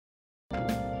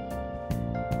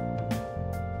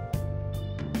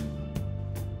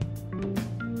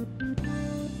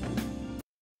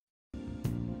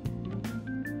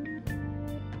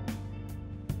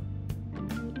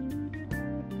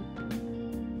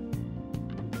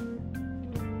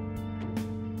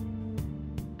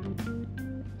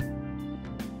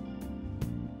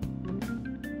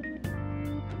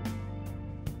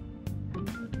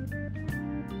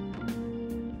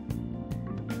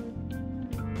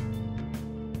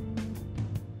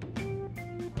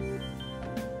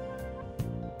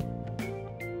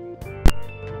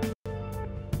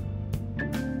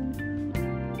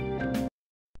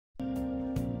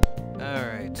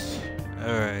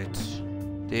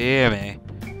hear me?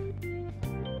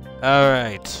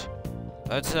 Alright.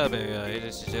 What's up, everybody?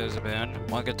 This is Joseph Boone.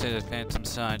 Welcome to the Phantom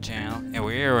Side channel. And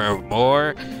we are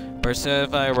more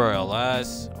Personified Royal.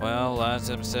 Last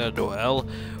episode,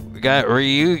 we got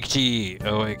Ryuji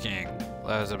Awakening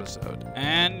last episode.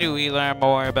 And we learned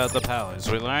more about the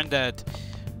palace. We learned that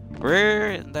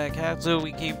that castle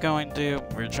we keep going to,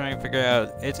 we're trying to figure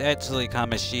out, it's actually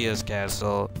Kamashiya's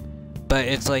castle, but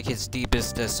it's like his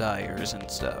deepest desires and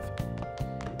stuff.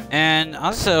 And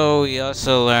also, we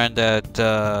also learned that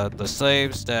the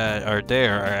slaves that are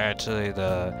there are actually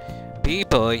the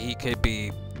people he could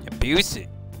be abusing,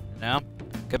 you know?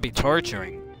 Could be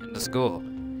torturing in the school.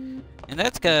 And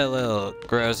that's got a little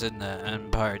gross in the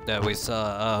end part that we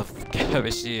saw of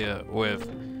Kamashiya with,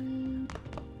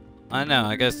 I don't know,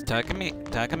 I guess Takami,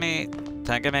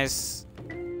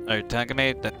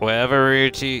 whatever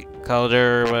Ryuji called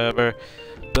her or whatever.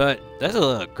 But that's a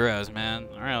little gross, man.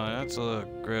 Really, that's a little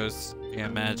gross. You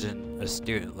imagine a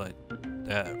student like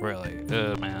that, really.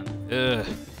 Ugh, man. Ugh.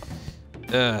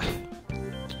 Ugh.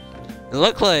 It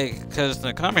looked like, because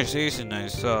the conversation I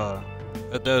saw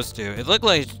of those two, it looked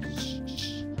like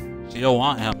she don't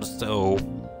want him, so...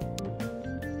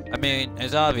 I mean,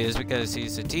 it's obvious because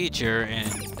he's a teacher, and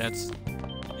that's,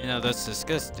 you know, that's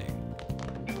disgusting.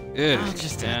 Ugh, I'll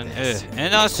just add this.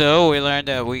 And also, we learned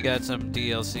that we got some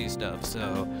DLC stuff,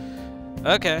 so...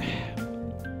 Okay.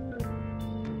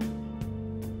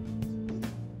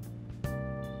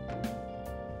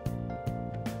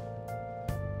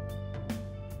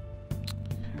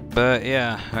 But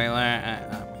yeah, we learned...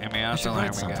 and we also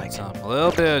learned we got a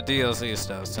little bit of DLC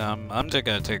stuff, so I'm just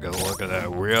gonna take a look at that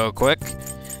real quick.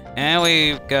 And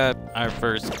we got our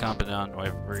first confidant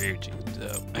with Ryuji,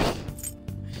 so...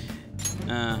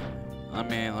 let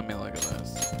me look at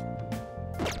this.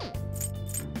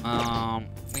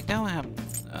 We don't have,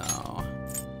 oh.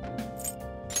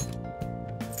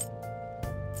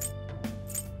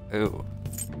 Ooh.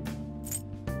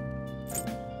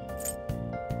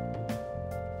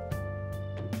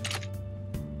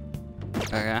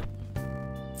 Okay.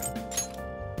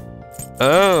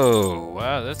 Oh,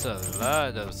 wow, that's a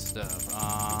lot of stuff.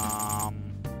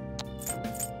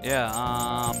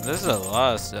 Yeah, this is a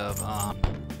lot of stuff.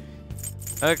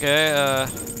 Okay,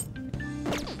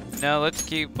 now let's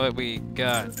keep what we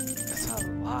got. That's a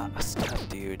lot of stuff,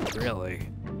 dude, really.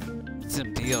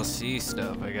 Some DLC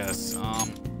stuff, I guess.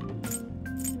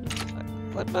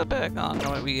 Let's put back on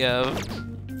what we have.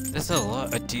 There's a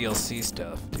lot of DLC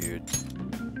stuff, dude.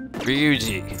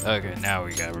 Ryuji. Okay, now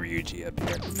we got Ryuji up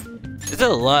here. There's a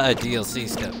lot of DLC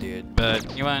stuff, dude,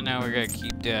 but you wanna know, we're gonna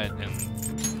keep that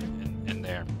in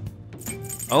there.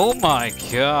 Oh my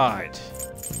god!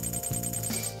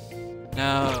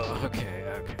 No, okay.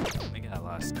 We got a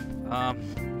lot of stuff.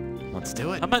 Let's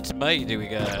do it. How much money do we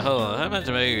got? Hold on, how much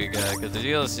money we got? Cause the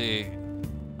DLC...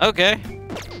 Okay.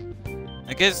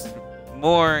 I guess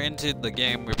more into the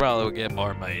game, we probably will get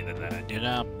more money than that, you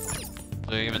know?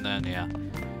 So even then, yeah.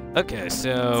 Okay,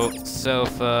 so,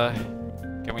 sofa.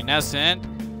 Can we now send?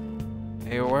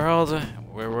 A world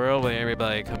where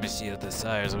everybody comes to see the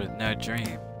desires with no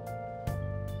dream.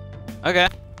 Okay,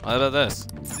 what about this?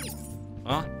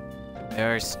 Well,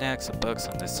 there are stacks of books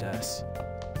on this desk.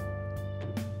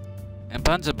 And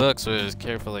bunch of books was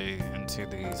carefully into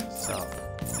these itself.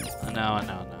 No.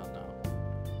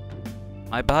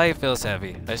 My body feels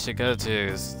heavy. I should go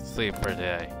to sleep for a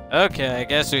day. Okay, I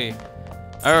guess we...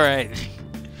 Alright.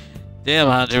 Damn,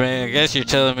 Andre, I guess you're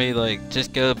telling me, like,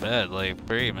 just go to bed, like,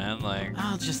 free, man, like...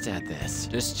 I'll just add this.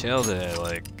 Just chill today,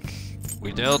 like...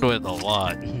 We dealt with a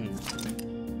lot.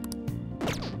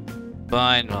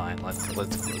 Fine, let's go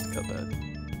to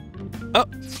bed. Oh!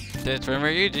 That's from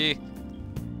Ryuji.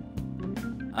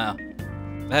 Oh.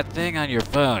 That thing on your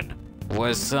phone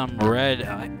was some red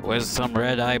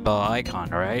eyeball icon,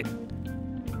 right?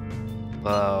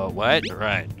 What?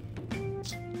 Right.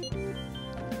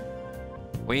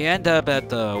 We end up at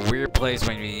the weird place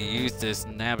when we use this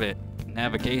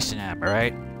navigation app,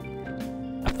 right?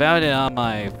 I found it on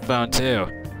my phone too.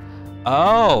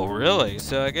 Oh, really?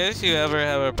 So I guess you ever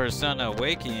have a Persona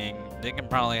Awakening, they can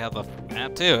probably have a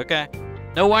app too. Okay.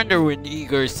 No wonder when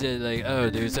Igor said like, oh,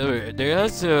 there are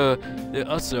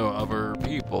also other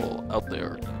people out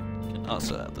there that can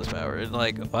also have this power. And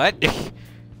like, what?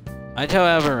 I don't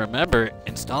ever remember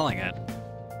installing it.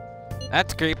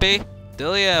 That's creepy.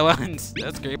 Delia once.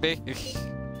 That's creepy.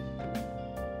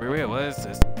 Wait, what is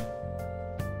this?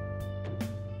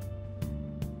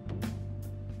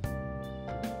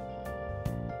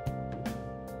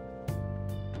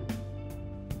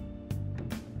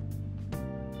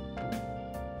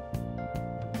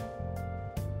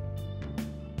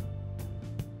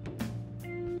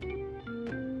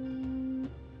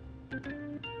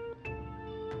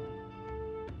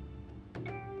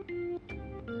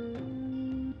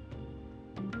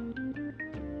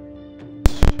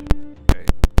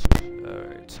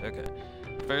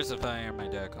 first if I hear my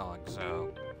dad calling, so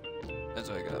that's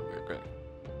what I got real quick.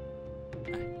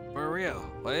 For real,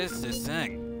 what is this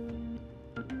thing?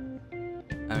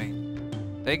 I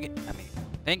mean, think it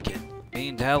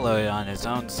being downloaded on its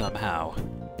own somehow.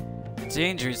 It's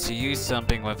dangerous to use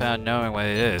something without knowing what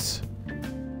it is.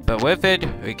 But with it,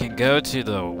 we can go to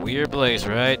the weird place,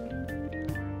 right?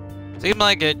 Seem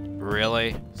like it,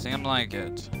 really. Seem like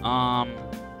it.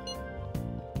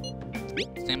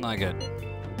 Seem like it.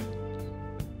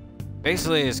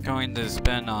 Basically, it's going to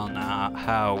depend on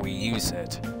how we use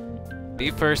it.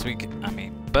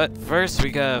 But first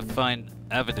we gotta find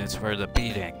evidence for the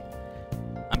beating.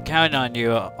 I'm counting on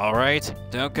you, alright?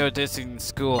 Don't go dissing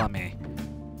school on me.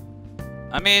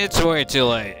 I mean, it's way too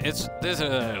late. This is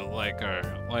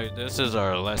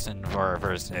our lesson for our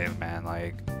first day, man.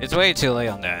 Like, it's way too late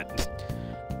on that.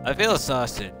 I feel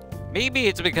exhausted. Maybe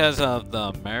it's because of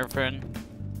the marathon.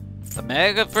 The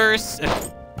mega first?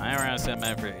 I don't know say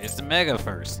mega. It's the mega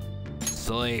first.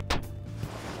 Sleep.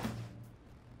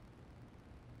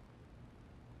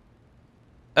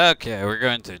 Okay, we're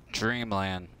going to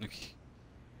Dreamland.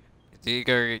 Is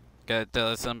Igor gonna tell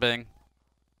us something?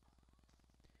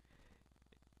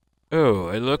 Oh,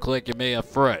 it looked like you made a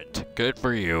friend. Good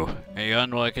for you. And you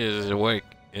unlock his awake.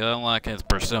 You unlock his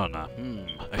persona.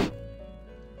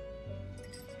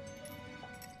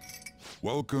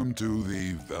 Welcome to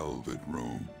the Velvet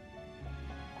Room.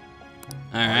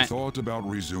 Alright. I thought about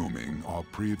resuming our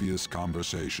previous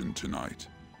conversation tonight.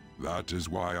 That is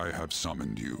why I have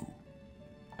summoned you.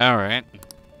 Alright.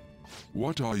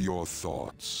 What are your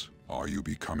thoughts? Are you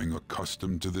becoming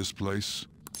accustomed to this place?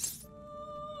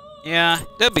 Yeah,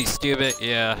 that'd be stupid.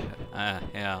 Yeah.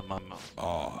 Yeah,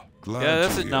 Glad yeah,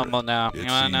 this to is hear normal it. now. It You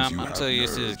know, seems you I'm have so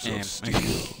used to nerves of this game.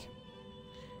 steel.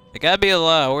 It gotta be a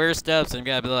lot of weird steps, and you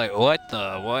gotta be like, what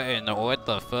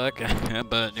the fuck?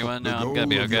 But you wanna know, I'm gonna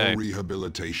be The goal okay. of your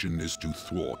rehabilitation is to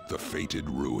thwart the fated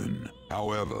ruin.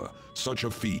 However, such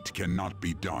a feat cannot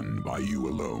be done by you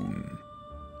alone.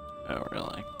 Oh,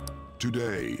 really?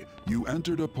 Today, you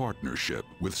entered a partnership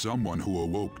with someone who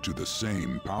awoke to the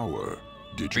same power.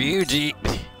 Did you? Ryuji.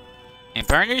 In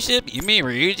partnership? You mean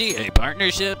Ryuji? A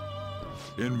partnership?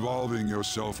 Involving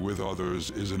yourself with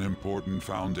others is an important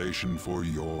foundation for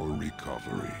your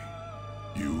recovery.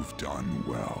 You've done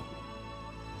well.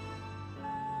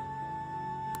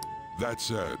 That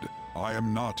said, I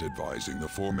am not advising the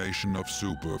formation of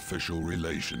superficial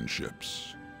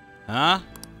relationships. Huh?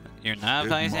 You're not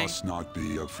It advising? must not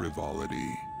be a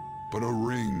frivolity, but a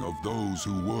ring of those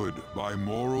who would, by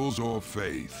morals or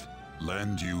faith,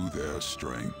 lend you their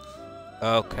strength.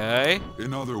 Okay.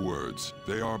 In other words,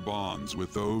 they are bonds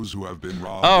with those who have been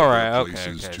robbed Alright, of their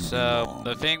okay. places to So, belong.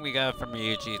 the thing we got from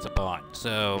Ryuji is a bond.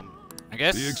 So, I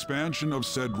guess... The expansion of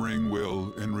said ring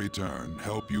will, in return,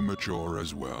 help you mature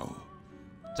as well.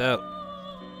 So,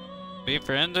 be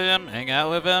friends with him, hang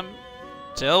out with him,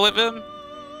 chill with him?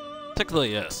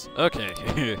 Technically, yes.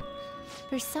 Okay.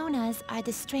 Personas are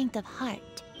the strength of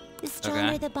heart. The stronger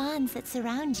Okay. the bonds that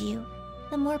surround you,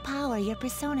 the more power your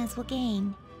personas will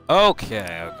gain.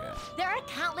 Okay. There are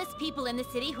countless people in the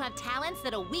city who have talents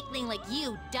that a weakling like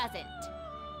you doesn't.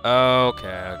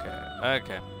 Okay.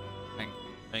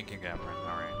 Thank you, Cameron.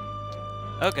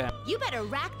 Alright. Okay. You better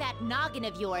rack that noggin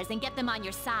of yours and get them on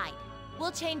your side.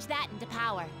 We'll change that into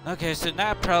power. Okay, so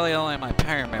not probably only my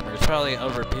parent members, probably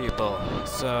other people.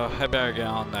 So I better get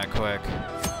on that quick.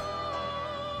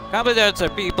 Confidants are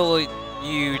people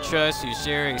you trust who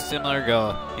share a similar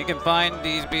goal. You can find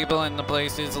these people in the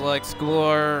places like school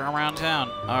or around town.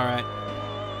 Alright.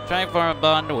 Try and form a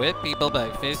bond with people by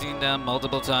visiting them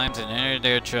multiple times and enter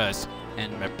their trust,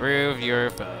 and improve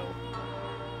your foe.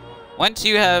 Once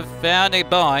you have found a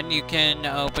bond, you can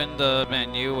open the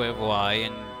menu with Y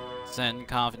and send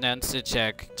confidence to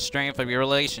check strength of your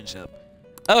relationship.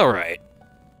 Alright.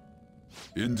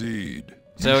 Indeed.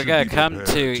 So You we should gotta be come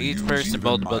prepared to each use person even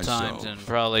multiple myself, times and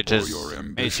probably or just your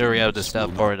make sure we have the ambitions stuff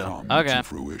will for not them. come Okay. to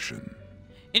fruition.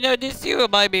 You know, this too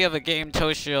might be of a game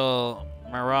Toshio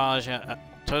Mirage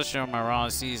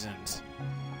Seasons.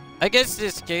 I guess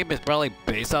this game is probably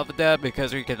based off of that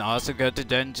because we can also go to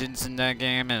dungeons in that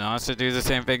game and also do the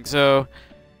same thing. So,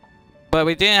 but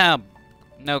we didn't have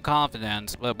no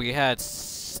confidence, but we had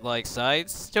like side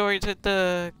stories with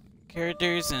the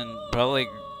characters and probably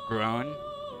grown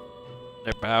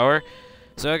their power.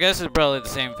 So I guess it's probably the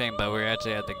same thing, but we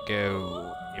actually had to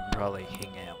go and probably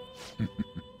hang out.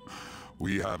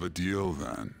 We have a deal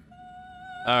then.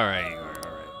 Alright, Igor,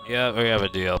 alright. Yeah, we have a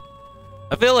deal.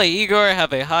 I feel like Igor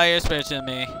have a higher expression than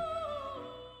me.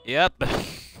 Yep.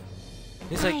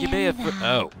 He's like, you may have...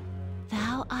 Oh.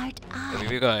 Thou art I.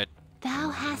 You go ahead. Thou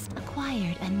hast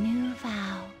acquired a new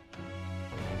vow.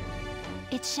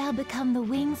 shall become the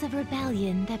wings of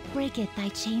rebellion that breaketh thy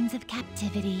chains of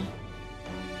captivity.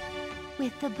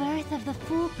 With the birth of the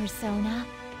Fool persona,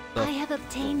 I have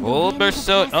obtained the Full wind of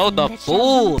persona. Oh, blessing the that shall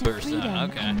full lead to persona. freedom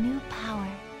Okay. and new power.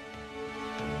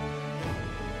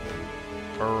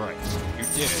 Alright, you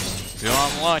did it. You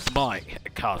unlocked my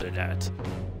coordinate.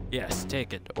 Yes,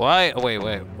 take it. Why? Wait,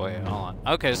 hold on.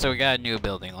 Okay, so we got a new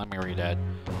building. Let me read that.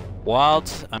 Wild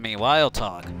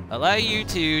talk. Allow you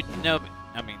to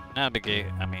navigate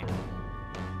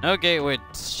with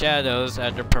shadows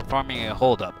after performing a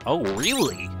holdup. Oh,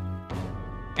 really?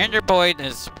 Enderpoint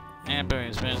is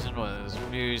mentioned was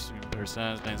used in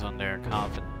personas based on their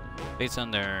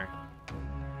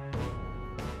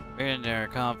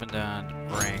confidant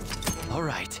rank.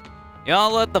 Alright.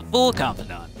 Y'all let the Fool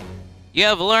confidant. You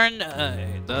have learned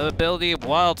the ability of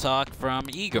Wild Talk from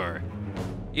Igor.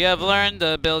 You have learned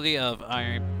the ability of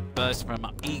Iron Bust from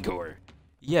Igor.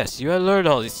 Yes, you have learned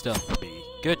all this stuff from me.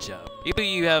 Good job. People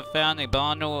you have found a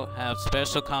bond will have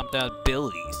special confidant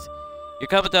abilities. Your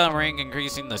confidant rank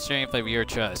increasing the strength of your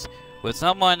trust. With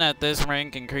someone at this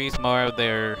rank increase, more of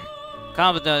their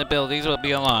confidant abilities will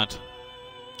be unlocked.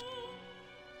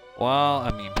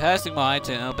 Passing Y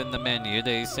to open the menu,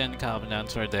 they send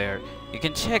confidants are there. You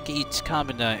can check each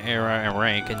confidant era and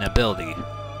rank and ability.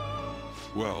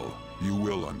 Well, you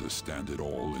will understand it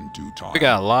all in due time. We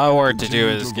got a lot of work to do Continue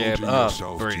with this game. devoting Oh,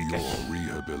 yourself to freak. your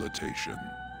rehabilitation.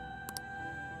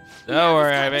 Don't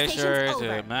worry, I this made sure conversation's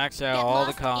to over. max out Get all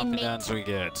the lost, confidants we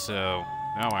get, so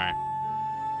don't worry.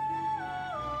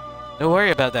 Don't worry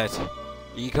about that,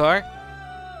 Igor.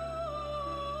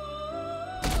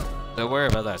 Don't worry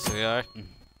about that, sweetheart.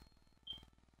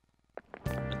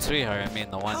 And sweetheart, I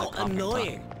mean the one How that confidant.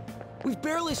 annoying! We've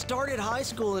barely started high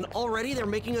school and already they're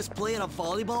making us play at a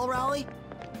volleyball rally?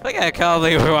 Look at how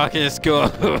calmly we're walking to school.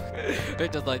 They're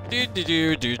just like do do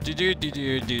do do do do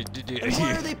do do do do. And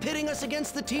why are they pitting us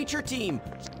against the teacher team?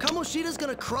 Kamoshida's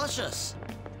gonna crush us.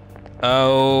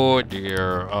 Oh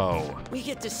dear, oh. We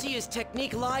get to see his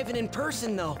technique live and in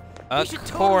person though. We Of should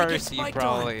totally get course he spiked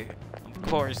on.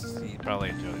 probably,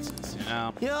 enjoys this, you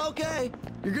know? Yeah, okay.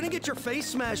 You're gonna get your face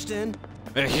smashed in.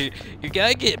 You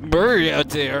gotta get murdered out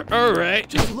there, alright.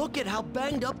 Just look at how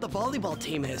banged up the volleyball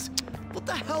team is. What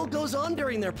the hell goes on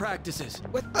during their practices?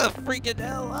 What the freaking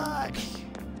hell?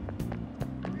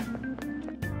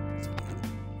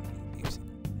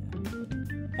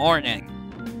 Morning.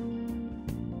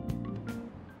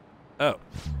 Oh.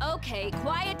 Okay,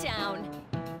 quiet down.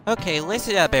 Okay,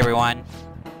 listen up, everyone.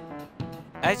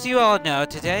 As you all know,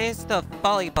 today is the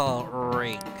volleyball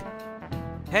rink.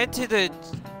 Head to the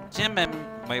gym and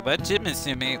gym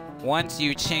assuming once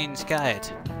you change guide.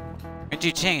 Did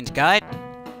you change guide?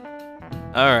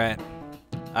 Alright.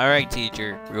 Alright,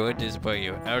 teacher. We won't disappoint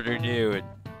you. How to do it?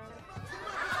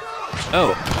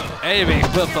 Oh. Anime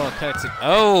football cuts it.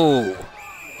 Oh.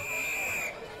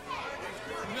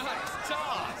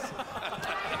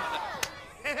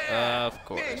 Of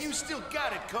course. Man, you still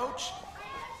got it, coach.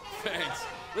 Thanks.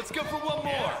 Let's go for one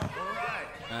more.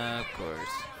 Of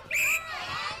course.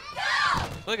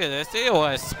 Look at this. They don't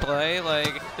want us to play.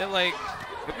 Like, they're like,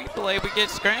 if we play, we get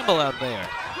scrambled out there.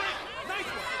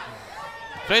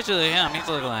 Especially him. He's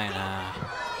looking like,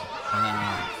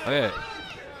 okay.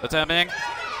 What's happening?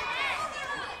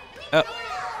 Oh.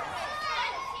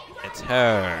 It's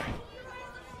her.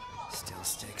 Still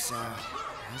sticks out.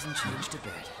 Hasn't changed a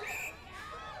bit.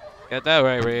 Got that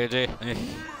right, Ryuji.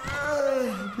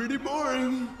 Pretty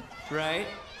boring. Right?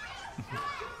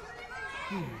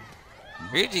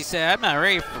 Ryuji said, I'm not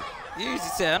ready for... Ryuji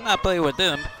said, I'm not playing with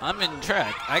them. I'm in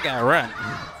track. I gotta run.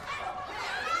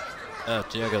 Oh,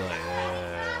 Juggalo.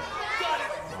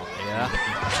 Yeah.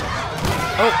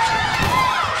 Oh!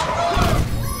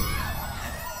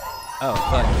 Oh,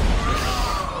 fuck.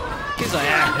 He's like,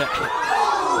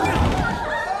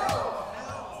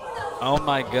 oh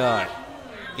my god.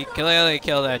 He clearly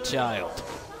killed that child.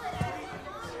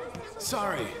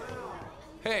 Sorry.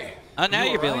 Hey. Oh, now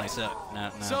you you're being all like so.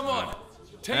 No. Someone,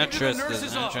 take I me to the trust nurse's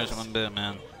this. I office. trust one bit,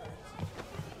 man.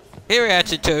 Here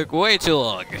actually took way too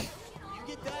long.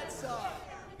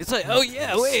 It's like, oh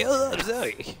yeah, wait, hold up,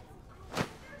 sorry.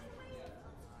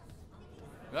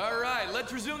 All right,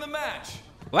 let's resume the match.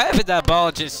 What if that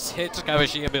ball just hits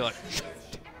Kawashi and be like,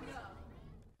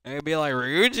 and it'd be like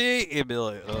Ryuji, it'd be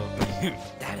like, oh.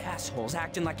 That asshole's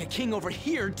acting like a king over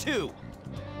here, too.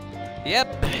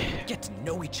 Yep. Get to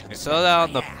know each other. We saw that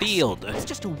on the My ass. field. It's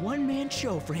just a one-man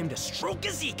show for him to stroke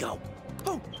his ego.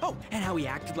 Oh, and how he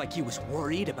acted like he was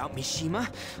worried about Mishima.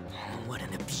 Oh, what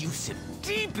an abusive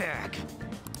D-bag.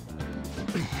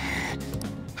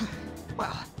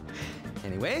 Well,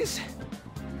 anyways,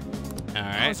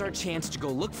 Alright. Now's our chance to go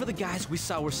look for the guys we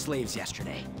saw were slaves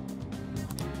yesterday.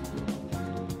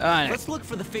 Let's look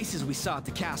for the faces we saw at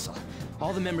the castle.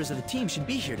 All the members of the team should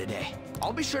be here today.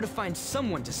 I'll be sure to find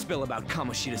someone to spill about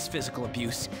Kamoshida's physical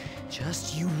abuse.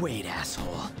 Just you wait,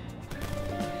 asshole.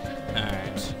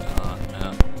 Alright.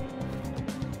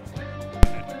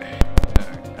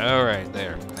 Alright,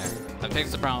 there. That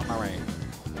fixed the problem already.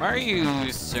 Why are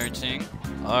you searching?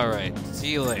 Alright,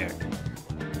 see you later.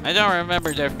 I don't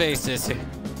remember their faces.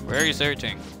 Where are you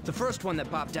searching? The first one that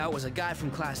popped out was a guy from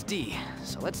Class D,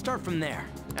 so let's start from there.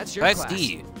 That's your Class class.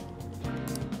 D.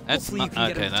 That's Hopefully you can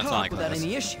get okay, him to that's talk not my without class.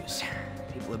 any issues.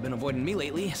 People have been avoiding me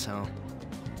lately, so...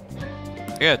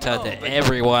 You gotta talk to but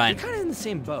everyone. You're kind of in the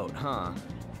same boat, huh?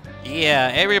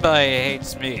 Yeah, everybody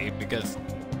hates me because,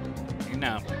 you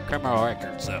know, criminal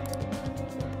record, so.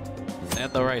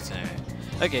 At the right side.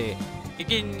 Okay, you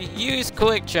can use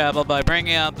quick travel by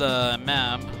bringing up the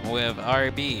map with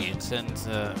RB since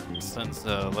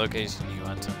the location you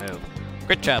want to move.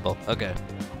 Quick travel, okay.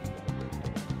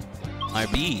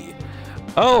 RB.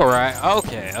 Oh, right,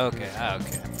 okay.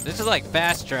 This is like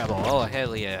fast travel, oh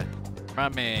hell yeah.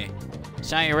 From me.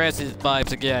 Shiny Res's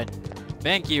vibes again.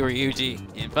 Thank you,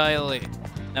 Ryuji. And finally...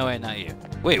 No, wait, not you.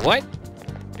 Wait, what?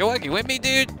 You're walking with me,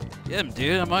 dude? Yeah,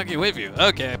 dude, I'm walking with you.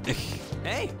 Okay.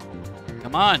 Hey!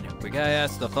 Come on, we gotta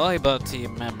ask the volleyball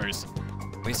team members.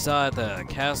 We saw at the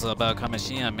castle about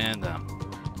Kamishima and them.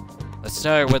 Let's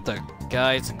start with the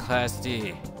guys in Class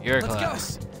D. Your Let's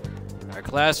class. Our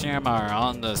classroom are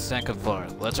on the second floor.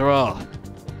 Let's roll.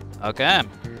 Okay.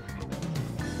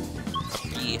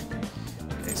 Yeah.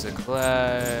 Okay, so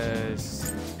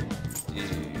class D.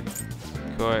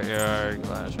 Courtyard,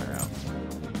 classroom.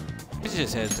 Let's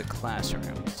just head to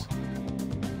classrooms.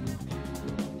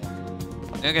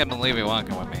 I can't believe you're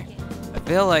walking with me. I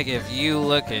feel like if you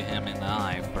look at him in the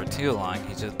eye for too long,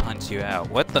 he just punch you out.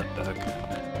 What the fuck?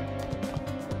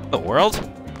 The world?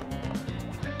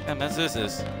 What mess is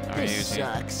this? This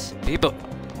sucks. People.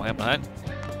 Wait, what?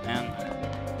 And.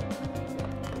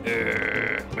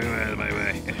 Move out of my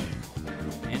way.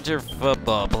 Injured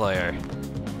football player.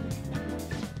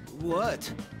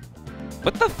 What?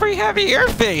 What the free have you your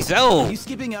face? Oh! Are you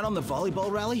skipping out on the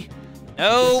volleyball rally?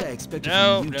 No! Guess I expected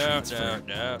No, from you transfer.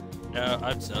 no,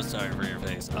 I'm so sorry for your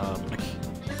face.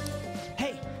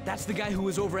 Hey, that's the guy who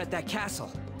was over at that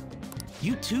castle.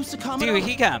 You too, Sakamoto? Dude,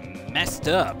 he got messed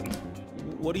up.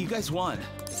 What do you guys want?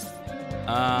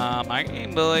 I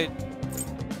can believe.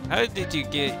 How did you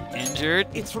get injured?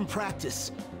 It's from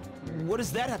practice. What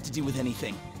does that have to do with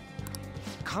anything?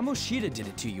 Kamoshida did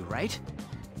it to you, right?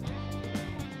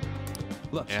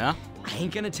 Look, Yeah? I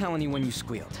ain't gonna tell anyone you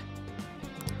squealed.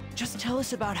 Just tell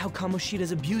us about how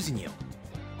Kamoshida's abusing you.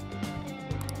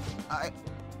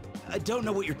 I don't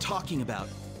know what you're talking about.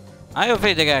 I don't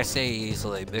think they gotta say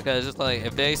easily because it's like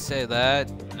if they say that,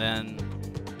 then.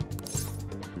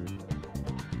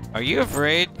 Are you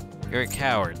afraid? You're a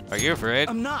coward. Are you afraid?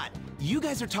 I'm not. You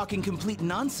guys are talking complete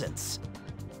nonsense.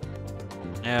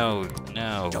 No.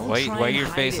 Don't Why try and your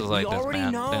hide face it. is like We this, already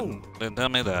man? know. Then tell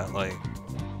me that, like.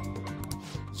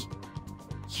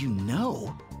 You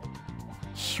know?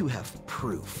 You have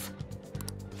proof.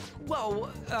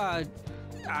 Well,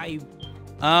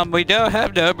 We don't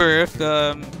have no proof,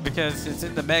 because it's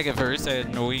in the Megaverse,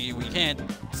 and we can't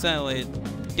suddenly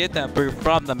get that proof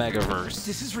from the Megaverse.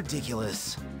 This is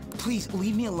ridiculous. Please,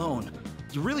 leave me alone.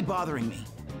 You're really bothering me.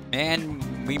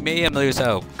 And we made him lose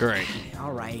hope. Great.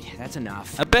 all right, that's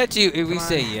enough. I bet you if we Come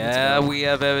say, on, yeah, let's go. we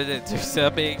have evidence or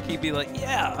something, he'd be like,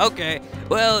 yeah, okay.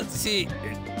 Well, see.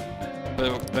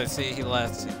 But see, he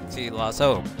lost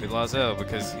hope. He lost hope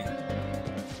because he...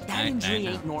 That injury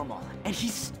know. ain't normal, and he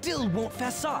still won't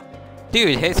fess up.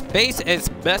 Dude, his face is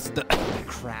messed up.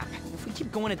 Crap. If we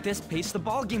keep going at this pace, the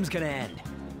ball game's gonna end.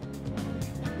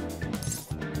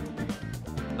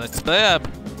 Let's split up.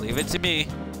 Leave it to me.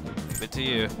 Leave it to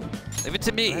you. Leave it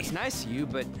to me. That's nice of you,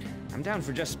 but I'm down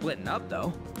for just splitting up,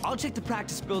 though. I'll check the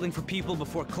practice building for people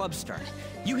before clubs start.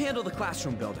 You handle the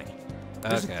classroom building.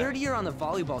 There's Okay. a third year on the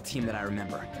volleyball team that I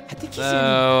remember. I think he's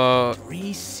So, in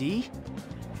 3C.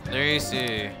 there you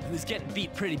see. He was getting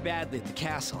beat pretty badly at the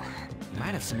castle.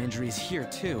 Might have some injuries here,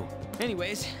 too.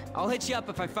 Anyways, I'll hit you up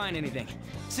if I find anything.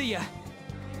 See ya.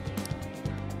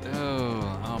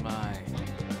 Oh my.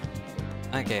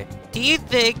 Okay. Do you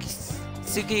think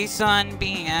Suki-san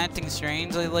being acting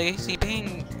strange lately? She's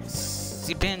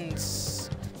been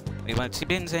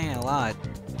saying a lot.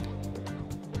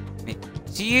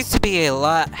 She used to be a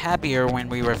lot happier when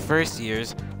we were first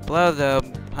years. Blow the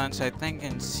punch, I think,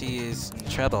 and she is in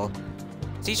trouble.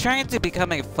 She's trying to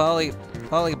become a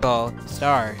volleyball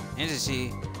star, isn't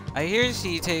she? I hear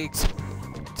she takes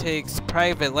takes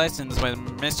private lessons with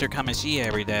Mr. Kamashiya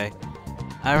every day.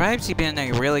 I've been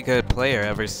a really good player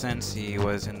ever since he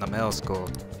was in the middle school.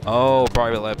 Oh,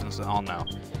 private lessons, oh no.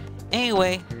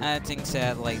 Anyway, acting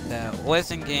sad like that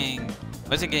wasn't getting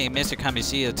Mr.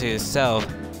 Kamashiya to himself.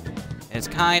 It's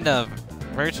kind of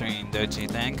nurturing, don't you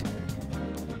think?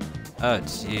 Oh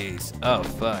jeez. Oh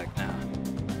fuck, no.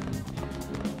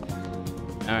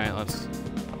 Alright, let's...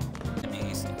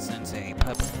 Sensei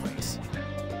puppet voice.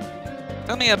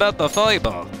 Tell me about the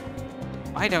volleyball.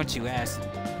 Why don't you ask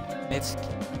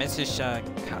Mrs.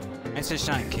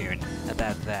 Shankun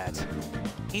about that?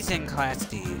 He's in class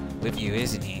D with you,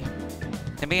 isn't he?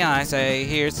 To be honest, I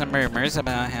hear some rumors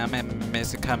about him and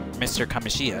Mr.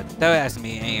 Kamashiya. Don't ask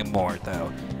me anymore,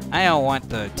 though. I don't want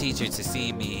the teacher to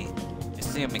see me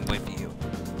assuming with you.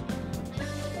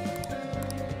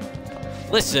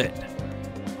 Listen!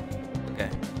 Okay,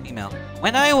 email.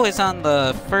 When I was on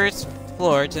the first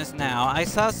floor just now, I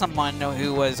saw someone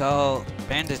who was all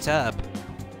bandaged up.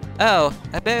 Oh,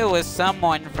 I bet it was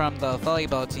someone from the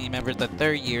volleyball team ever the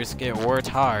third years get worked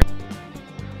hard.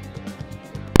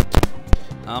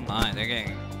 Oh my, they're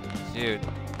getting... Dude.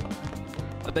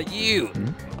 What about you?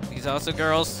 These also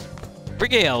girls? We're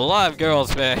getting a lot of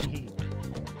girls, man.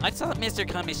 I saw Mr.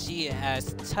 Kamashiya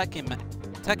as Takame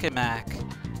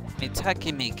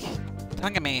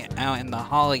out in the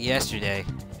hall yesterday.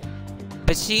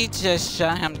 But she just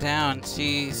shut him down.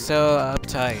 She's so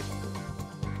uptight.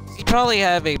 She probably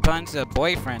have a bunch of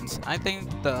boyfriends. I think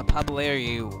the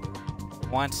popularity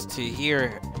wants to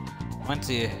hear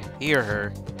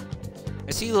her.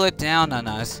 But she looked down on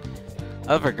us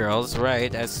other girls,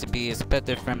 right, as to be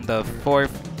expected from the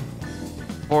fourth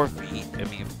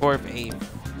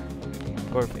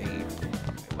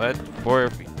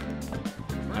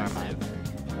never mind.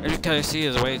 Because she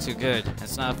is way too good.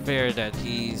 It's not fair that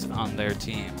he's on their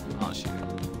team. Oh shoot.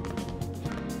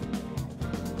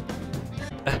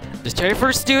 The very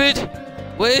first dude?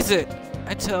 What is it?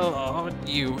 I tell on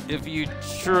you if you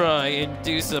try and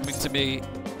do something to me.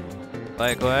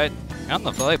 Like what? You're on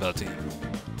the volleyball team.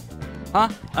 Huh?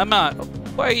 I'm not.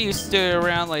 Why are you stood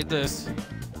around like this?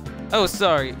 Oh,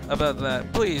 sorry about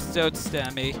that. Please don't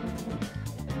stab me.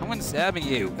 I wasn't stabbing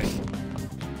you.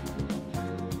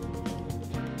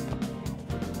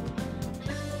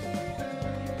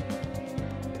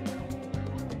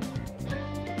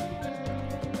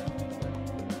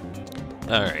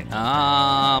 Alright,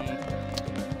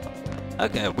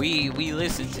 okay, we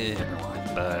listened to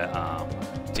everyone, but,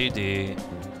 2D,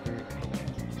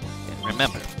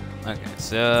 remember. Okay,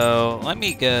 so, let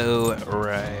me go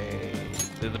right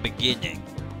to the beginning.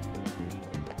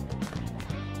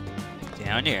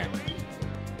 Down here.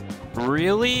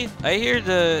 Really? I hear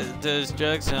those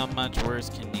drugs, how much worse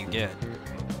can you get?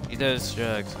 He does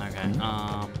drugs, okay,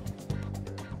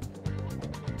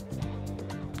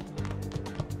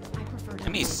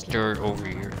 let me start over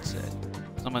here instead.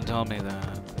 Someone told me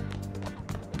that.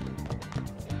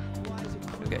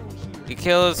 Okay. He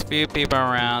kills a few people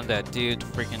around. That dude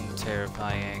freaking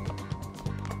terrifying.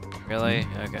 Really?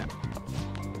 Okay.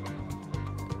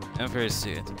 And for a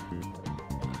suit.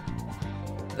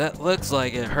 That looks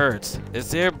like it hurts. Is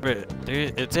there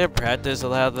practice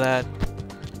allowed that?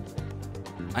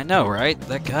 I know, right?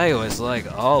 That guy was like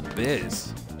all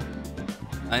biz.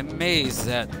 I'm amazed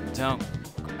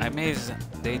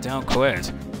they don't quit.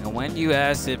 And when you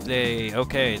ask if they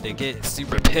get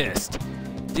super pissed.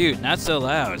 Dude, not so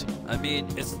loud. I mean,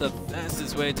 it's the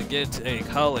fastest way to get to a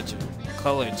college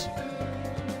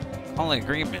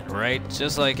agreement, right?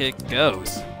 Just like it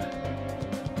goes.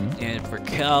 And for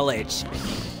college.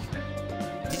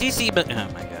 Did you see, oh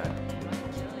my god.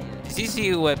 Did you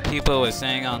see what people were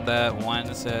saying on that one?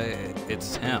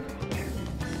 It's him.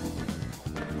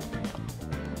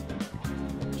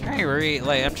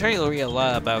 I'm trying to read a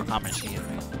lot about Kamashiya.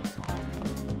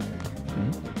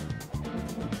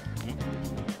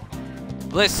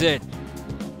 Listen,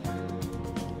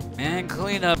 man,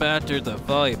 clean up after the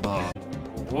volleyball.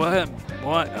 What?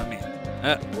 I mean,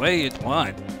 what do you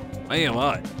want? What do you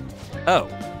want? Oh,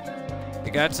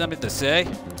 you got something to say?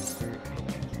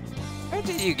 Where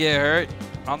did you get hurt?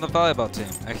 On the volleyball team.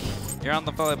 You're on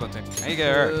the volleyball team. How you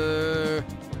get hurt?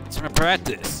 It's from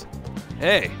practice.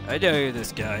 Hey, I know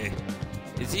this guy.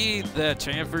 Is he the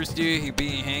transfer student who be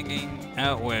hanging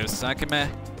out with Sakime?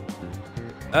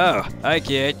 Oh, I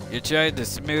get. You're trying to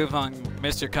smooth on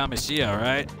Mr. Kamashiya,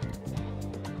 right?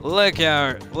 Look,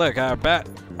 our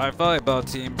volleyball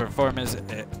team performance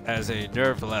as a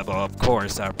nerve level. Of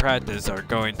course, our practice are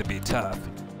going to be tough.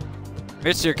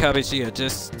 Mr. Kamashiya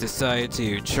just decided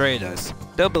to trade us.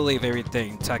 Don't believe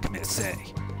everything Takame say.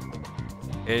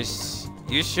 Is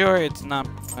you sure it's not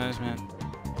punishment?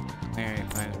 Mary,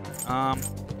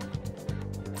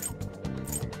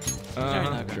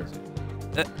 Sure.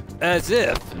 As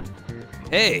if.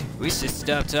 Hey, we should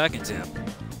stop talking to him.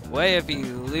 Why if he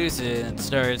lose it and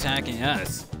start attacking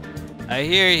us? I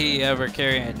hear he ever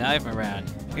carry a knife around.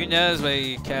 Who knows what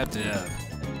he captain of?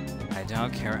 I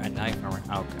don't carry a knife around.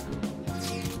 Okay.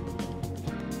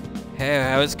 Hey,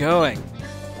 how's it going?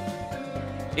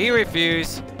 He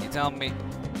refused. You tell me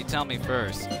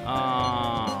first.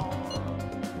 Oh.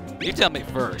 You tell me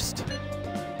first.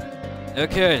 No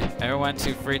good. Everyone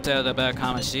too freaked out about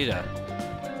Kamoshida.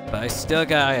 But I still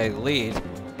got a lead.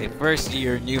 A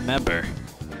first-year new member.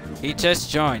 He just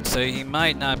joined, so he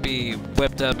might not be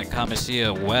whipped up in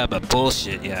Kamoshida web of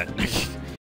bullshit yet.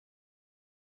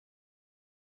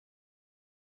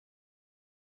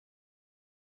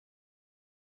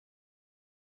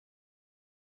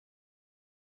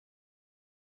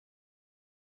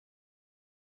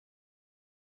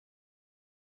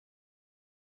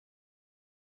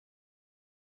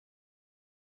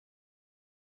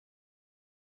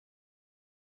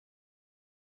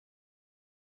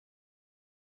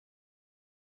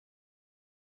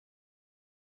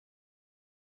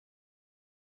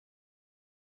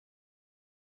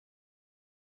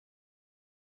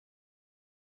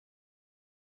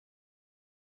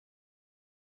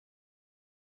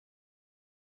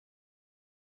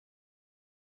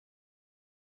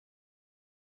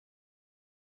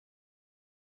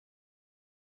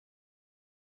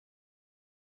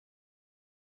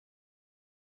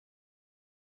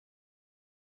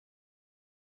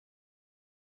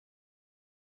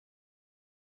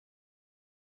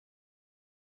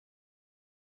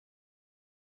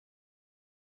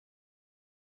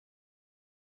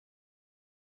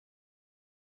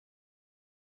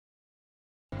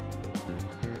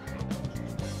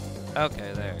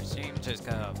 Okay, there. She just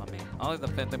cut off on me. Only the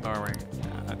 50 more ring.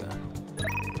 Okay.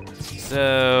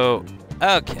 So,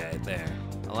 okay, there.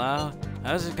 Hello?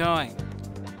 How's it going?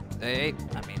 I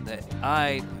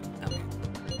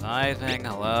think,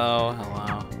 hello.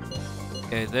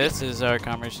 Okay, this is our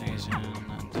conversation,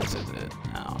 and this is it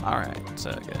now. Alright,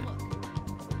 so good.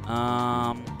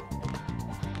 Yeah,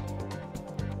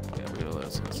 we will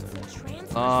listen to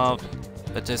it.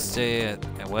 But just stay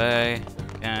away.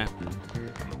 Okay.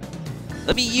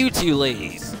 Let me you two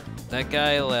ladies. That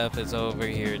guy left is over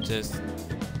here, just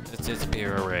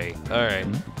disappear array. Alright.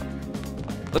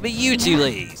 Let me you two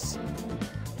ladies.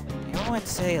 Everyone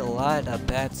say a lot of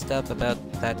bad stuff about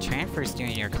that transfer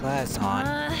student in your class,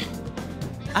 hon.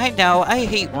 I know, I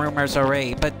hate rumors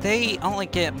already, but they only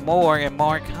get more and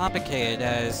more complicated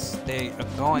as they are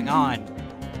going on.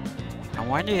 I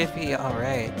wonder if he's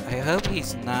alright. I hope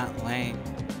he's not letting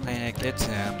it get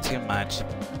to him too much.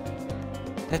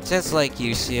 That's just like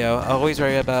you, Shio. Always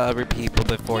worry about other people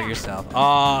before yourself.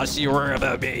 Aw, she worried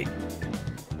about me.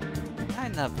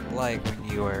 Kind of like when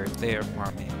you were there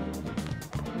for me.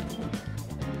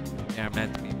 You're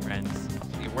meant to be friends.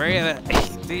 You worry about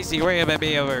you worry about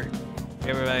me over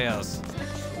everybody else.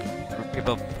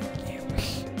 People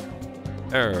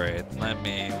Alright, let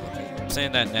me I'm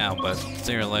saying that now, but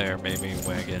sooner or later maybe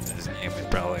when I get into this game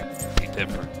it'd probably be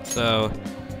different. So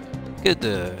good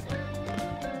to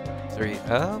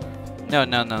 3-0? No.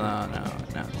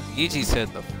 Yuji said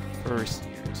the first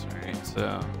years, right?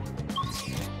 So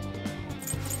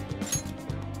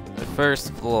the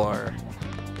first floor.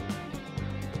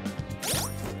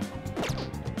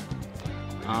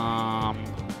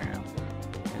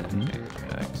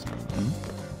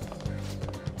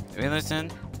 Do we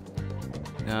listen?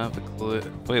 We don't have a clue.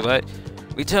 Wait, what?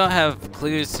 We don't have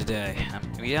clues today.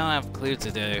 We don't have clues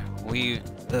today.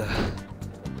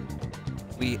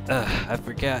 I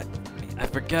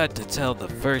forgot to tell the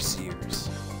first years.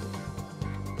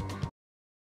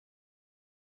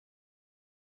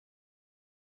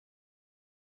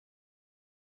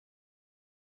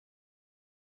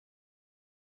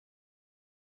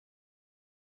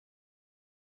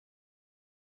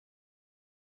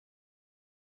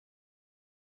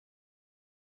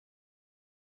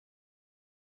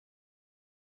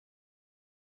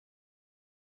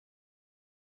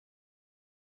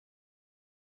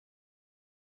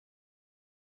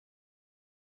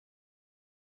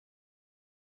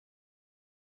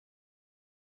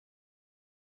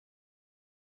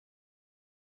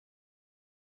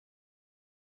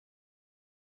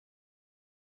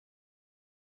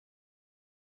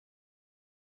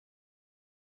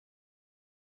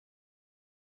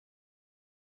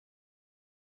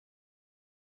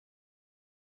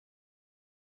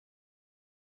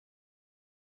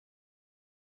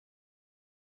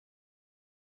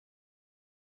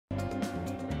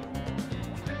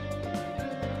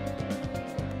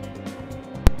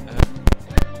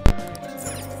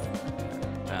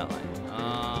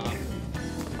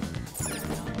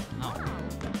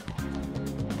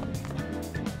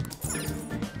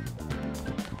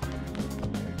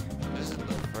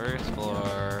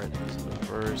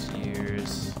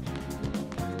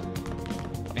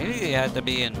 you had to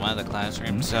be in one of the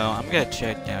classrooms, so I'm gonna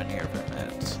check down here for a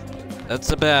minute. That's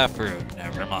the bathroom.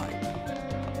 Never mind.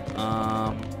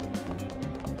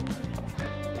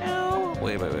 No.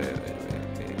 Wait.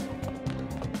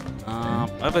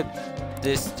 What about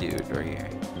this dude right here?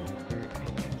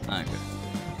 Okay.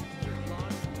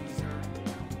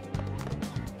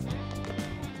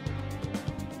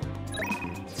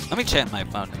 Let me check my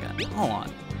phone again. Hold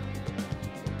on.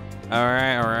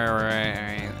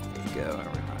 Alright. Go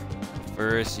everyone.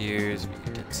 First years, we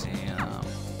can see,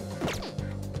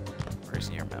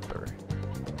 first year member.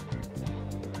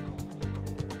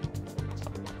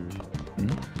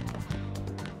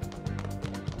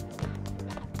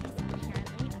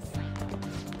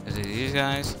 Is it these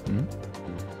guys?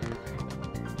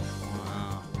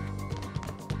 Wow.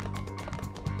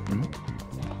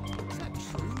 Is that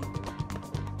true?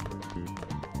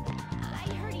 I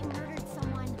heard he murdered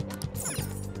someone.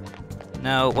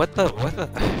 No, what the,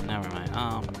 never mind,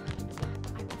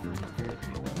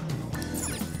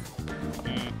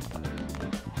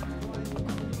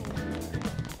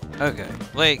 Okay,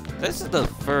 like, this is the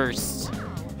first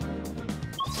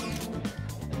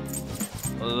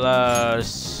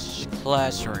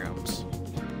classrooms.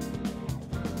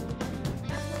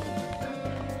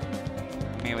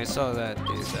 I mean, we saw that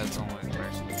dude, that's the only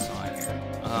person we saw here.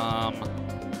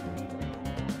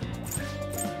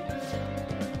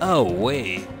 Oh,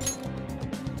 wait.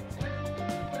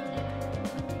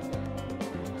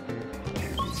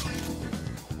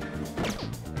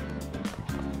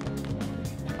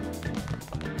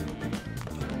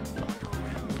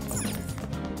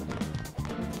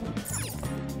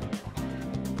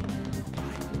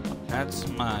 That's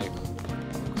my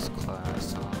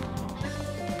class.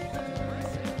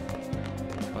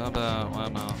 What about?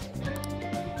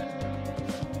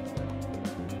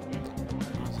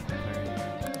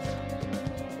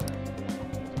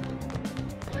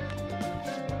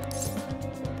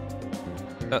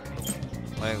 Oh,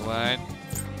 wait, what?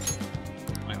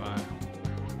 Wait, what?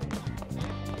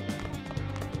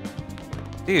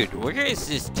 Dude, where is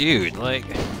this dude? Like,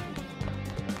 you're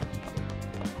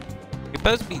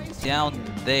supposed to be down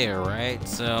there, right?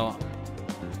 So.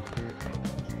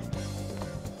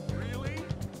 Really?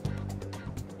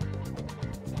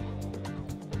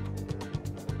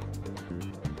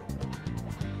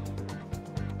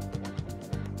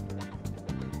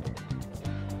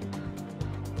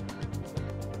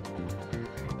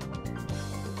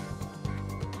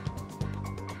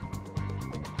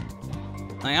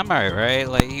 Like, I'm alright, right?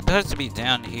 Like, he's supposed to be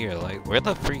down here. Like, where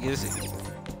the freak is he?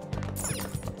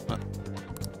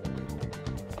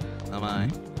 Am I?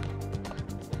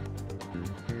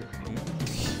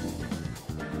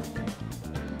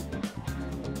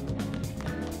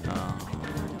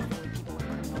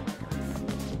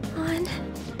 On.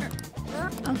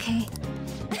 Okay.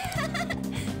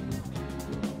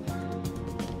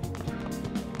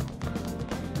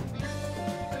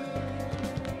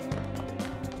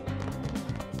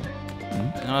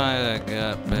 I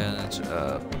got bandaged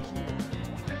up.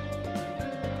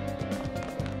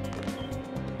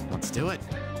 Let's do it.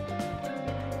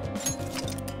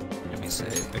 Let me see.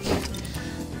 Okay.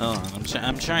 Hold on,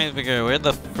 I'm trying to figure out where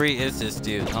the freak is this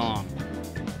dude. Hold on.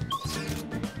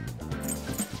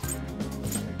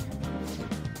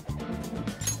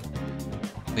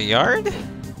 The yard?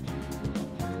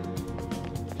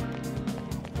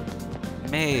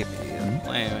 Maybe.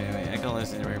 Wait. I can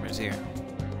listen to rumors here.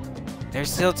 There's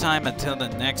still time until the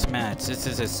next match. This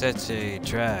is such a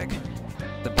drag.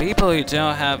 The people who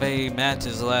don't have any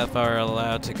matches left are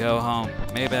allowed to go home.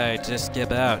 Maybe I just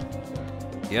skip out.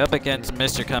 You're up against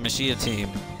Mr. Kamashiya team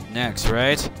next,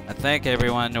 right? I think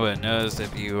everyone knows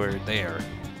if you were there.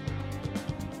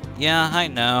 Yeah, I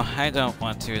know. I don't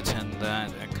want to attend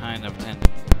that. I kind of attend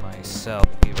myself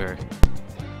either.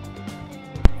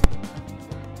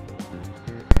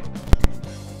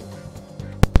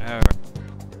 Alright.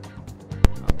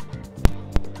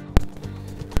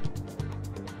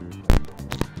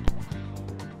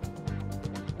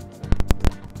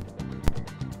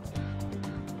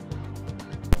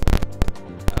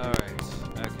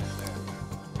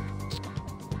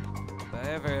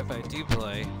 However, if I do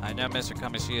play, I know Mr.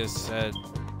 Kamashiya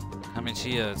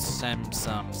sent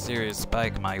some serious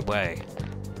spike my way.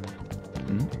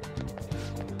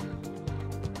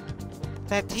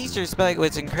 That teacher spike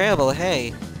was incredible.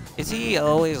 Hey, is he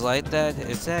always like that?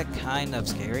 Is that kind of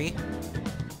scary?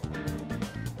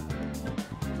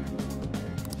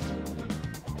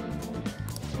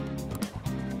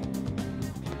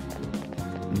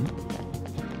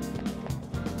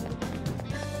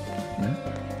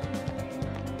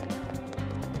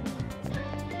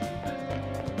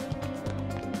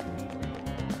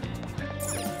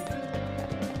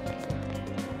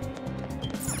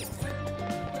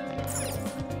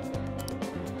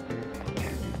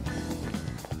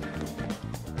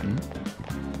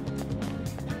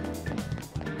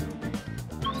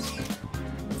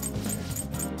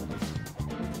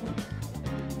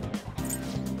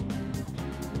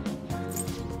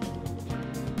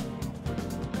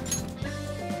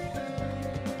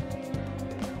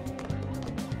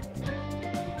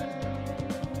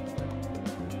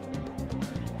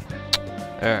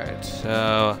 Alright,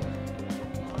 so...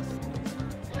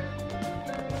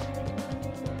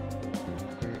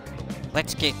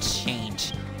 Let's get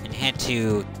changed and head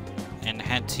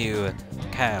to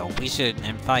Kyle. We should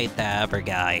invite that other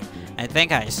guy. I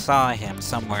think I saw him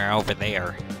somewhere over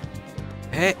there.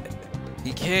 Hey,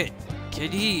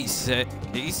 Did he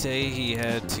say he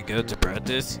had to go to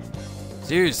practice?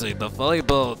 Seriously, the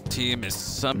volleyball team is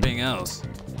something else.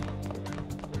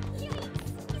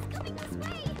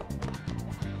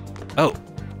 Oh,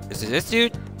 is it this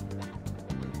dude?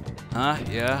 Huh?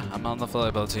 Yeah, I'm on the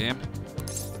volleyball team.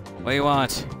 What do you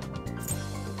want?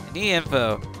 I need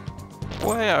info.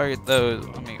 What are those?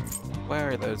 I mean, what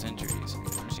are those injuries?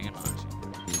 Machine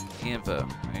on. Info.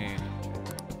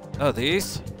 Oh,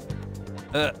 these?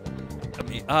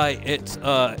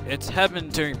 It's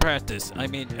happened during practice. I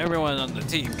mean, everyone on the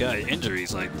team got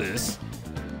injuries like this.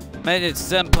 Made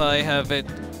Senpai have it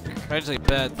actually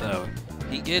bad though.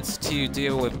 He gets to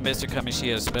deal with Mr.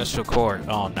 Kamoshida's special court.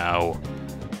 Oh no.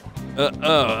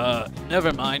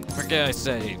 Never mind. Forget I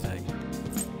said anything.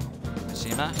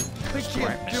 Mishima?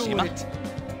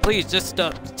 Mishima? Please just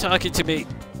stop talking to me.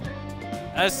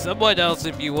 Ask someone else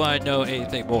if you want to know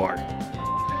anything more.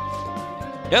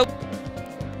 Nope.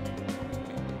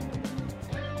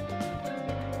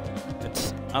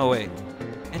 Oh wait.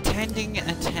 Attending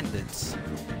attendance.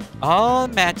 All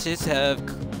matches have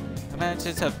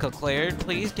cleared.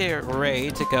 Please get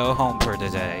ready to go home for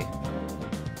today.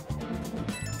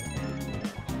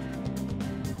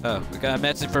 Oh, we got a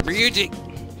message from Ryuji.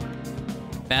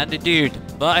 Found a dude.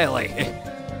 Finally.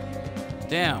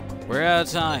 Damn, we're out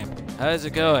of time. How's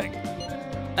it going?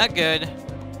 Not good.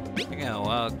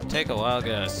 Take a wild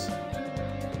guess.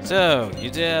 So, you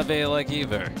did have a like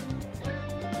either.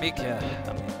 Mikai,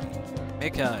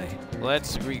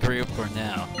 let's regroup for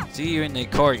now. See you in the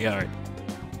courtyard.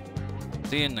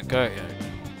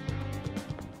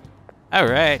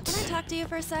 Alright. Can I talk to you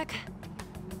for a sec?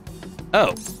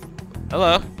 Oh.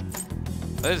 Hello.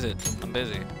 What is it? I'm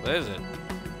busy. What is it?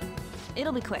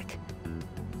 It'll be quick.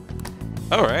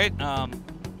 Alright,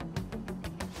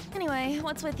 Anyway,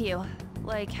 what's with you?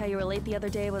 Like how you were late the other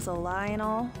day was a lie and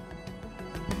all?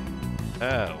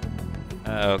 Oh.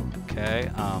 Okay,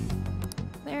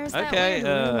 There's that okay,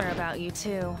 weird rumor about you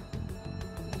too.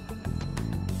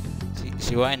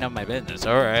 She wanna know my business.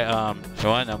 Alright, she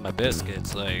wanna know my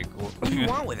biscuits, like... What do you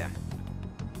want with him?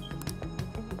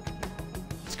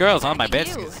 This girl's on my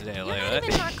biscuits today, You're like, not what?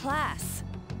 even in our class.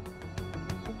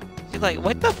 She's like,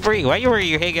 what the freak? Why were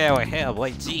you hanging out with him?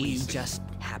 Like, We jeez. just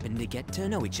happened to get to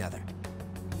know each other.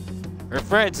 We're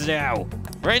friends now.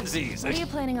 Frenzies. What are you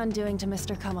planning on doing to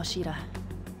Mr. Kamoshida?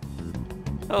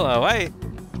 Hello, wait.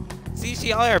 See,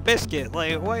 she on our biscuit.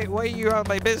 Like, what are you on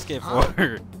my biscuit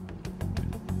for?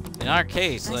 In our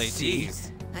case, I like, see.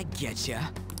 jeez. I getcha.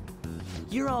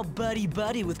 You're all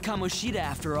buddy-buddy with Kamoshida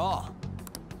after all.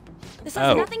 This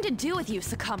has Oh. nothing to do with you,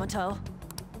 Sakamoto.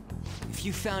 If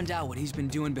you found out what he's been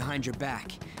doing behind your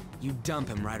back, you'd dump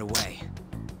him right away.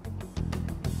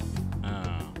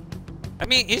 I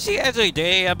mean, is she actually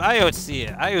dating him? I don't see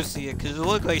it. I don't see it because it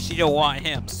looked like she don't want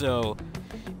him. So,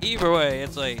 either way,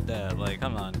 it's like that. Like,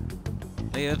 come on.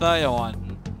 Like, if I don't want,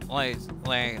 like,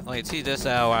 see, this is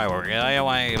how I work. I don't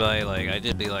want anybody, like, I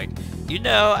just be like, you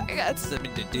know, I got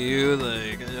something to do.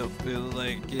 Like, I don't feel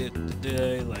like it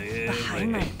today. Like,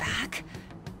 Behind my back?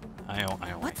 I don't.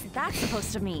 What's that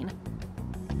supposed to mean?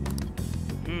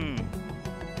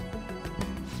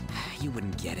 You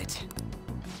wouldn't get it.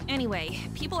 Anyway,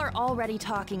 people are already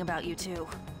talking about you two.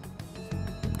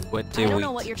 What do I we? don't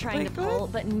know what you're trying to pull,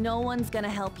 but no one's gonna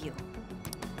help you.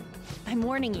 I'm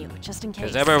warning you, just in case.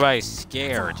 Because everybody's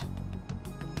scared. That's all.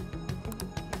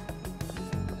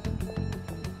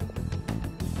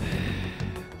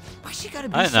 Why she gotta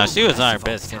be I don't know. so She was on her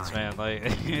aggressive all the biscuits, time?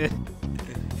 man.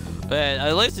 Like, but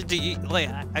I listened to you. Like,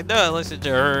 I know I listened to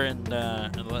her and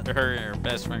her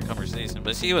best friend conversation,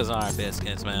 but she was on her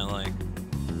biscuits, man. Like,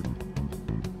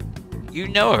 you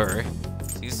know her.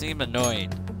 She seemed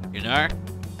annoying. You know her?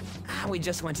 We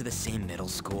just went to the same middle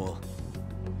school.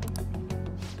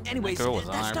 Anyways, That girl was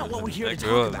that's on not her, what we're here to that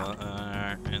girl talk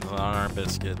was about. on her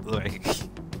biscuit. Like,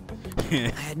 I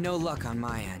had no luck on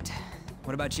my end.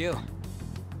 What about you?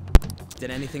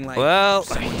 Did anything like well,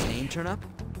 someone's name turn up?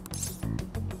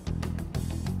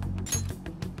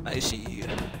 I see.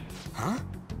 Huh?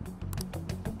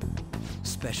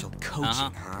 Special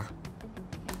coaching, huh?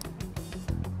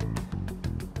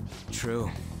 True.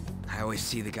 I always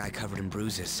see the guy covered in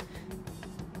bruises.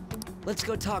 Let's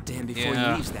go talk to him before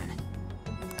Yeah. he leaves then.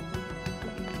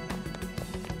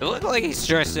 It looked like he's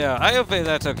stressed out. I don't think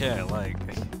that's okay. Like,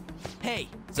 Hey,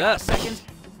 what's got up? a second?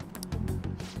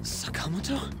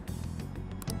 Sakamoto?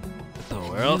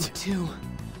 world. You too.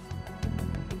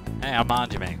 Hey, I'm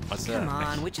Anjime. What's up? Come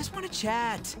on, we just want to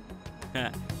chat.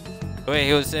 Wait,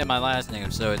 he was saying my last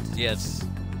name, so it's yes.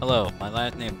 Hello, my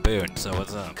last name Boone. So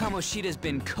what's up? Kamoshida's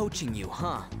been coaching you,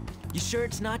 huh? You sure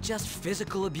it's not just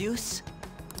physical abuse?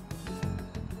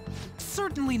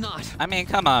 Certainly not. I mean,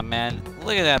 come on, man.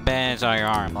 Look at that bandage on your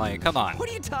arm. Like, come on. What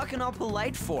are you talking all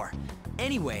polite for?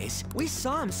 Anyways, we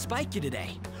saw him spike you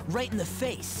today, right in the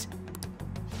face.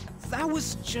 That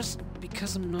was just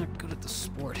because I'm not good at the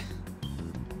sport.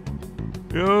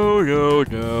 No,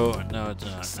 it's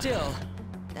not. Still,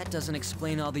 that doesn't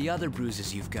explain all the other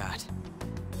bruises you've got.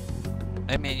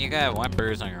 I mean, you got one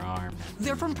bruise on your arm.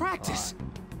 They're from practice.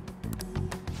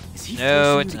 Is he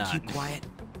No, forcing it's you to not. keep quiet?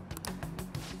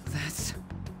 That's...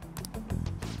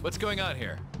 What's going on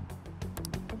here?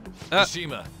 Uh.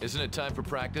 Mishima, isn't it time for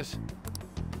practice?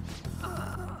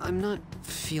 I'm not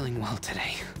feeling well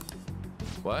today.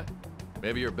 What?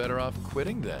 Maybe you're better off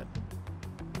quitting then.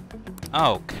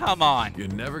 Oh, come on. You're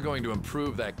never going to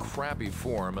improve that crappy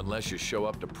form unless you show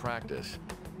up to practice.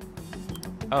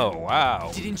 Oh,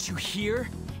 wow. Didn't you hear?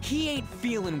 He ain't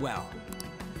feeling well.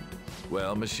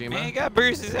 Well, Mishima, Man, you got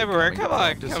bruises everywhere. coming Come to on,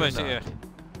 practice come or on, see ya. not?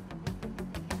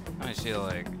 Come on, see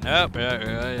like, nope,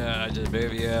 I just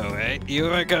move you out, right? You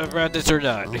want to come to practice or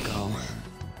not? I'll go.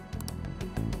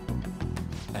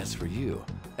 As for you,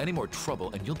 any more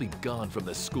trouble and you'll be gone from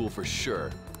this school for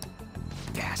sure.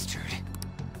 Bastard.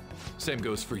 Same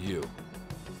goes for you.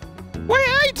 What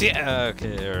I do?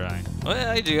 Okay, alright. What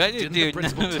I do? Didn't the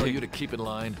principal tell you to keep in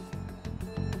line?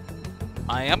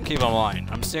 I am keeping in line.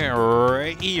 I'm standing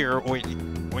right here when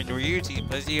Ryuji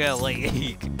puts you out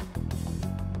like.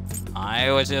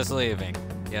 I was just leaving.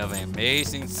 You have an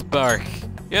amazing spark.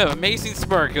 You have amazing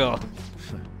sparkle.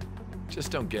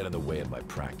 Just don't get in the way of my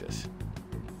practice.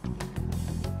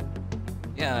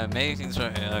 Yeah, amazing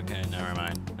spark. Okay, never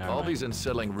mind. All these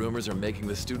unsettling rumors are making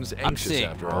the students I'm anxious sitting.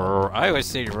 after all. I was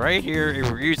sitting right here in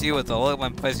Ryuji with the little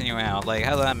one pushing you out. Like,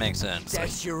 how does that make sense?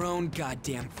 That's your own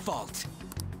goddamn fault.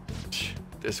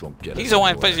 This won't get us He's the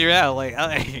one anywhere. pushing you out. Like,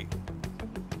 I.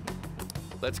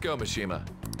 Let's go, Mishima.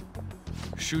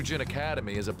 Shujin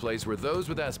Academy is a place where those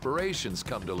with aspirations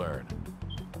come to learn.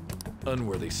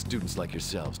 Unworthy students like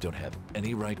yourselves don't have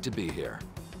any right to be here.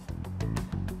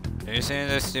 Are you saying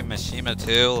this to Mishima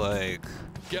too? Like.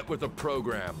 Get with the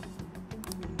program.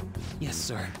 Yes,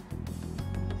 sir.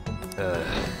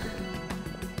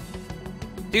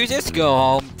 Dude, just go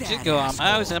home. That Just go home.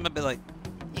 I was asshole. gonna be like,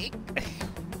 eek.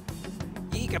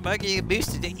 Eek, I'm about to get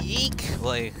boosted to eek.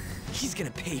 Like, He's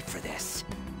gonna pay for this.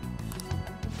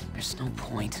 There's no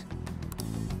point.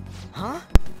 Huh?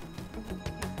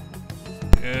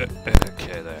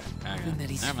 okay there. Knowing that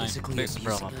he's Never mind. physically Fix the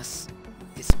abusing problem. us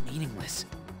is meaningless.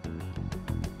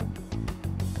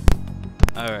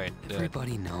 Alright,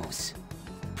 Everybody knows.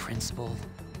 The principal,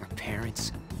 our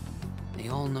parents, they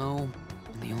all know,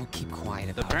 and they all keep quiet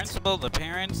the about it. principal, the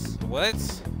parents, what?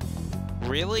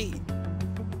 Really?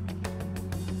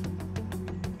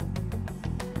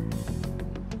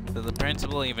 Does the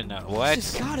principal even know? What?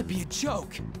 This has gotta be a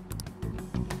joke.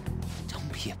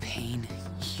 Don't be a pain.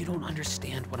 You don't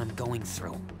understand what I'm going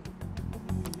through.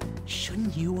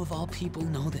 Shouldn't you, of all people,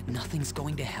 know that nothing's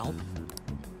going to help?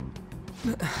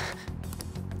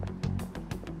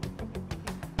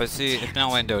 But see, if no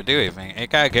one don't do anything, it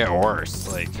gotta get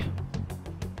worse. Like,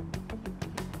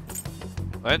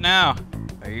 what now?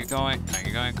 Are you going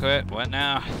to quit? What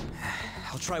now?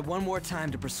 I'll try one more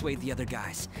time to persuade the other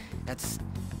guys. That's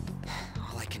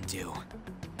all I can do.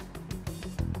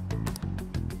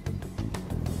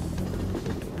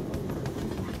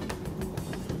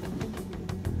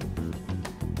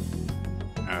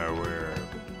 We're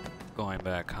going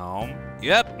back home.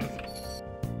 Yep.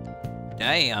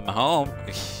 Hey, I'm home.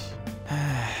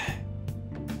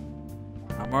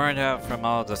 I'm worn out from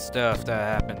all the stuff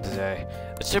that happened today.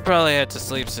 I should probably head to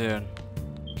sleep soon.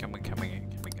 Can we go?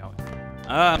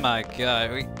 Oh my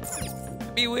god,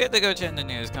 it'd be weird to go check the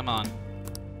news, come on.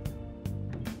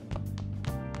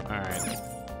 Alright.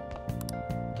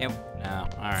 No,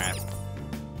 alright.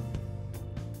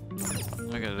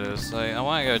 Look at this, like, I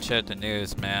wanna go check the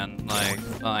news, man. Like,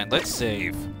 fine, let's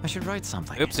save. I should write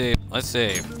something. Oopsie, let's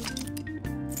save.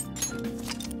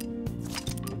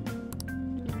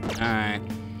 Alright.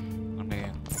 Let me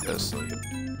go sleep.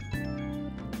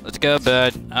 Let's go to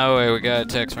bed. Oh wait, we got a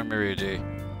text from Ryuji.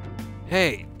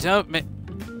 Hey,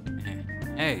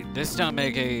 Hey, this don't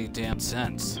make any damn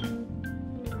sense.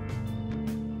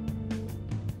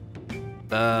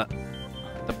 The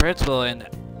principal and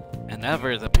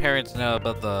ever the parents know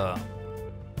about the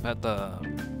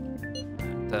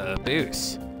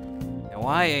abuse. And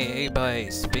why ain't anybody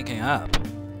speaking up?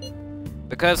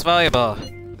 Because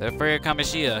volleyball. They're for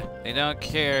Kamoshida. They don't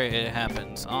care it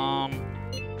happens. I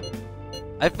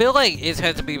feel like it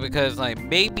has to be because, like,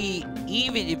 maybe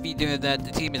even if you do that,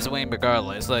 the team is winning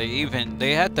regardless. Like, even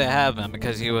they had to have him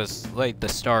because he was like the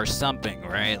star something,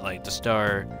 right? Like the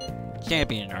star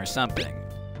champion or something.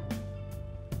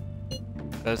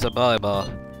 That's a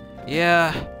volleyball.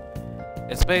 Yeah.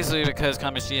 It's basically because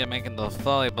Kamoshida making the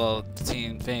volleyball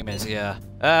team famous, yeah.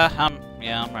 I'm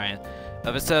right.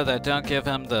 If it said that don't give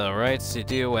him the rights to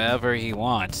do whatever he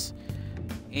wants.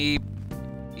 He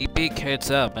beat kids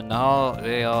up and all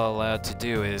they all allowed to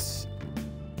do is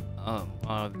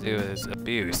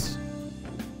abuse.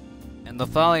 And the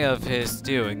folly of his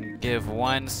doing give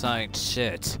one-side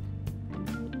shit.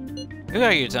 Who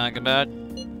are you talking about?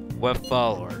 What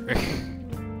follower?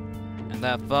 And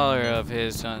that follower of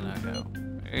his who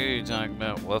are you talking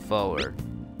about? What follower?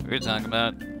 Who are you talking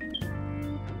about?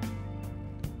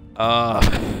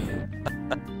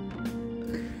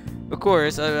 Of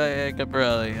course, I could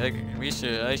probably,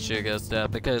 I should guess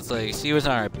that because like she was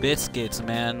on our biscuits,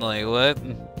 man. Like what?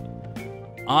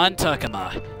 On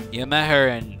Takuma, you met her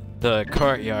in the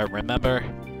courtyard, remember?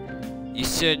 You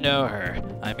should know her.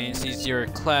 I mean, she's your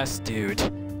class dude.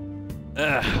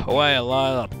 Ugh, what a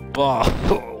lot of bull.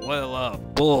 What a lot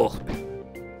of bull.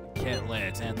 Can't let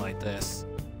it end like this.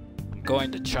 I'm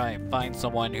going to try and find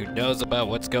someone who knows about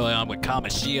what's going on with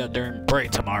Kamoshida during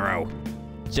break tomorrow.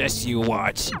 Just you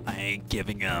watch. I ain't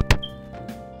giving up.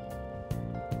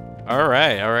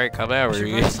 Alright, come out,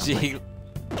 Ryuji.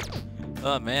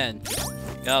 Oh man.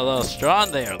 Got a little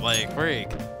strong there, like freak.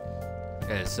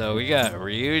 Okay, so we got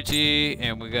Ryuji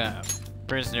and we got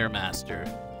Prisoner Master.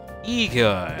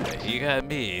 Igor, you got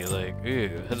me, like, ooh,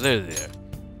 hello there.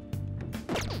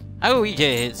 How do we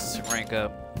get his rank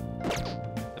up?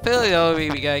 I feel like the only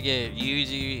way we gotta get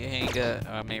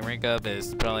Yuji rank up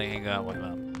is probably hang out with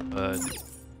him. But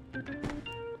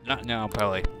not now,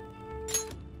 probably.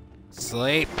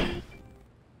 Sleep.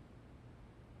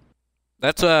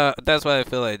 That's what I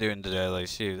feel like doing today. Like,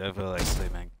 shoot, I feel like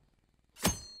sleeping.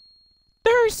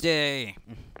 Thursday.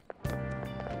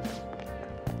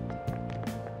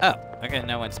 Oh, okay,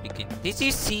 no one's speaking. Did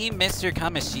you see Mr.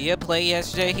 Kamoshida play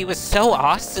yesterday? He was so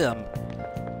awesome.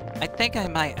 I think I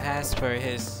might ask for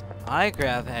his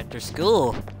autograph after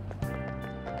school.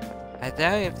 I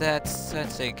doubt if that's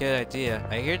such a good idea.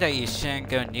 I hear that you shouldn't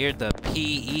go near the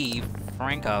PE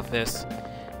Frank office.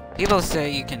 People say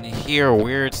you can hear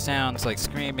weird sounds like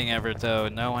screaming ever though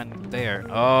no one there.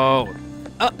 Oh.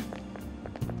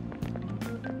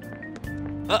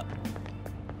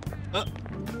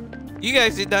 You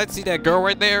guys did not see that girl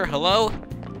right there? Hello?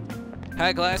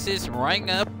 Had glasses,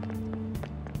 running up.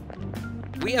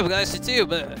 We have glasses too,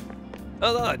 but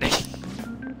hold on.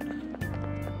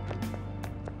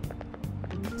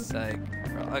 It's like,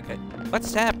 okay.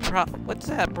 What's that?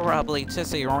 Probably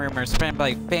just a rumor spread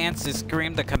by fans to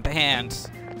scream the commands.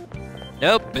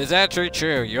 Nope, it's actually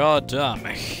true. You're all dumb.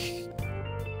 He's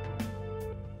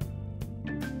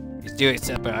doing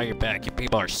something on your back. You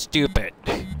people are stupid.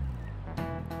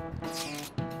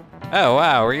 Oh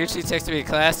wow, were you actually texting me in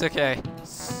class? Okay.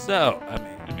 So, I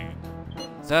mean,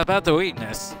 so about the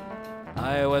weakness.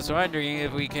 I was wondering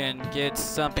if we can get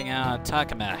something out of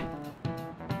Takuma.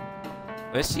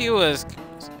 But she was,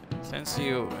 since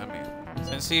you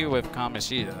with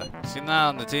Kamoshida. She's not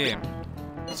on the team.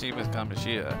 She with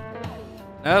Kamoshida.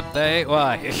 Nope,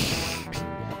 why?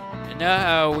 You know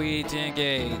how we didn't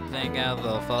get anything out of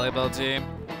the volleyball team?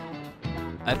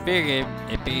 I figured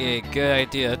it'd be a good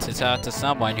idea to talk to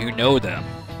someone who know them.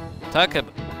 Takuma,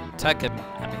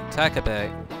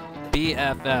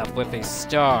 BFF with a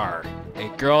star, a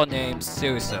girl named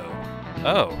Suso.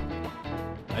 Oh.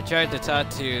 I tried to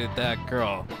talk to that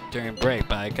girl during break,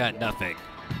 but I got nothing.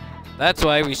 That's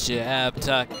why we should have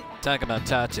Takuma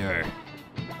talk to her.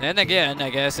 Then again,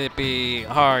 I guess it'd be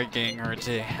hard getting her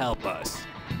to help us.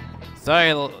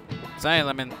 Sorry,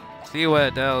 let me see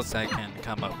what else I can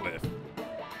come up with.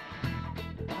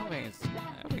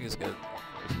 I think it's good.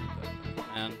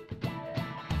 Man.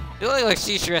 You look like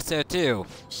she's stressed out too.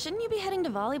 Shouldn't you be heading to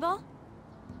volleyball?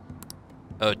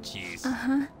 Oh jeez.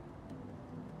 Uh-huh.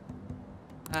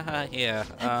 Yeah.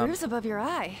 That bruise above your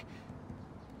eye.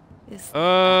 Is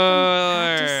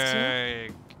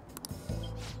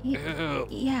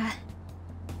Yeah.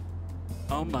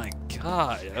 Oh my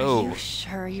god. Are you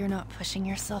sure you're not pushing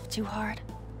yourself too hard?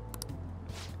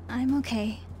 I'm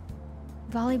okay.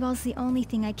 Volleyball's the only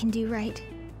thing I can do right.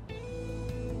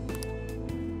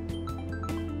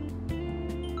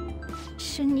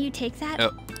 Shouldn't you take that?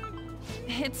 Oh.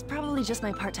 It's probably just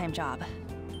my part-time job,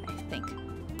 I think.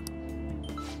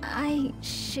 I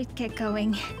should get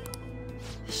going.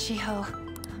 Shiho.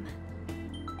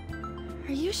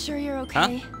 Are you sure you're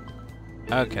okay?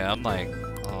 Huh? Okay, I'm like,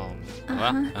 well,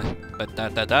 but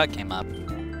that came up.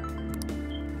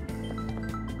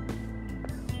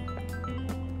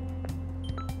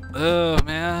 Oh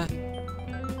man.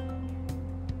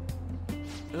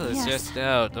 It's Yes. just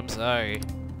out. I'm sorry.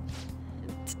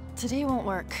 Today won't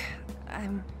work.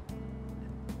 I'm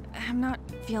not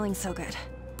feeling so good.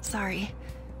 Sorry.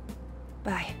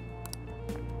 Bye.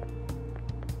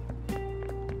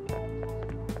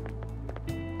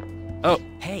 Oh.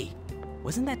 Hey,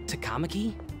 wasn't that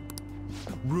Takamaki?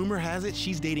 Rumor has it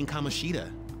she's dating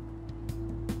Kamoshida.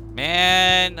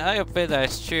 Man, I don't think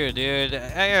that's true, dude.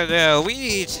 I don't know. I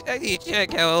need to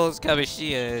check how old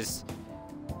Kamoshida is.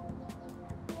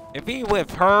 If he with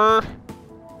her,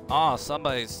 oh,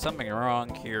 something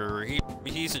wrong here.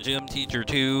 He's a gym teacher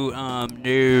too.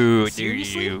 No,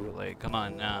 Seriously? dude, like, come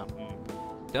on now.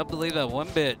 Don't believe that one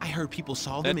bit. I heard people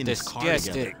saw them in That's his car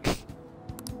together.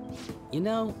 You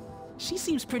know, she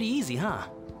seems pretty easy, huh?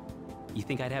 You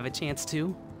think I'd have a chance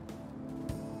too?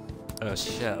 Oh,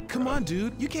 shut up. Come on,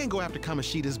 dude. You can't go after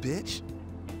Kamoshida's bitch.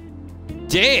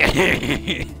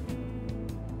 Damn!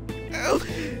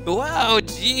 Wow,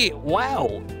 gee,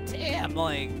 wow. Damn,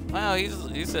 like, wow, he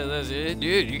said that's it.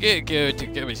 Dude, you can't go to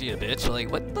Kamoshida, bitch.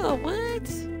 Like, what the what?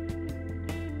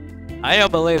 I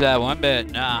don't believe that one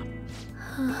bit, nah.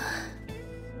 Oh,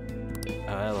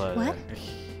 I love What?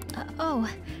 that. Oh,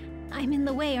 I'm in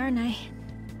the way, aren't I?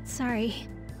 Sorry.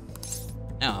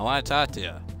 No, I want to talk to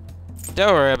you.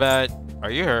 Don't worry about it. Are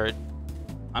you hurt?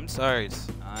 I'm sorry.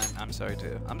 I'm sorry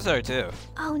too. I'm sorry too.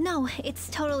 Oh no, it's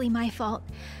totally my fault.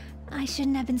 I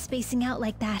shouldn't have been spacing out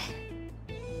like that.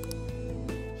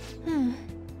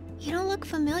 You don't look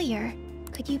familiar.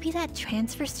 Could you be that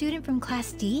transfer student from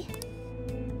Class D?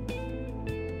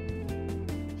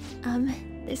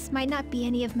 This might not be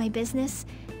any of my business,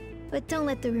 but don't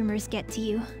let the rumors get to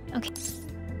you, okay?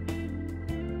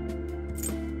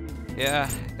 Yeah,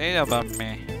 they know about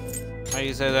me. Why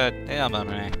you say that? They know about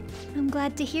me. I'm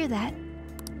glad to hear that.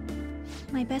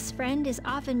 My best friend is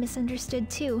often misunderstood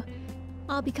too,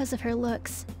 all because of her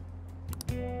looks.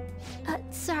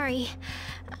 Sorry.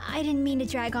 I didn't mean to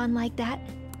drag on like that.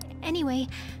 Anyway,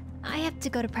 I have to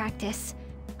go to practice.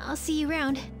 I'll see you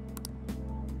around.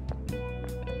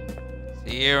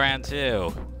 See you around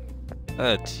too.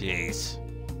 Oh, jeez.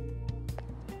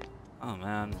 Oh,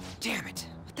 man. Damn it.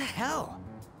 What the hell?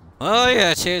 Well, I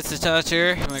got a chance to touch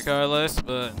her, regardless,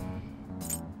 but...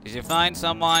 Did you find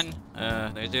someone?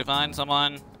 Did you find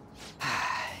someone?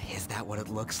 Is that what it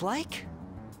looks like?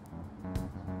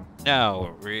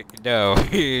 No, no.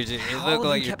 It All looked of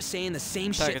like you you kept saying the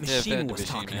same shit Mishima was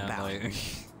talking about. Like...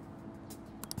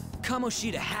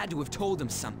 Kamoshida had to have told him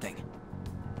something.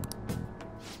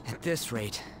 At this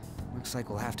rate, looks like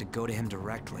we'll have to go to him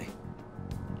directly.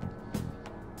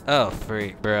 Oh,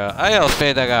 freak, bro. I don't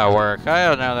think that gotta work. I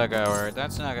don't know that gotta work.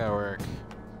 That's not gonna work.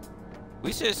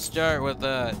 We should start with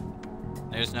that.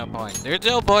 There's no point. There's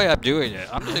no point I'm doing it.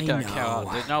 I'm just gonna count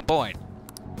out. There's no point.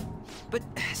 But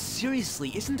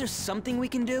seriously, isn't there something we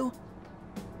can do?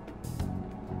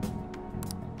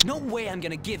 No way I'm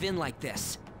gonna give in like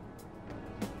this.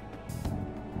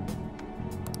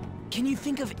 Can you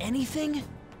think of anything?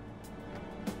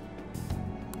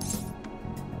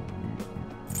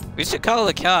 We should call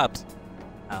the cops.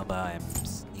 How about him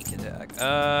sneak attack?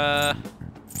 I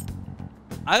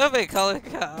don't think call the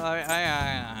cops.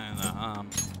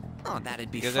 Oh,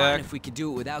 that'd be Good fun act. if we could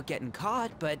do it without getting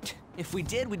caught, but if we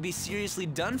did, we'd be seriously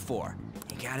done for.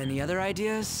 You got any other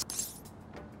ideas?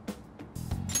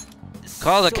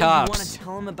 Call the So cops. you want to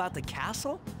tell them about the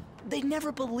castle? They'd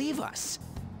never believe us.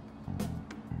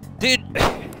 Dude.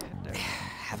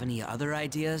 Have any other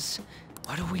ideas?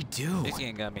 What do we do? This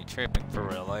game got me tripping for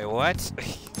real. Like, what?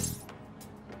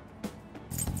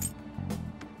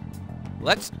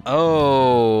 Let's.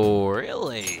 Oh,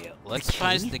 really? Let's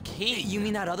find the king. You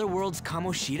mean that other world's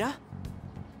Kamoshida?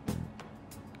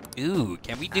 Ooh,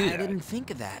 can we do I that? didn't think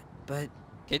of that, but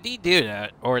Can he do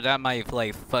that? Or that might,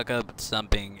 like, fuck up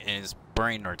something in his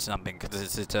brain or something,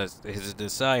 because it's his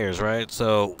desires, right?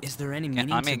 So. is there any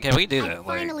meaning I mean, to... can we do I that?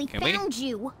 finally Like, can we? found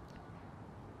you.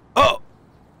 Oh!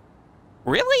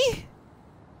 Really?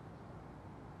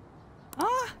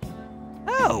 Huh?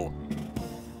 Oh!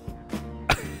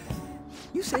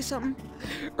 You say something?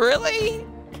 Really?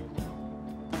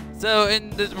 So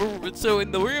in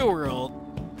the real world,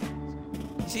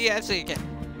 she actually can.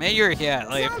 Man, you're a cat.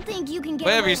 Like, Don't think you can get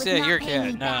whatever away you with say, not you're a paying cat.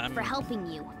 me No, back I'm. for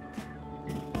helping you.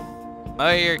 Oh,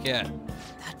 you're a cat.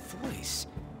 That voice.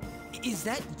 Is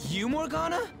that you,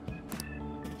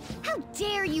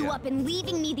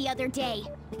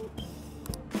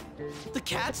 The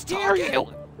cat's Dare talking?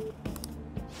 you?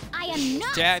 I am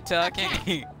not Cat a talking?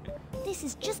 cat. This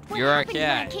is just what You're a happened when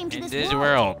I cat came to in this this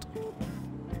world. world.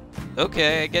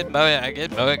 Okay, I get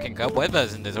Moe can come with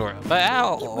us in this world. But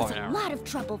how? It was a lot of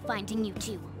trouble finding you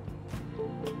two.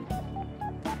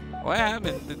 What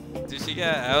happened? Did she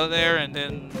get out there and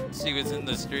then she was in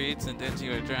the streets and then she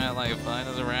was trying to like find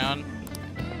us around?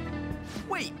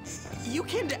 Wait, you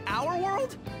came to our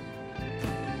world?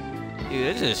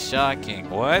 Dude, this is shocking.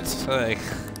 What? Like,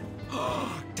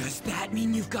 Does that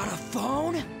mean you've got a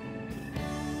phone?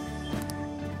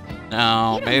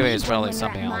 no, You don't maybe need it's one probably when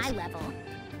something you're at else. my level.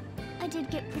 I did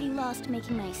get pretty lost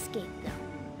making my escape,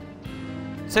 though.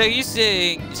 So you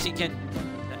saying she can?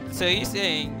 So you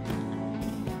saying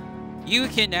you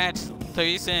can actually? So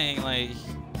you saying like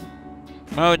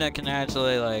Mona can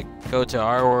actually like go to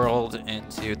our world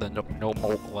into the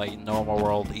normal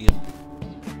world even?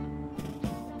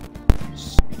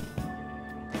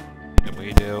 Can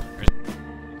we do?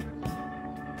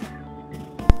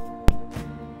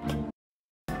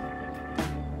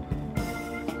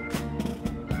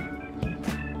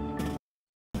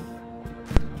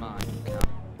 Come on,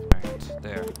 right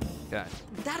there. Got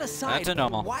it. That aside, That's a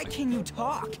normal. why can you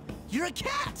talk? You're a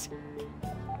cat!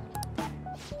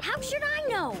 How should I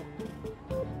know?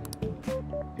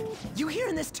 You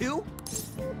hearing this too?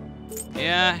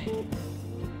 Yeah.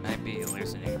 Might be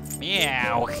hallucinating.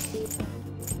 Meow.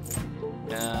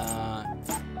 Meow.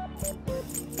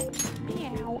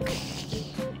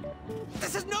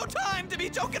 This is no time to be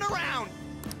joking around!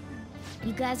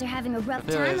 You guys are having a rough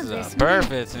This time is of a this.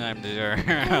 perfect time to I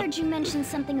heard you mention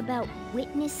something about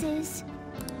witnesses.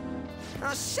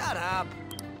 Oh, shut up!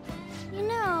 You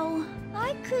know,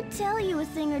 I could tell you a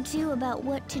thing or two about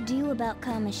what to do about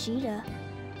Kamoshida.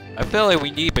 I feel like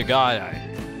we need Pagada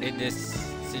in this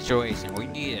situation. We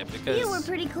need it because You were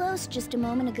pretty close just a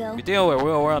moment ago. we deal with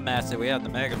real world master. We have the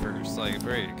Megaverse like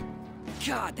freak.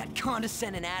 God, that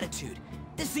condescending attitude.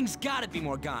 This thing's gotta be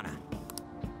Morgana.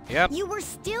 Yep. You were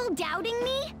still doubting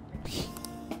me?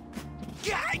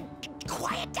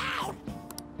 Quiet down!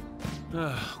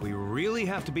 We really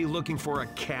have to be looking for a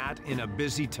cat in a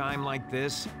busy time like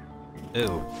this?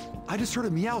 Ew. I just heard a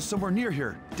meow somewhere near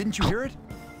here. Didn't you hear it?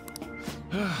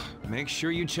 Make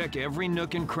sure you check every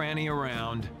nook and cranny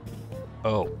around.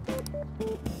 Oh.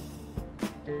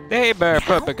 They better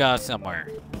put Pagada somewhere.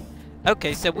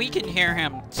 Okay, so we can hear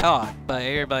him talk, but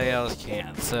everybody else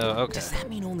can't. So okay. Does that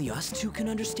mean only us two can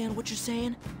understand what you're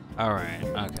saying? Alright,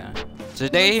 okay. So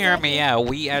they hear me out,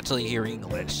 we actually hear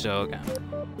English, so okay.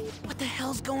 What the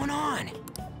hell's going on?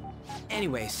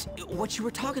 Anyways, what you were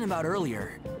talking about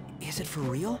earlier, is it for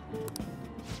real?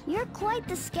 You're quite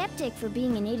the skeptic for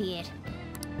being an idiot.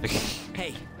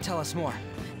 Hey, tell us more.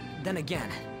 Then again,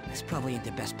 this probably ain't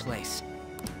the best place.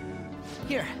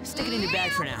 Here, stick it in your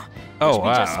bag for now. Oh, It should be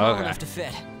just wow, small okay. enough to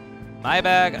fit. My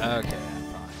bag? Okay.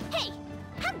 Hey,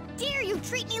 how dare you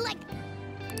treat me like...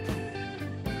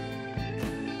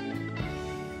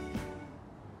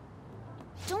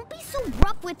 Don't be so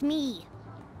rough with me.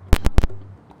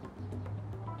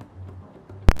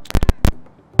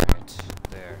 Right,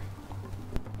 there.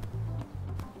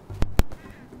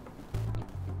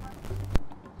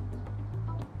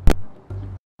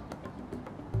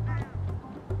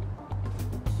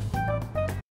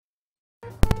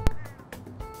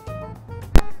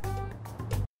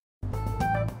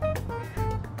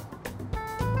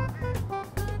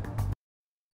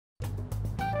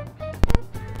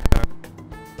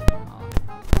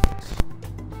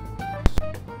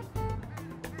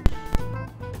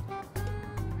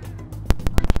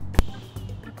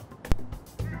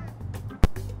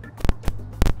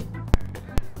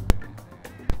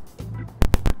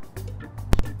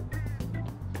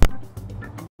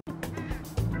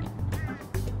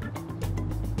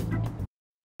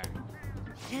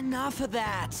 Enough of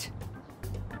that!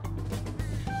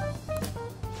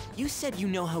 You said you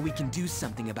know how we can do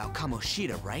something about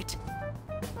Kamoshida, right?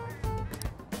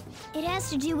 It has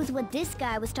to do with what this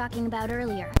guy was talking about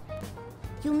earlier.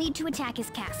 You'll need to attack his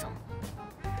castle.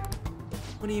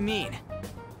 What do you mean?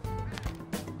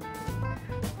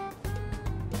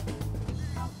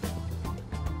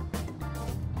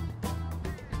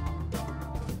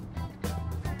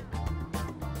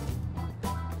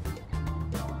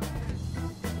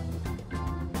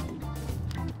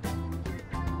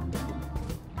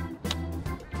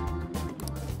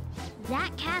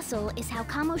 That castle is how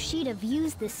Kamoshida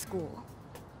views this school.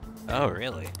 Oh,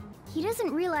 really? He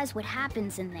doesn't realize what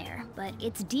happens in there, but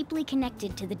it's deeply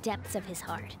connected to the depths of his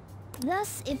heart.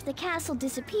 Thus, if the castle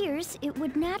disappears, it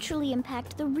would naturally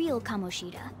impact the real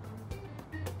Kamoshida.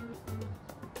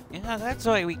 Yeah, that's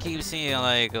why we keep seeing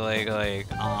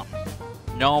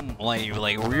gnome like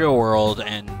real world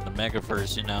and the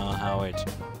Megaverse. You know how it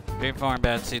transformed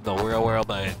back to the real world,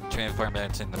 but it transformed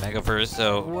back to the Megaverse.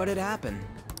 So What had happened?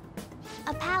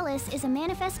 A palace is a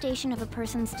manifestation of a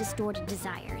person's distorted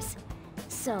desires.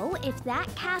 So, if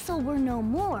that castle were no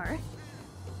more,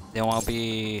 there won't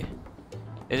be.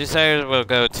 The desires will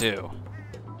go to.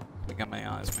 Become my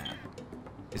honest man.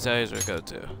 Desires will go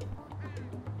to.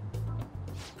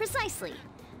 precisely.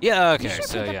 Yeah. Okay. You sure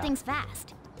So pick yeah. up things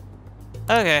fast.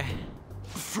 Okay.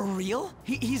 For real?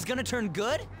 He's gonna turn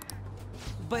good?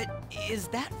 But is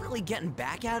that really getting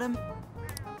back at him?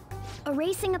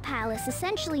 Erasing a palace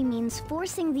essentially means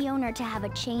forcing the owner to have a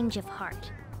change of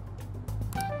heart.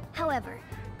 However,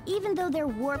 even though their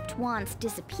warped wants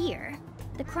disappear,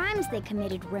 the crimes they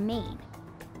committed remain.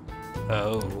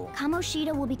 Oh.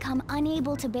 Kamoshida will become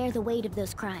unable to bear the weight of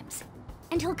those crimes,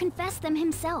 and he'll confess them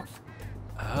himself.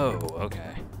 Oh.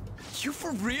 Okay. You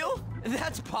for real?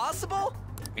 That's possible?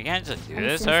 We can't just do And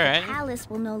this, since alright? the palace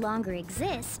will no longer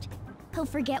exist, he'll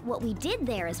forget what we did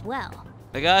there as well.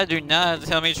 The guy do not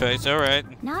tell me twice, alright.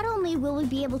 Not only will we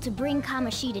be able to bring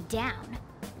Kamoshida down,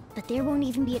 but there won't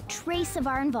even be a trace of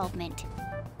our involvement.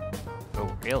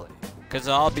 Oh, really? Because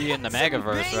I'll be in the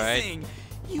Megaverse, right?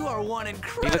 You are one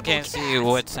incredible People can't see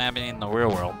what's happening in the real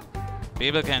world.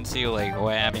 People can't see, like,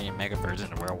 what happening in Megaverse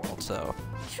in the real world, so.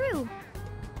 True.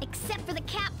 Except for the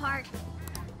cat part.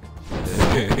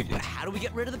 How do we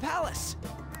get rid of the palace?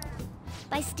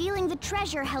 By stealing the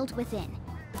treasure held within.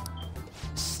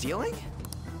 Stealing?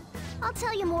 I'll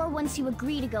tell you more once you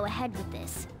agree to go ahead with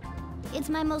this. It's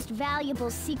my most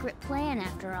valuable secret plan,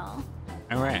 after all.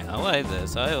 Alright, I like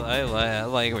this. I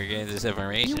like we're getting this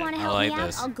information. You want to I help like me out?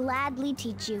 this. I'll gladly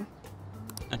teach you.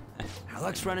 Our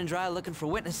luck's running dry looking for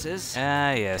witnesses.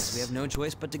 Ah, yes. We have no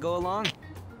choice but to go along.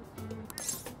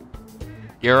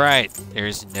 You're right.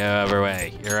 There's no other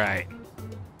way. You're right.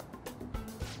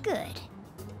 Good.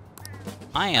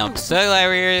 I am so glad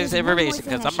we're hearing this There's one more information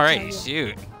thing because I I'm should ready. tell you.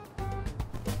 Shoot.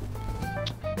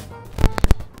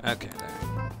 Okay,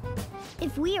 there.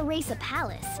 If we erase a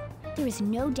palace, there is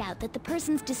no doubt that the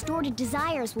person's distorted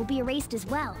desires will be erased as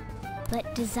well.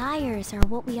 But desires are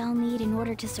what we all need in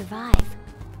order to survive.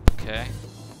 Okay.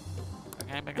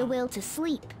 Okay, The will to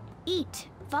sleep, eat,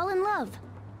 fall in love.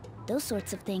 Those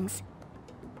sorts of things.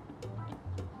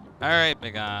 Alright,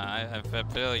 big guy. I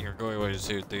feel you're going way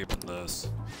too deep in this.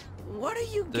 What are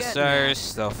you getting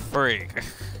Desires the freak.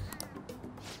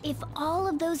 If all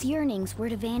of those yearnings were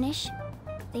to vanish,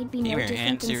 they'd be Keep no your different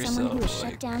hands than to someone who is yourself, shut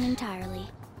like- down entirely.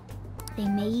 They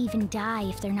may even die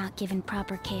if they're not given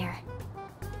proper care.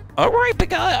 Alright, big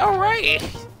guy. Alright.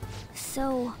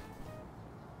 So,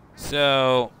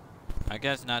 So, I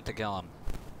guess not to kill him.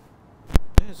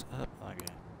 What is up again?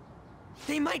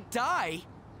 They might die.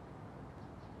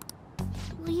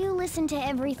 will you listen to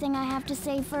everything I have to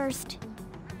say first?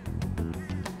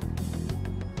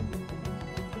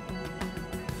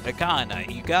 Kinda.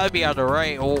 You gotta be on the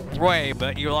right way,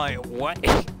 but you're like, what?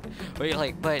 But you're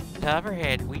like, but the other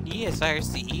hand, we need desires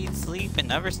to eat, sleep,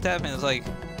 and other stuff, and it's like,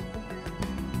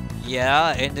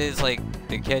 yeah, and it's like,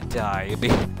 the kid died.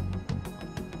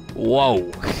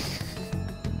 Whoa.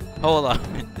 Hold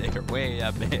on there, wait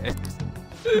a minute.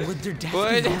 Would their death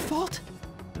What? be your fault?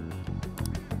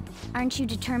 Aren't you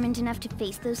determined enough to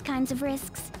face those kinds of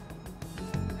risks?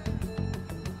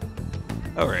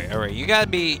 Alright, you gotta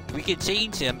be, we can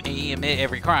change him and he admit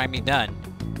every crime he done.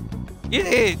 You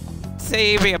didn't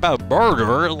say anything about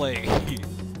murder, like.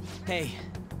 Hey,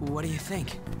 what do you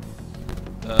think?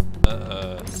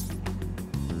 I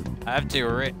have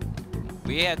to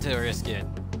we have to risk it.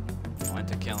 I want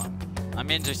to kill him.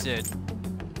 I'm interested.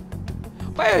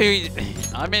 Wait,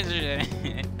 I'm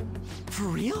interested. For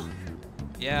real?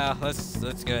 Yeah, let's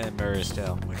go ahead and murder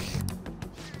still.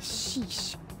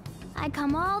 Sheesh. I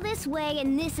come all this way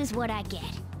and this is what I get.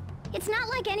 It's not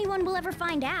like anyone will ever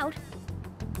find out.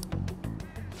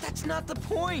 That's not the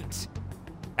point.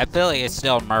 I feel like it's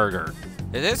still murder.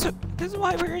 This is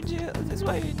why we're in jail. This is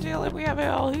why we're in jail and we have it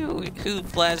all who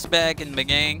flashback in the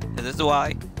gang. This is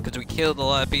why. Because we killed a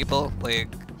lot of people. Like,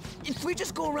 If we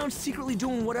just go around secretly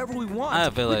doing whatever we want, I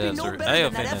don't feel like we'd be that's no a, better I than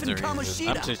don't that think that's effing a reason.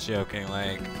 Kamoshida. I'm just joking,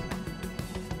 like.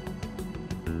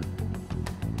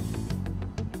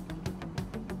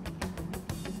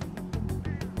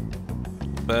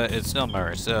 But it's still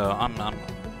murder, so I'm let's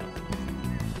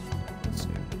see.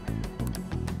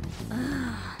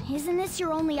 Isn't this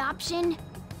your only option?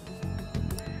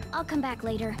 I'll come back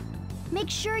later. Make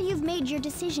sure you've made your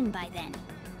decision by then.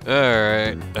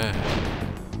 Alright.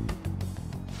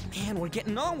 Man, we're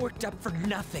getting all worked up for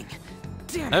nothing.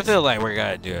 Damn I it. feel like we're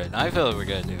gonna do it. I feel like we're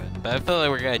gonna do it. But I feel like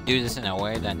we're gonna do this in a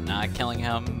way that not killing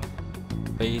him,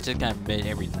 but he's just gonna admit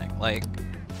everything. Like,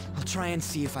 I'll try and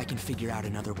see if I can figure out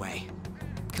another way.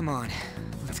 Come on,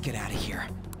 let's get out of here.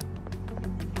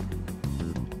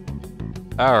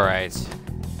 alright.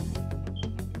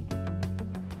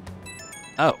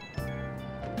 Oh.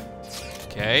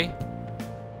 Okay.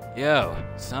 Yo,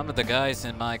 some of the guys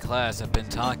in my class have been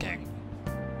talking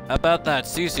about that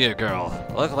Susia girl.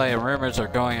 Look like rumors are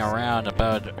going around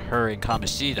about her in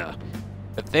Kamoshida.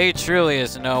 If they truly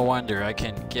is, no wonder I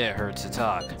can get her to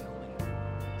talk.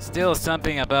 Still,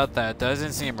 something about that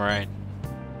doesn't seem right.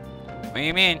 What do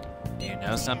you mean? Do you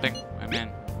know something? I mean,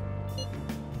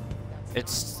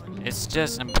 it's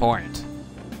just important.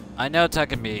 I know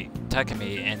Takumi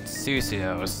and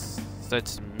Susio is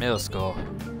such middle school.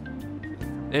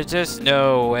 There's just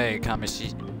no way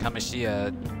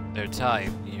Kamoshida their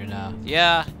type, you know.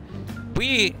 Yeah,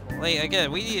 we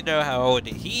need to know how old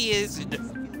he is,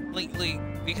 like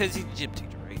because he's a gym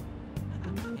teacher, right?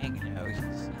 And you know,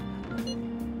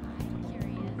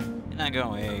 he's not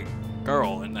going with a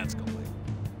girl in that school.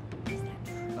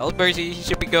 The only person he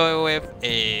should be going with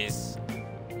is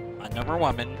another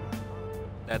woman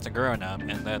that's a grown-up,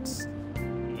 and that's.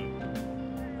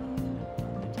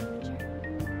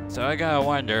 So I gotta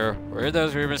wonder, where are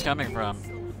those rumors coming from?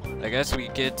 I guess we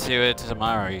get to it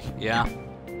tomorrow, yeah?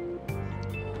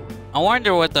 I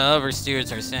wonder what the other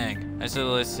students are saying. I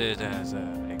should list it as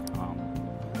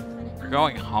we're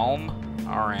going home?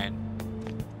 Alright.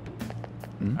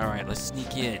 Alright, let's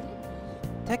sneak in.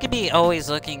 Takumi always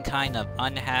looking kind of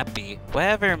unhappy.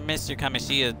 Whatever Mr.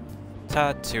 Kamoshida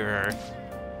taught to her.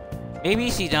 Maybe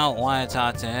she don't want to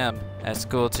talk to him at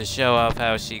school to show off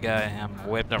how she got him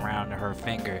whipped around her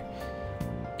finger.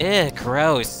 Ew,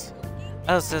 gross.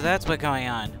 Oh, so that's what's going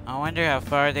on. I wonder how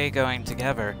far they're going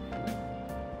together.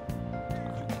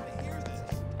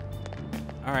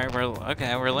 Alright, we're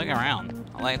looking around.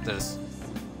 I like this.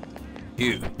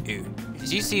 Ew.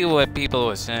 Did you see what people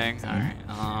were saying? Alright,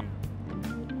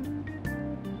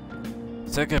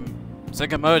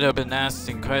 Sakamoto been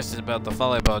asking questions about the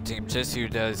volleyball team. Just who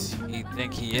does he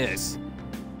think he is?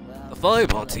 The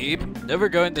volleyball team? Never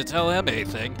going to tell him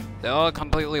anything. They're all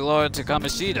completely loyal to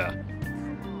Kamoshida.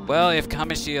 Well, if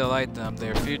Kamoshida liked them,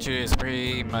 their future is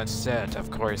pretty much set,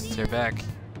 of course. They back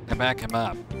him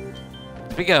up.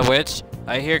 Speaking of which,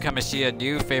 I hear Kamoshida's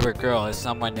new favorite girl is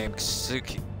someone named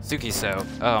Tsukiso.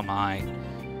 Oh my.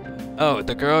 Oh,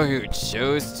 the girl who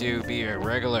chose to be a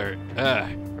regular. Her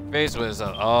face was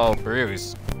all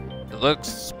bruised. It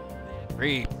looks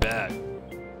pretty bad.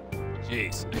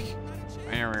 Jeez.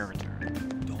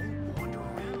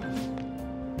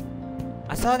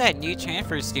 I saw that new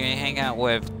transfer student hang out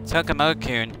with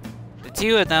Tokumo-kun. The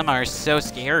two of them are so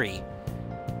scary.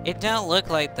 It don't look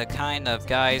like the kind of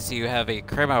guys who have a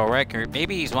criminal record.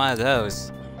 Maybe he's one of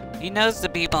those. He knows the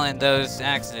people in those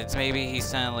accidents. Maybe he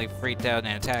suddenly freaked out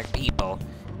and attacked people.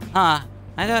 Huh,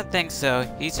 I don't think so.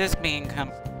 He's just been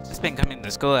coming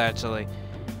to school actually.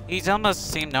 He's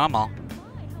almost seemed normal.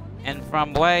 And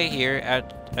from what I hear,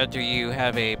 after you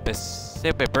have a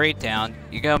specific breakdown,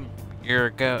 you go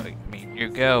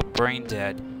brain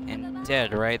dead and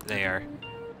dead right there.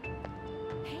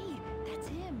 Hey, that's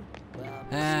him.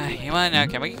 You wanna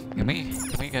know? Can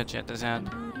we go check this out?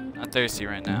 I'm thirsty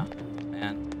right now,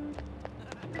 man.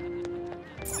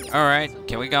 All right,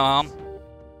 can we go home?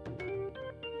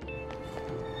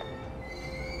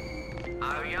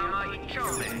 Aoyama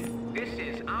Ichome. This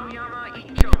is Aoyama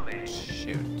Ichome.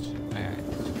 Shoot.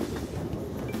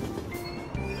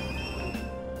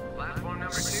 Platform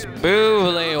number 2.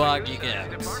 Smoothly walking gaps.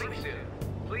 Departing soon.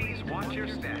 Please watch your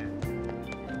step.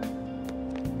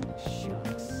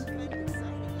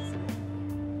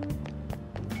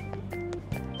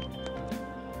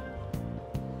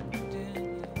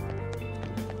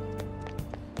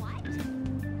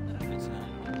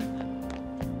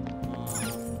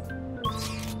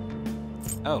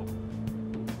 Oh.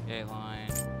 Okay,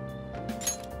 line.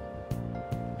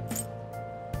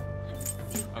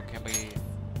 Oh, can we...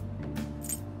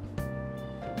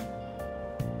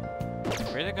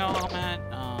 Where to go home at?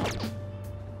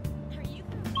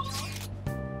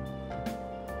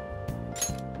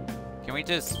 Can we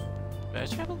just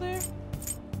fast travel there?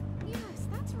 Yes,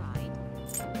 that's right.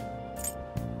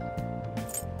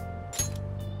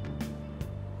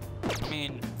 I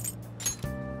mean...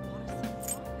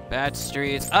 Bad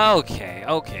streets. Okay,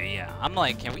 yeah. I'm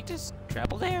like, can we just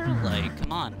travel there? Like,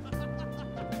 come on.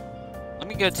 Let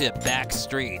me go to the back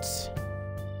streets.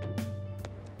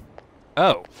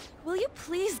 Oh. Will you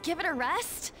please give it a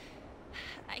rest?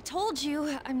 I told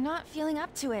you, I'm not feeling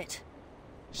up to it.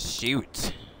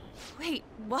 Shoot. Wait,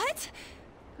 what?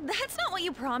 That's not what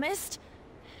you promised.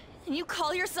 And you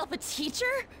call yourself a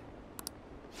teacher?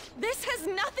 This has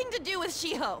nothing to do with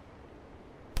Shiho.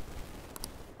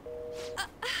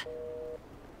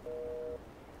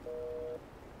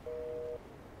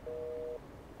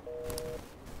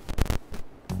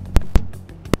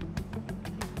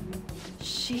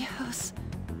 Shiho's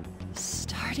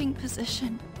starting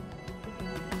position.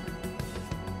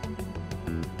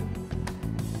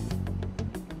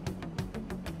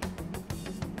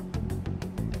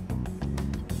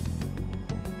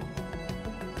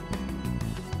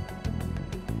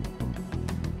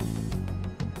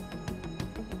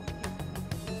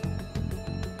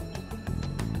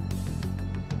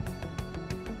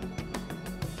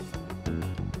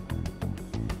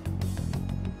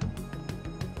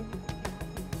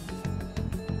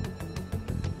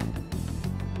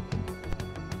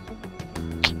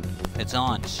 It's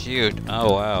on. Shoot.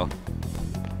 Oh, wow.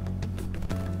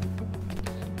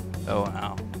 Oh,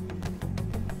 wow.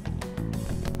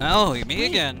 Oh, me Wait,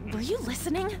 again. Were you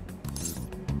listening?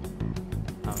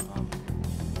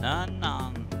 None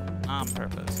on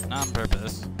purpose. Not on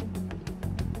purpose.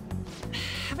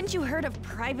 Haven't you heard of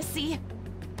privacy?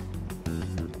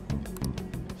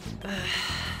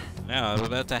 No, I was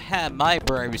about to have my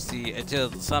privacy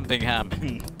until something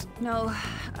happened. No,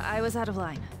 I was out of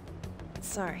line.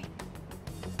 Sorry.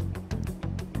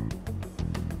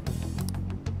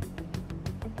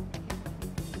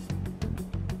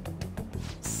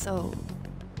 So,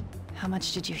 how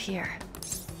much did you hear?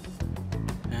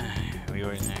 We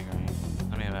were arguing.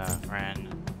 I mean, a friend.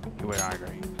 We were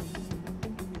arguing.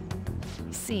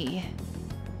 See,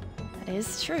 that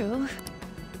is true.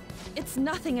 It's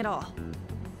nothing at all.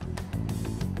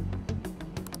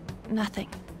 Nothing.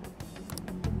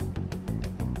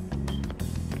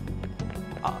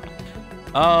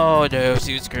 Oh no,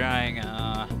 she was crying.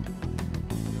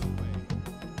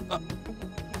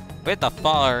 Wait, the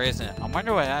follower isn't it? I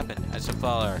wonder what happened. That's the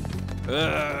follower.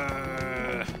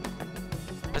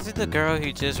 Was it the girl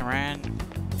who just ran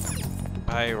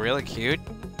by really cute?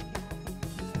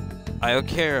 I don't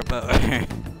care about her.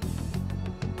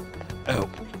 Oh.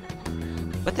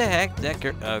 What the heck? That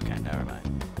girl. Okay, never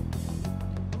mind.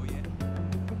 Oh, yeah.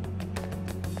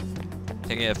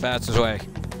 Taking it the fastest way.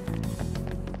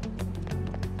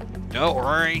 Don't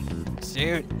worry.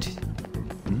 Shoot.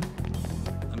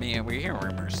 I mean, we hear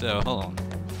rumors, so hold on.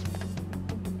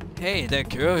 Hey, that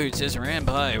girl who just ran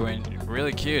by went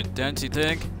really cute, don't you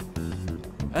think?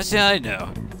 That's how I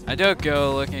know. I don't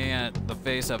go looking at the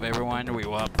face of everyone we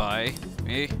walk by.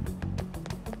 Me?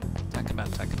 Talking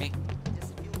about me?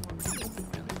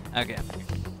 Okay.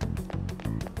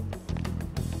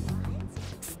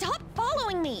 Stop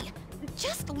following me!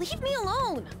 Just leave me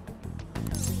alone!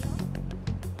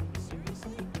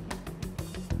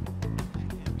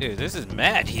 Dude, this is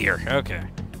mad here. Okay.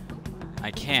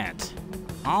 I can't.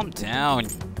 Calm down.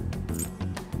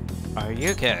 Are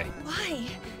you okay? Why?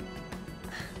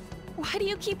 Why do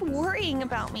you keep worrying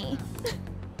about me?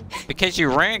 Because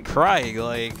you ran crying,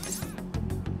 like...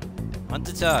 Want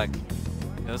to talk.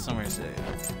 Go somewhere safe.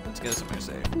 Let's go somewhere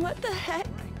safe. What the heck?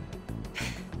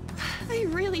 I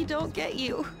really don't get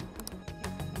you.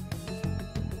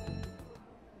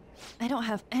 I don't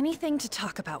have anything to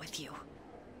talk about with you.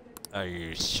 Are you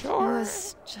It sure?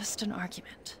 was just an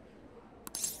argument.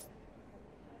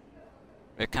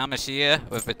 With Kamoshida?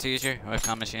 With a teacher? With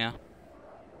Kamoshida?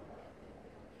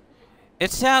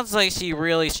 It sounds like she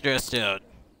really stressed out.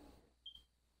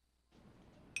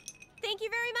 Thank you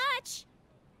very much!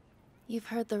 You've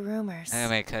heard the rumors,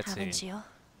 Anime haven't cutscene. you?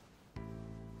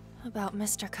 About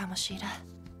Mr. Kamoshida.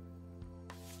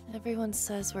 Everyone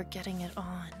says we're getting it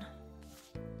on.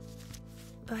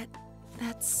 But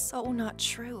that's so not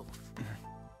true.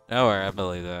 Don't worry, I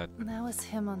believe that. That was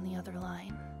him on the other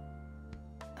line.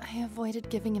 I avoided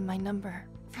giving him my number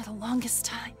for the longest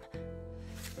time.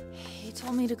 He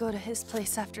told me to go to his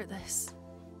place after this.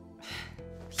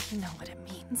 You know what it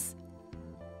means.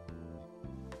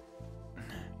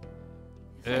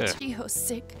 If Chiho's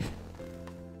sick,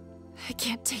 I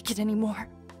can't take it anymore.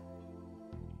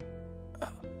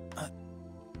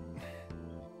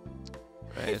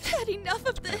 Right. I've had enough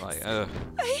of this. Like, I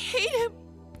hate him,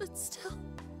 but still,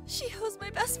 Shiho's my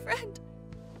best friend.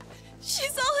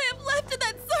 She's all I have left in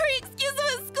that sorry excuse of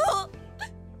a school.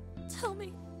 Tell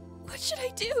me, what should I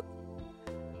do?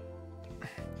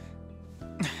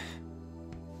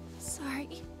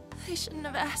 Sorry, I shouldn't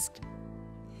have asked.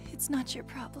 It's not your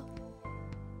problem.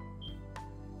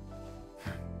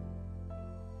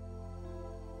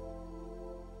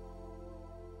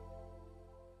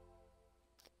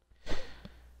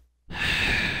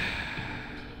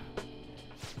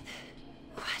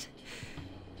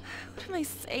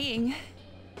 saying?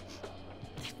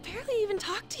 I've barely even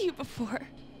talked to you before.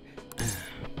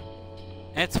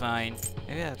 It's fine.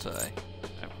 Maybe that's why.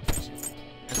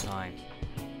 It's fine.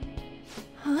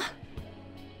 Huh?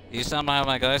 You somehow have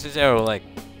my glasses there, or like...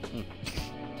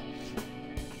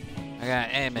 I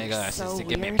got anime glasses So to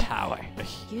give me weird. power.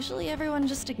 Usually everyone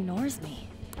just ignores me.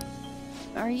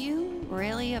 Are you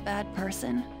really a bad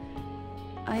person?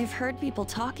 I've heard people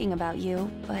talking about you,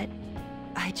 but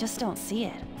I just don't see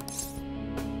it.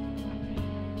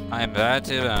 I'm bad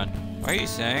too, man. What are you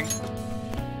saying?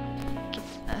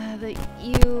 That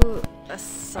you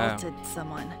assaulted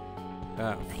someone.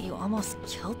 Oh. That you almost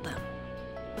killed them.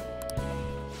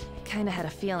 Kinda had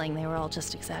a feeling they were all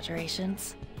just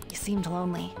exaggerations. You seemed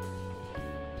lonely.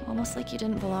 Almost like you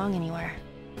didn't belong anywhere.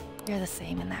 You're the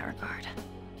same in that regard.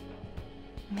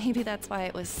 Maybe that's why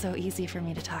it was so easy for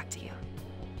me to talk to you.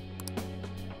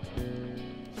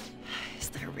 Is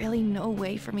there really no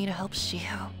way for me to help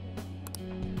Shiho?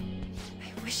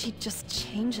 I wish he'd just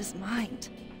change his mind.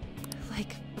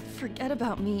 Like, forget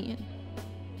about me and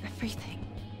everything.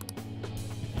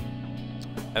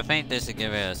 I think this would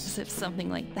give us... As if something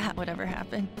like that would ever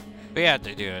happen. We had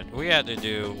to do it. We had to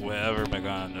do whatever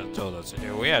McGon told us to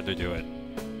do. We had to do it.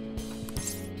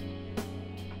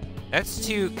 That's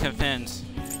too convinced.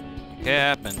 It could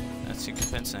happen. That's too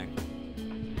convincing.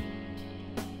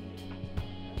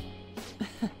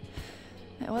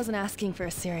 I wasn't asking for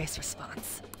a serious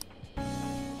response.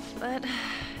 But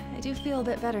I do feel a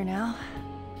bit better now.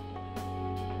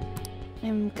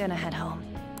 I'm gonna head home.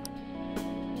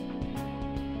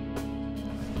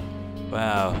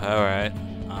 Wow, alright.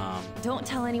 Don't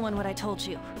tell anyone what I told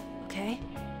you, okay?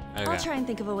 Okay. I'll try and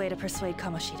think of a way to persuade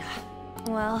Kamoshida.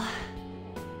 Well,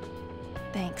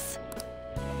 thanks.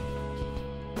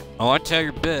 I want to tell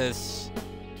your best.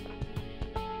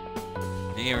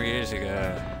 Years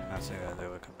ago, I'll say that they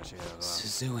would come to you as well.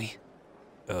 Suzui.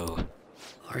 Oh.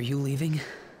 Are you leaving?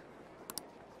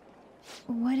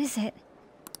 What is it?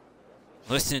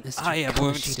 Listen, Mr. I have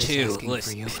wounds Kamoshida's too. asking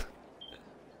Listen. for you.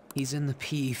 He's in the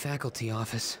PE faculty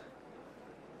office.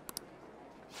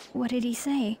 What did he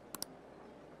say?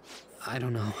 I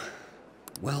don't know.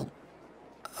 Well,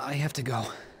 I have to go.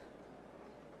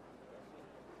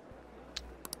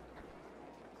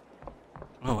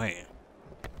 Oh, wait.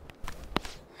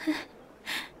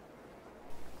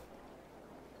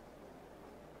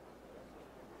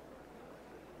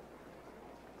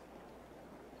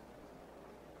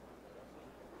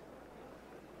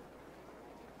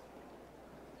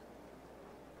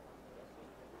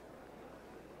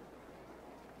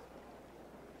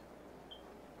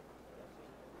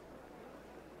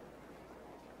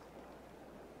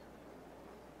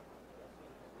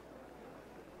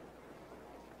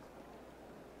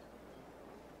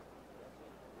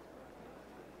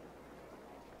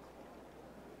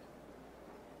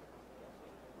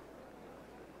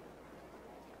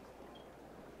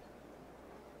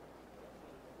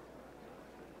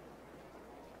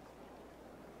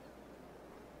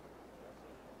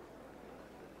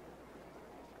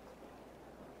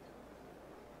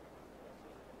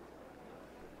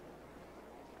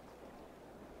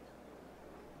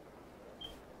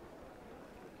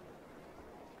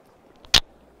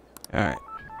 Alright.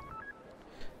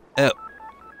 Oh.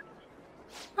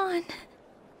 On.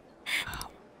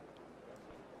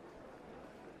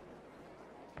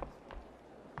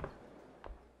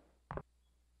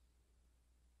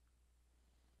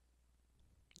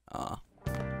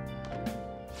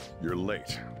 You're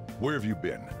late. Where have you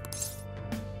been?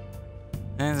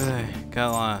 I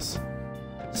got lost.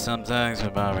 Some things were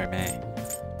bothering me.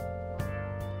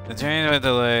 The train was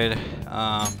delayed.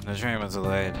 The train was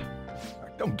delayed.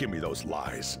 Don't give me those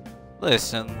lies.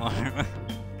 Listen,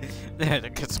 they had to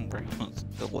get some breakfast.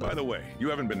 By the way, you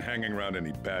haven't been hanging around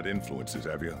any bad influences,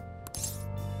 have you?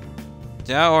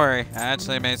 Don't worry, I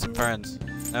actually made some friends.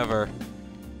 Never.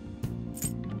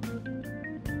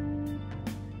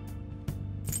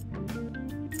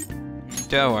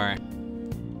 Don't worry.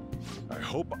 I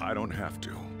hope I don't have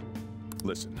to.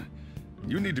 Listen,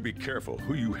 you need to be careful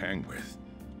who you hang with.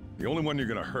 The only one you're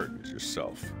gonna hurt is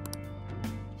yourself.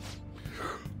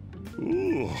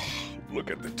 Ooh, look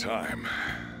at the time.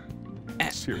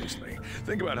 Seriously,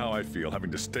 think about how I feel having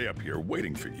to stay up here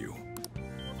waiting for you.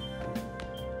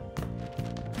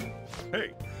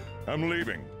 Hey, I'm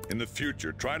leaving. In the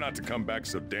future, try not to come back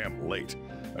so damn late.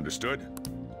 Understood?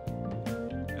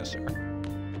 Yes, sir.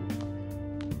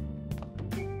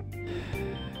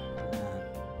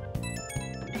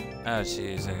 Oh,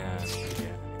 jeez, I got it.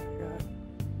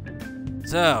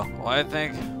 So, what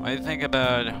do you think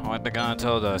about what Begon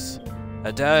told us? I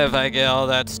doubt if I get all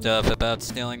that stuff about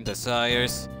stealing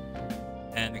desires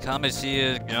and and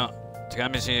Kamishita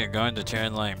going to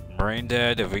turn like brain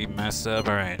dead if we mess up,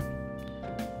 right?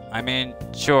 I mean,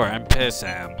 sure, I'm pissed,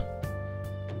 Sam.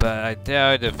 But I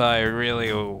doubt if I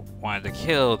really wanted to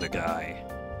kill the guy.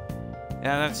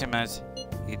 Yeah, that's too much.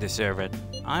 He deserved it.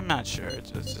 I'm not sure,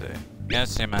 just say.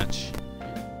 That's too much.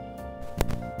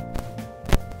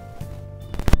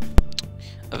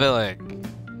 I feel like,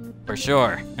 for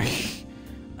sure.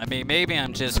 I mean, maybe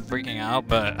I'm just freaking out,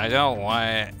 but I don't want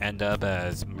to end up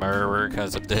as murderer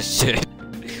because of this shit.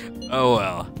 Oh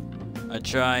well. I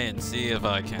try and see if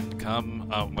I can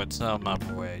come up with some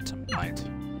other way tonight.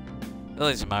 At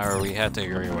least tomorrow we have to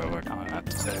agree with what we're going to have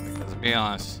to say, because to be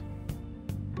honest,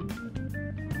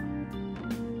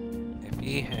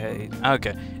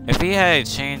 if he had a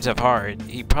change of heart,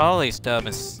 he'd probably stop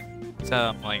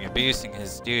like abusing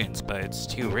his students, but it's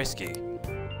too risky.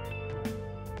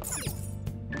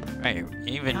 Right,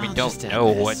 even we don't know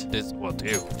what this will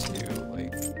do to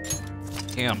like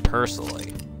him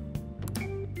personally.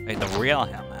 Like the real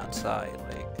him outside,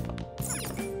 like.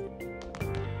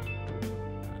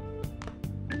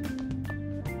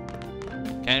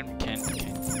 Can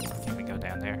we go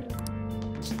down there?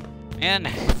 And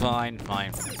fine.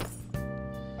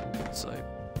 It's like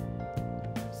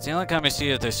Stealing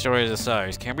Kamishita destroys the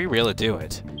stars. Can we really do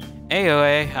it?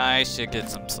 Anyway, I should get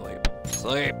some sleep.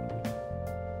 Sleep.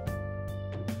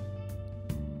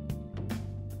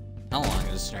 How long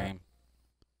is the stream?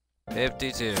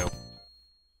 52.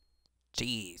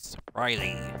 Jeez,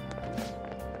 Riley.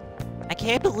 I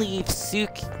can't believe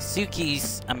Suki,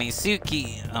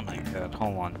 oh my god,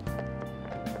 hold on.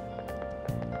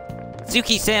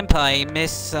 Suki-senpai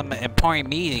missed some important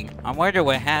meeting. I wonder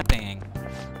what's happening.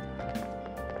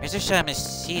 Mr.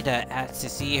 Kamishita asked to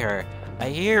see her. I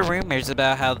hear rumors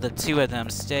about how the two of them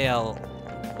stay all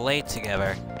late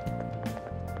together.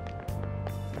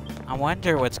 I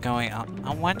wonder what's going on.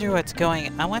 I wonder what's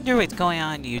going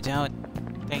on. You don't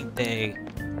think they...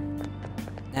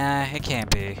 Nah, it can't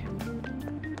be.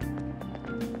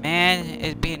 Man,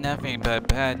 it'd be nothing but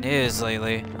bad news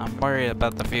lately. I'm worried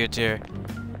about the future.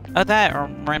 Oh, that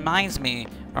reminds me.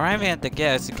 Arriving at the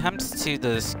guest, it comes to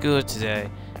the school today.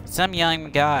 Some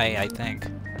young guy, I think.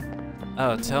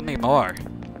 Oh, tell me more.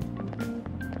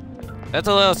 That's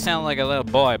a little sound like a little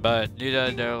boy, but you know,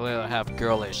 they're a little half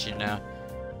girlish, you know.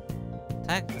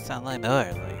 That sound like more,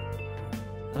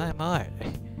 like more.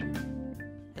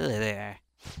 Hello there.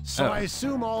 So I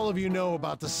assume all of you know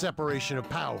about the separation of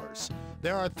powers.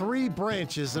 There are 3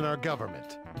 branches in our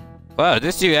government. Wow,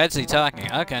 this dude actually talking.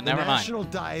 Okay, never mind. The National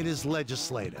Diet is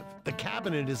legislative, the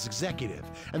Cabinet is executive,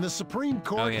 and the Supreme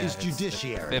Court is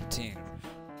judiciary. 15.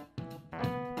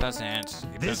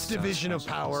 This division of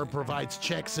power provides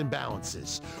checks and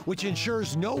balances, which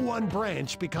ensures no one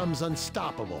branch becomes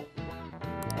unstoppable.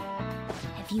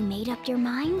 Have you made up your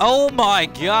mind? Oh my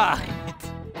god!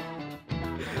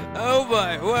 Oh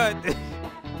my, what?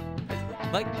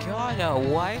 My god,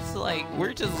 why is like,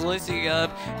 we're just listening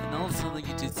up, and all of a sudden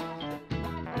you just...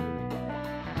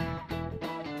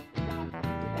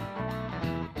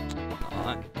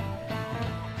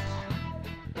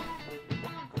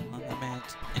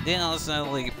 And then all of a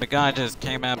sudden, like, the guy just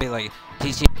came out and be like,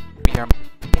 teach you your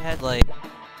head, like,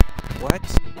 what?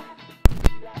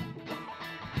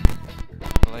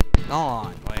 Like, go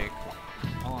on, like,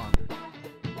 hold on.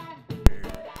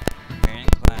 You're in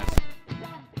class.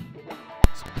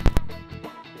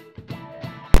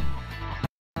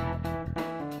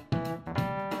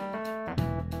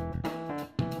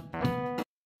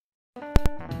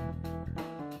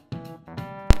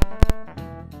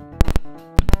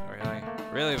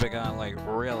 Really, big on, like,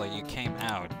 really, you came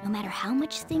out. No matter how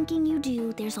much thinking you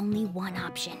do, there's only one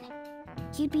option.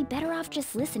 You'd be better off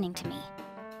just listening to me.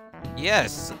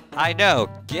 Yes, I know.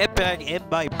 Get back in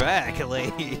my back,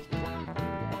 like.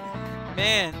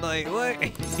 Man, like, what?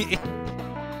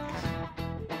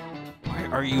 Why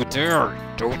are you there?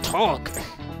 Don't talk.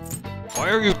 Why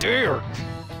are you there?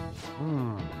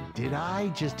 Did I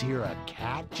just hear a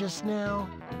cat just now?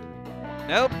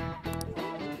 Nope.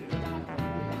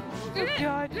 Oh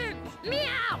god.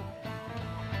 Meow!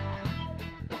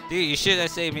 Dude, you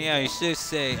shouldn't say meow, you should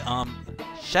say,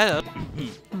 shut up.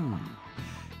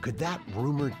 Could that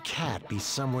rumored cat be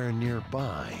somewhere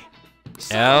nearby?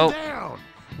 Nope. Down!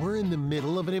 We're in the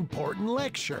middle of an important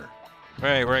lecture.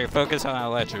 Right, focus on that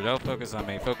lecture. Don't focus on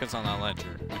me, focus on that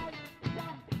lecture.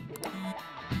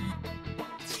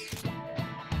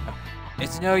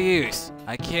 It's no use.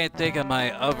 I can't think of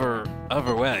my other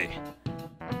way.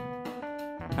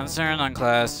 Concern on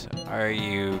class. Are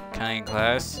you cutting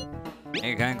class? Are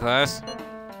you cutting class?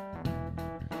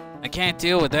 I can't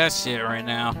deal with that shit right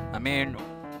now. I mean,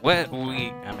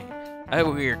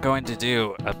 what we are going to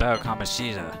do about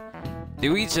Kamoshida.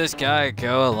 Do we just gotta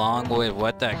go along with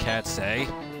what that cat say?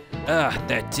 Ugh,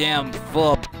 that damn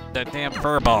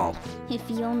furball. If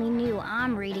you only knew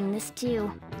I'm reading this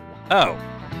too. Oh,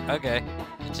 okay.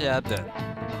 Good job then.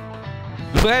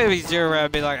 Why would he turn around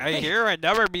and be like, I hear a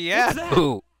number BS?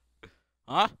 Ooh.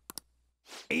 Huh?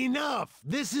 Enough!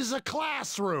 This is a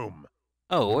classroom!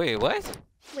 Oh, wait, what?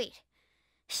 Wait,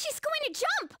 she's going to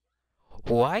jump!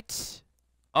 What?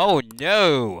 Oh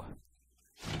no!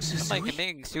 Am I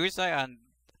committing suicide on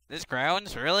this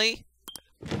grounds? Really?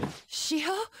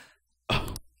 Shiho?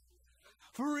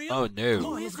 For real? Oh no. Come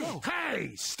on, let's go.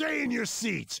 Hey! Stay in your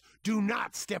seats! Do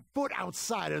not step foot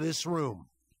outside of this room!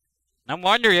 No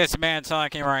wonder this man's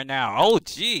talking right now. Oh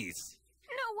jeez.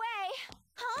 No way!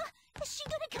 Huh? Is she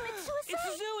gonna commit suicide?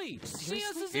 It's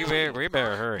Suzui! We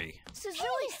better hurry.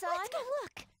 Suzui-san! Let's go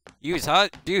look!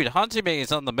 Dude, Hansume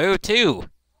is on the move too.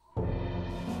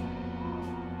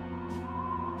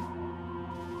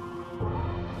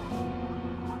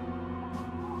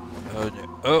 Oh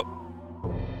no. Oh.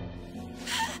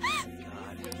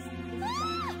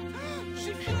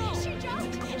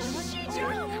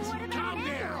 Calm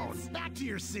down! Back to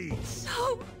your seats!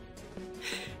 No!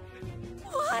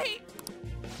 Why?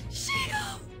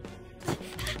 Shiho!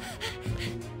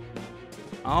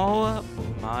 Oh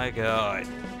my god.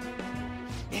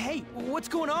 Hey, what's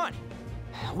going on?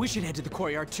 We should head to the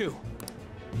courtyard too.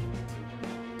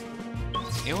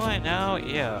 You wanna know?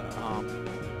 Yeah,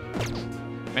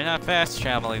 we're not fast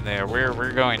traveling there.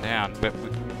 We're going down, but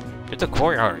it's a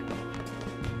courtyard.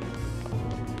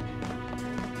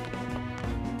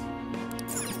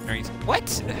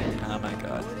 What? Oh my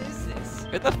god. What is this?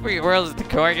 What the free world is the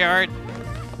courtyard?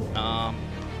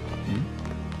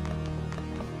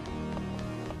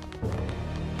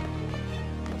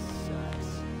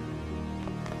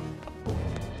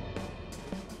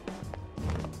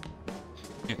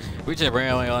 We just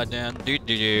railing on down. Doo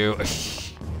doo doo.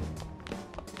 Is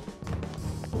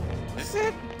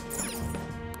it?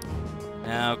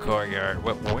 No courtyard.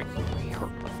 What?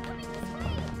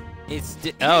 It's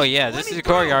oh yeah, this is the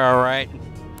courtyard, all right.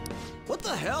 What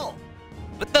the hell?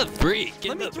 What the freak?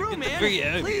 Let me through, man.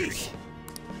 Please.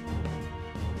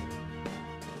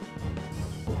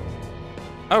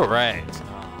 All right.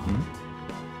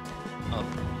 Oh,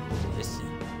 listen.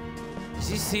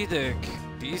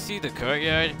 Do you see the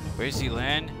courtyard? Where's he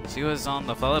land? She was on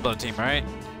the volleyball team, right?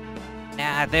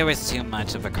 Nah, there was too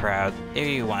much of a crowd. If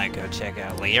you want to go check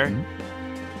out later.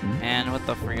 Man, what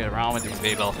the freak is wrong with these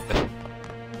people?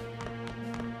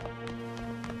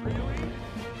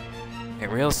 A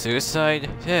real suicide?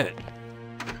 Shit.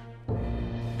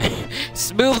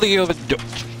 Smoothly over the door.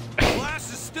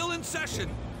 Class is still in session.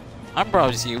 I'm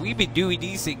promise you, we've been doing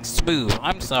these things smooth.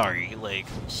 I'm sorry, like.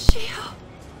 Shiho!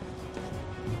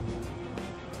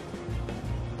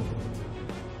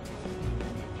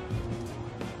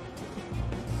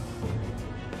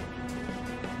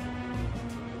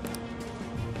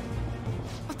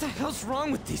 What the hell's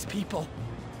wrong with these people?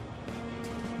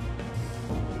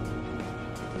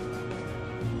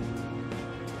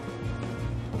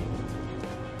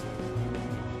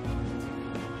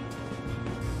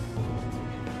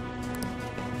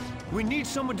 We need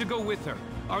someone to go with her.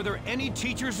 Are there any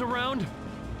teachers around?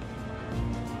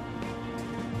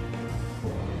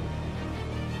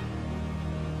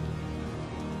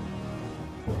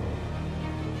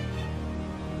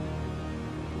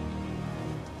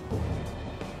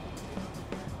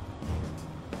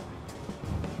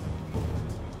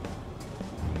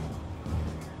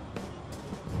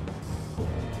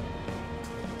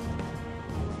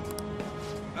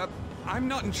 I'm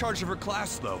not in charge of her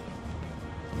class, though.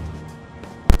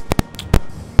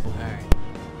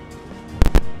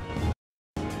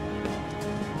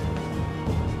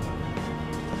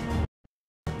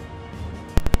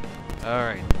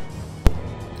 Alright.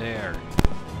 There.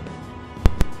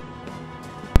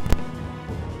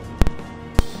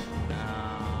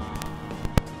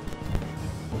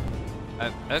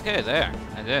 Okay, there.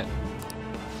 I did.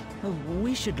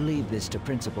 We should leave this to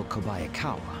Principal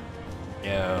Kobayakawa.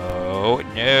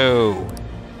 No.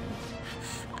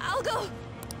 I'll go!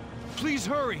 Please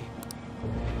hurry!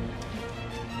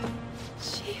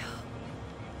 Shiho.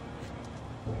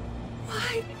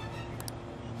 Why?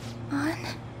 Ann,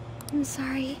 I'm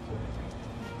sorry.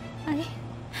 I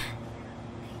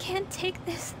can't take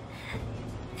this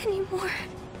anymore.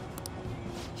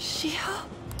 Shiho?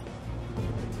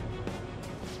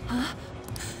 Huh?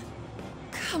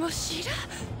 Kamoshida?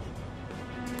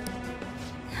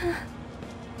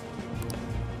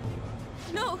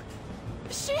 No!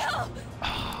 Shiho!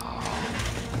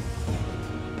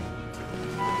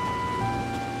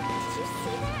 Did you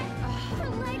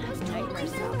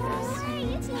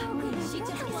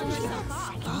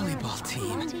Volleyball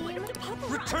team.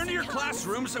 Return to your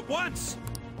classrooms at once!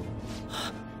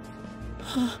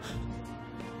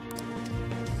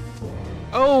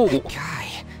 Oh! That guy.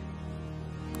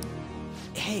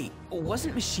 Hey,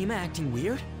 wasn't Mishima acting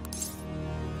weird?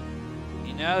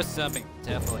 He knows something.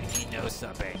 Definitely, he knows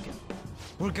something.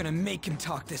 We're gonna make him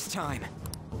talk this time.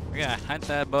 We gotta hunt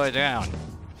that boy down.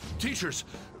 Teachers,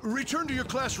 return to your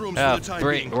classrooms Oh, for the time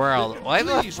free being. world. Why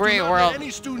the Please free do not world? let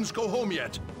any students go home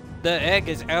yet. The egg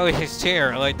is out of his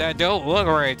chair. Like, that don't look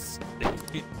right.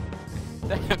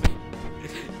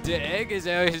 The egg is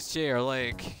out of his chair.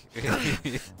 Like,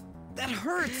 that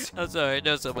hurts. I'm sorry. I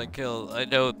know someone killed. I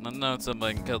know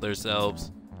someone killed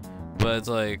themselves. But it's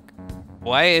like,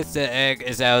 why is the egg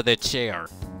is out of the chair?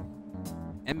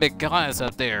 And Begana's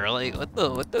up there. Like, what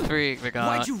the freak, Begana?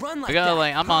 Why'd you run like Begana, that?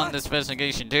 like, I'm on this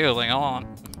investigation too. Like, hold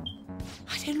on.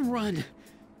 I didn't run.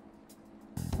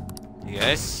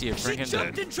 Yes, you She freaking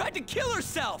jumped did. and tried to kill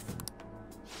herself.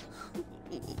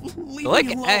 Leave Look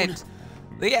me alone.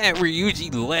 at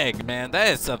Ryuji's leg, man. That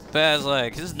is a fast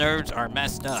leg. His nerves are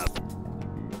messed up.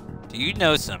 Do you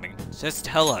know something? Just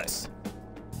tell us.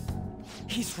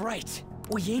 He's right.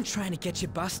 We ain't trying to get you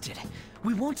busted.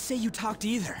 We won't say you talked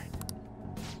either.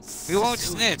 We won't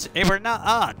snitch, and we're not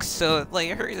ox, so like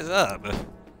hurry this up.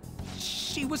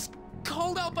 She was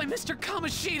called out by Mr.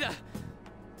 Kamoshida.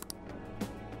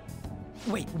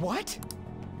 Wait, what?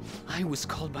 I was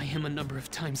called by him a number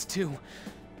of times too,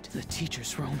 to the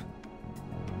teacher's room.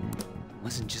 It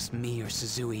wasn't just me or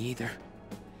Suzui either.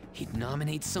 He'd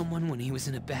nominate someone when he was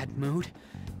in a bad mood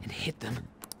and hit them.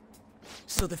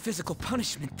 So the physical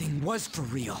punishment thing was for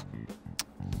real.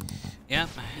 Yeah.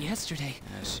 Yesterday,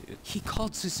 Yes, he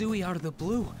called Suzui out of the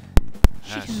blue.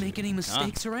 She Yes. didn't make any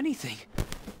mistakes or anything.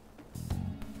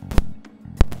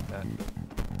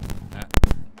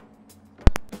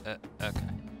 Okay.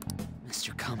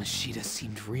 Mr. Kamoshida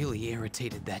seemed really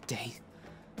irritated that day,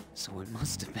 so it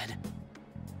must have been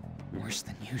worse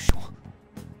than usual.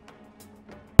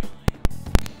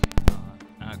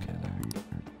 Okay, there.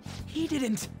 He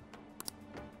didn't.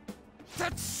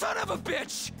 That son of a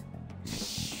bitch!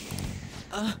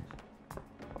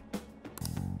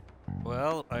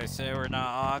 Well, I say we're not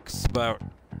ox, but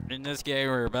in this game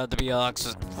we're about to be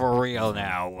ox for real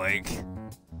now. Like,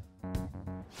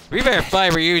 we better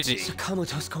find Ryuji.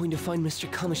 Sakamoto's going to find Mr.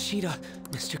 Kamoshida.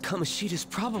 Mr. Kamoshida's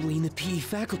probably in the PE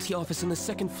faculty office on the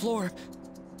second floor.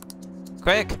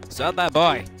 Quick, stop that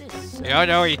boy. You don't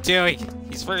know what you're doing.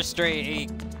 He's first rate. He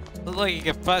looks like he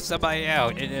can bust somebody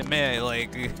out in a minute.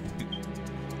 Like,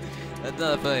 that's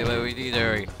not funny, but we need to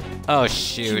hurry. Oh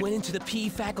shoot. He went into the PE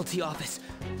faculty office.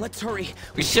 Let's hurry.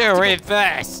 We should have ran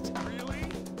fast.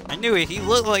 I knew it. He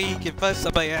looked like he could bust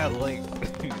somebody out. Like,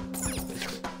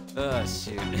 oh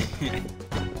shoot.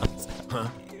 Huh?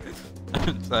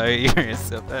 I'm sorry, you ran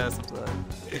so fast. I'm sorry.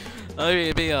 I mean,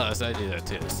 to be honest, I do that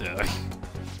too. So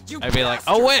I'd be like,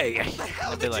 oh wait.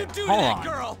 I'd be like, hold on.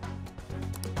 Girl?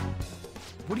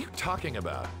 What are you talking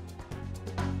about?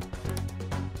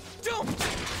 Don't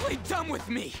play dumb with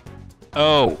me.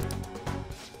 Oh.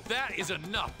 That is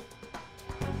enough.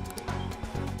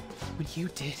 What you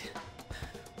did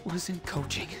wasn't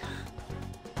coaching.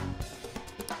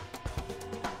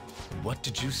 What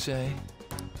did you say?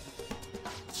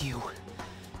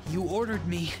 You ordered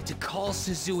me to call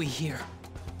Suzui here.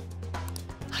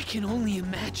 I can only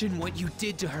imagine what you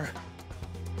did to her.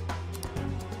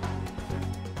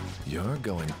 You're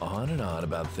going on and on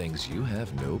about things you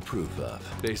have no proof of.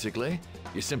 Basically,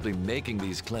 you're simply making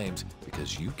these claims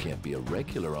because you can't be a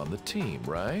regular on the team,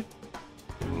 right?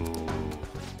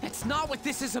 That's not what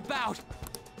this is about.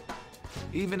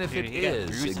 Even if Dude, it he got is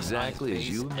bruises on exactly his as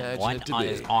you face and imagine one it to on be,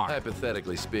 his arm.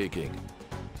 hypothetically speaking,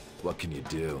 what can you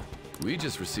do? We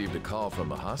just received a call from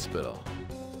the hospital.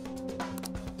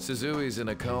 Suzui's in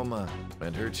a coma,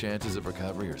 and her chances of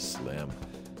recovery are slim.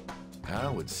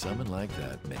 How would someone like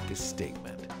that make a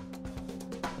statement?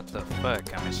 What the fuck,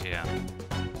 Kamoshida?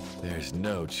 There's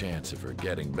no chance of her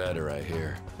getting better, I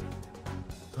hear.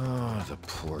 Oh, the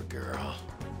poor girl.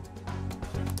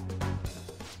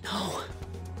 No.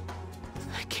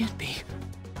 That can't be.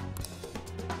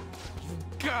 You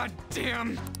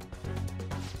goddamn...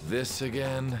 This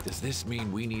again? Does this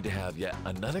mean we need to have yet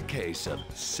another case of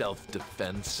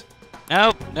self-defense?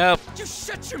 Nope, nope. You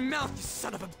shut your mouth, you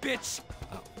son of a bitch!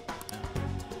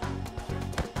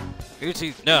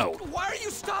 Uchi, no. Why are you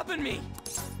stopping me?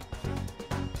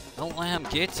 Don't let him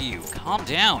get to you. Calm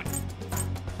down.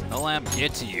 Don't let him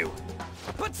get to you.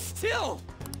 But still!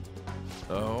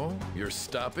 Oh, you're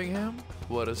stopping him?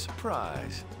 What a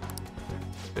surprise.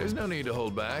 There's no need to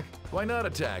hold back. Why not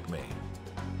attack me?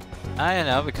 I don't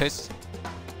know, because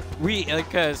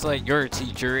because like you're a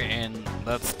teacher and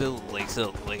that's still like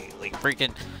so like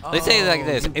freaking. Let's say it like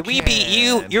this: if we beat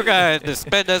you, you're gonna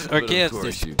suspend us or get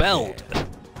us expelled.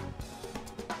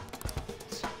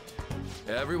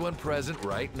 Everyone present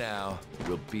right now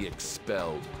will be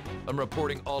expelled. I'm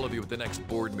reporting all of you at the next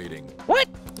board meeting. What?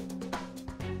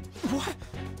 What?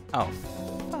 Oh,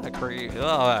 fuck you.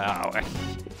 Oh.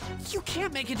 You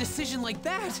can't make a decision like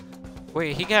that.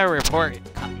 Wait, he got a report.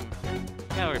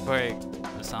 He got a report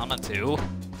Osama too.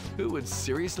 Who would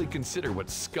seriously consider what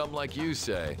scum like you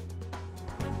say?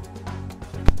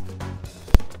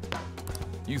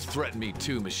 You threatened me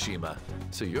too, Mishima,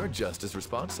 so you're just as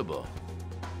responsible.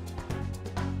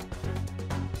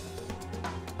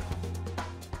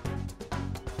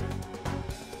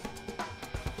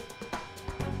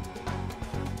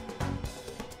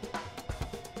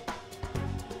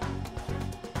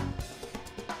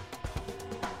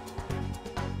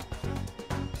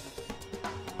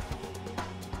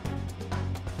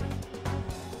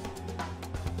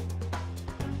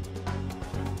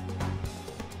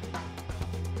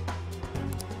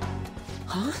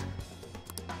 Huh?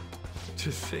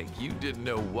 To think you didn't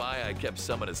know why I kept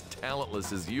someone as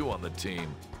talentless as you on the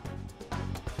team.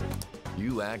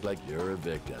 You act like you're a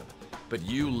victim, but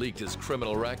you leaked his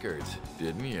criminal records,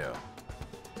 didn't you?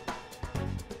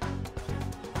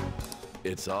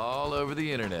 It's all over the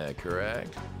internet,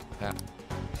 correct?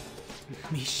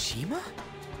 Mishima?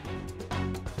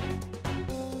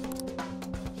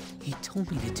 He told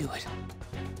me to do it.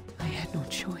 I had no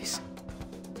choice.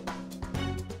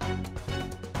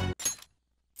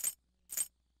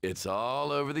 It's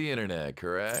all over the internet,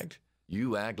 correct?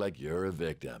 You act like you're a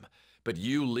victim, but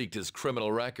you leaked his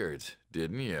criminal records,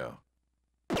 didn't you?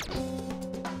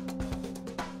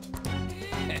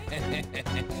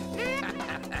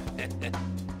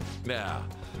 Now,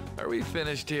 are we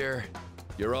finished here?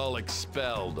 You're all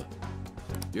expelled.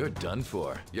 You're done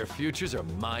for. Your futures are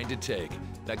mine to take.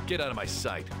 Now get out of my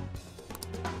sight.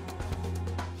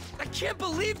 I can't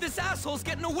believe this asshole's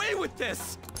getting away with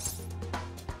this!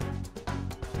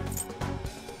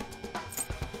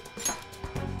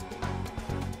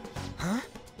 Huh?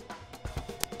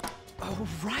 Oh,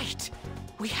 right.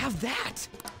 We have that.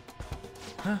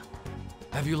 Huh?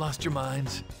 Have you lost your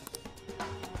minds?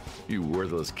 You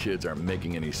worthless kids aren't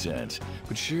making any sense,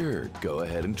 but sure, go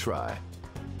ahead and try.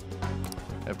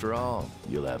 After all,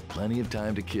 you'll have plenty of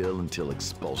time to kill until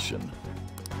expulsion.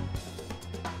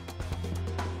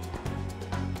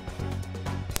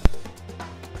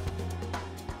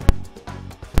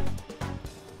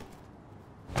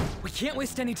 We can't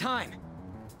waste any time.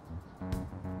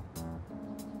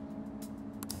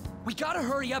 We gotta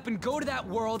hurry up and go to that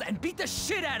world and beat the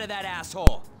shit out of that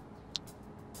asshole!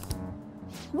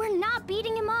 We're not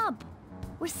beating him up.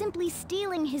 We're simply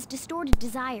stealing his distorted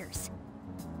desires.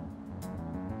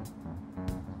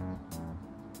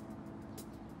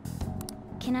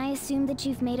 Can I assume that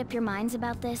you've made up your minds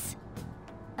about this?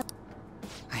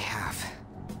 I have.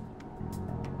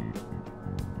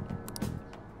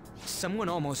 Someone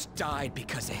almost died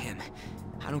because of him.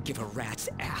 I don't give a rat's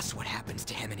ass what happens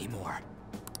to him anymore.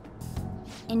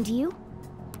 And you?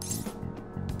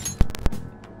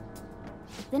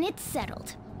 Then it's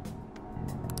settled.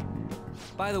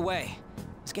 By the way,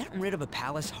 is getting rid of a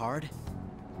palace hard?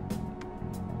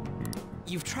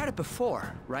 You've tried it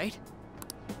before, right?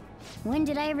 When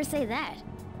did I ever say that?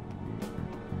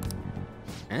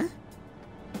 Huh?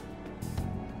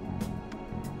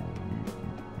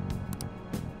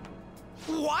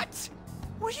 What?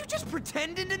 Were you just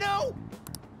pretending to know?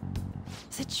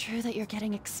 Is it true that you're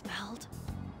getting expelled?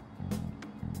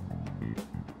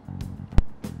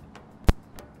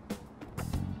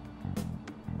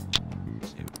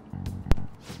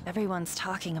 Everyone's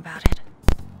talking about it.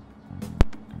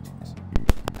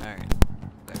 Alright.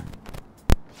 There.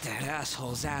 That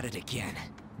asshole's at it again.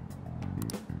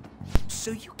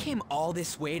 So you came all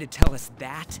this way to tell us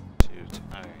that? Shoot.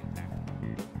 Alright.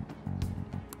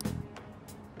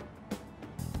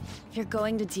 If you're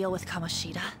going to deal with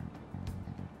Kamoshida,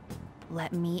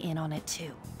 let me in on it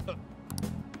too. I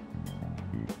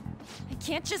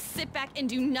can't just sit back and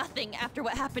do nothing after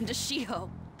what happened to Shiho.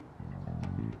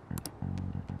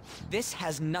 This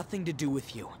has nothing to do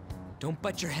with you. Don't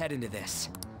butt your head into this.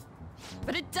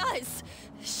 But it does!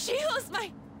 Shiho's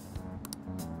my...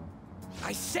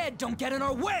 I said don't get in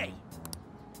our way!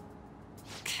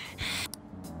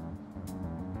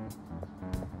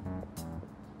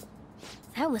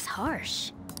 That was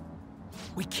harsh.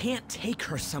 We can't take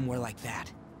her somewhere like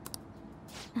that.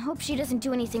 I hope she doesn't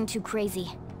do anything too crazy.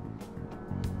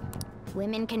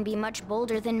 Women can be much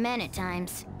bolder than men at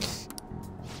times.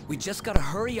 We just gotta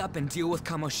hurry up and deal with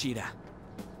Kamoshida.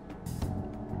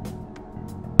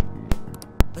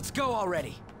 Let's go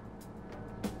already.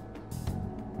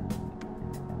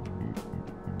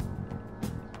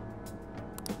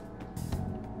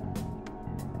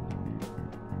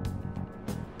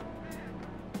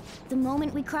 The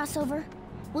moment we cross over,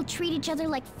 we'll treat each other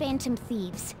like phantom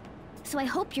thieves. So I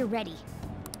hope you're ready.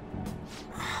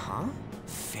 Huh?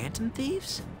 Phantom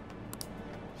thieves?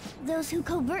 Those who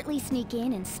covertly sneak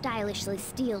in and stylishly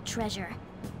steal treasure.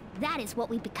 That is what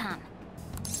we become.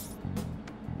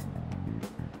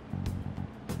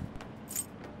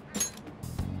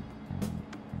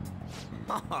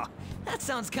 Oh, that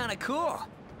sounds kinda cool.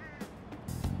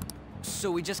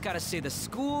 So we just gotta say the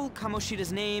school,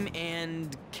 Kamoshida's name,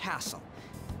 and castle.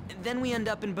 Then we end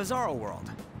up in Bizarro World.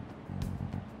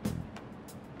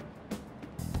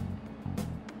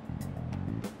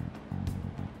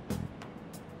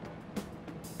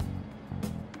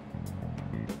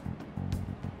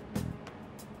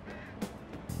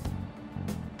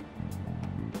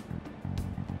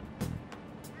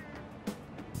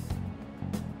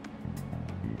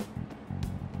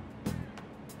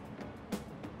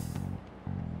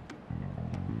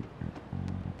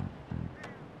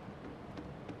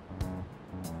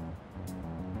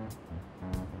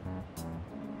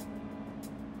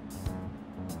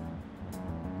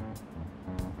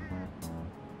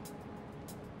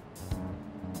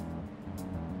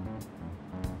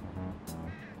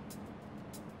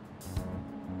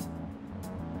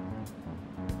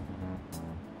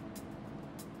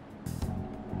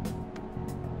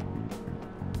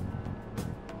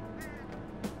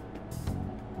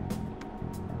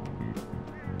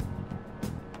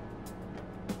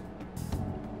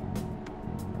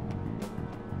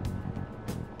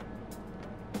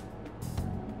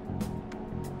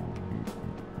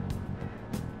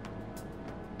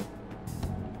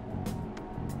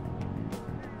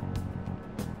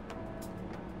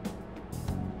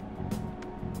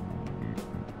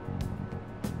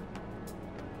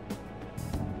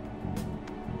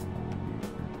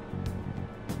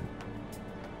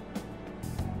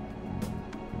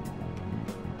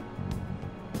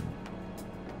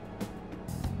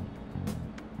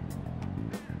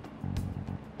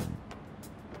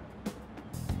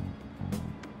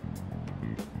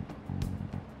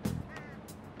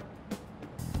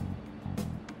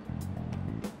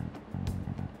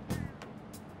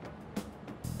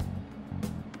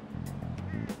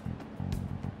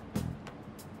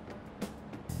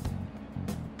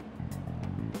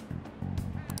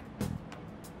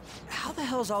 How the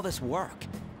hell's all this work?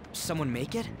 Someone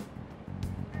make it?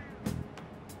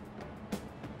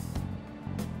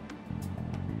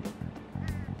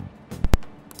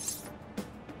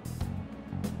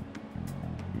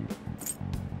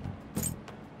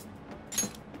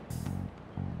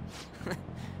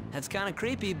 That's kinda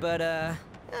creepy, but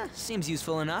seems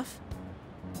useful enough.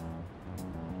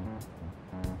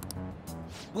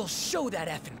 We'll show that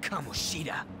effing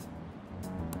Kamoshida!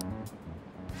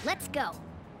 Let's go.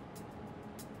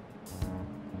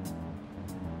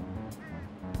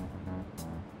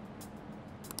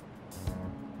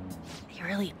 They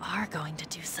really are going to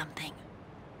do something.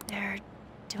 They're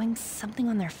doing something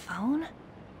on their phone?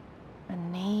 A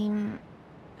name...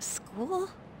 a school?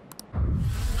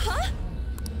 Huh?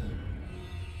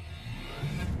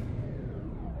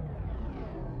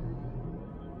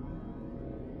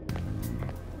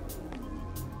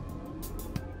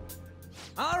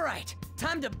 All right,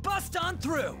 time to bust on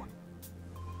through!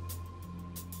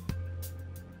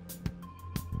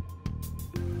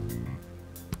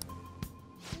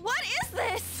 What is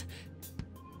this?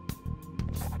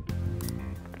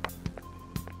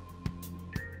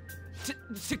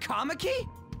 Takamaki?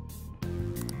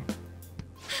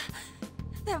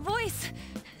 That voice.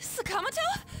 Sakamoto?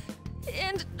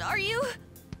 And are you...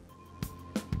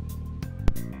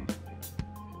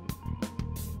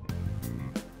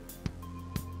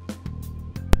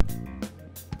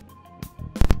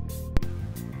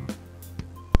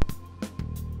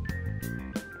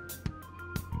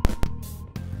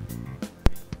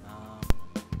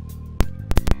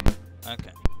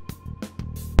 Okay.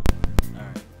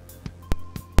 Alright.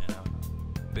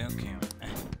 Boom camera.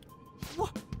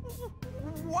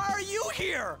 Why are you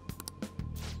here?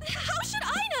 How should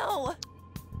I know?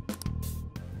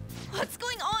 What's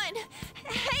going on?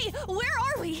 Hey, where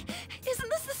are we? Isn't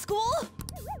this the school?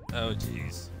 Oh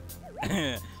jeez.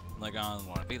 Like I don't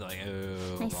want to be like,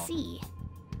 oh. I see.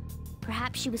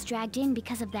 Perhaps she was dragged in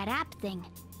because of that app thing.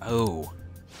 Oh.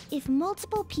 If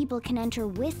multiple people can enter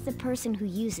with the person who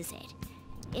uses it,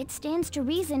 it stands to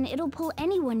reason it'll pull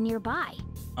anyone nearby.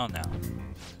 Oh no.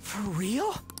 For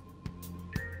real?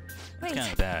 That's Wait,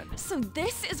 kind of bad. so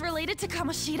this is related to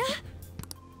Kamoshida?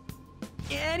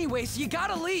 Anyways, you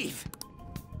gotta leave.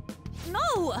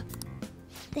 No!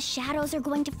 The shadows are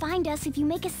going to find us if you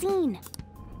make a scene.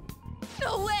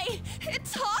 No way! It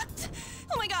talked?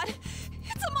 Oh my god!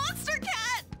 It's a monster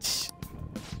cat!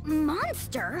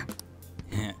 Monster?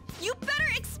 You better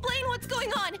explain what's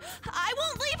going on! I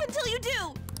won't leave until you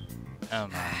do! Oh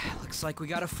no. Looks like we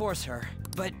gotta force her.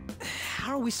 But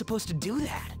how are we supposed to do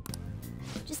that?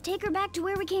 Just take her back to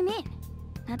where we came in.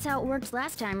 That's how it worked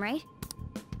last time, right?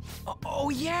 Oh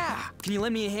yeah! Can you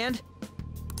lend me a hand?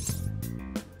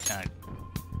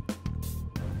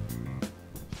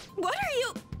 What are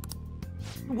you?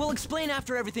 We'll explain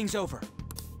after everything's over.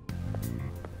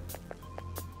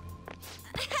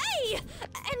 Hey!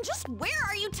 And just where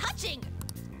are you touching?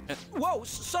 Whoa,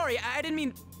 sorry, I didn't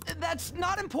mean... That's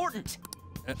not important.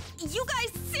 You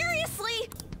guys, seriously?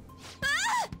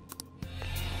 Ah!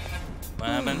 What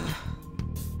happened?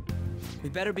 We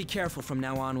better be careful from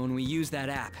now on when we use that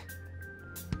app.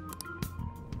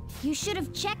 You should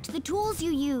have checked the tools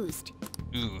you used.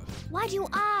 Ooh. Why do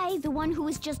I, the one who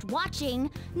was just watching,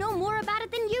 know more about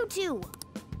it than you two?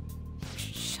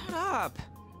 Shut up.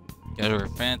 Guys were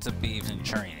phantom thieves in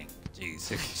training.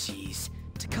 Jeez. Jeez.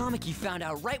 Takamaki found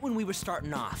out right when we were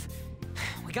starting off.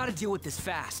 We gotta deal with this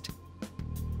fast.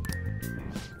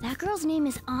 That girl's name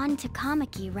is Ann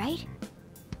Takamaki, right?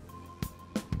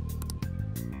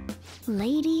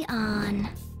 Lady Ann.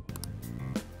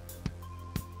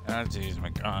 Oh jeez, my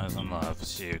god, is in love.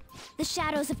 Shoot. The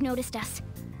shadows have noticed us.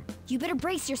 You better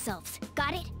brace yourselves.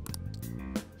 Got it?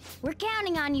 We're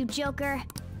counting on you, Joker.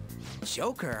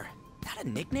 Joker? That a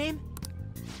nickname?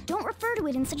 Don't refer to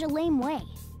it in such a lame way.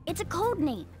 It's a code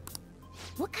name.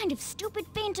 What kind of stupid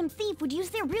phantom thief would use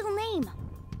their real name?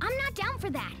 I'm not down for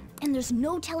that. And there's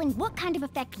no telling what kind of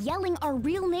effect yelling our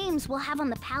real names will have on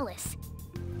the palace.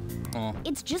 Oh.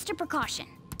 It's just a precaution.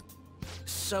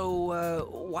 So,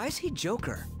 why is he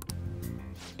Joker?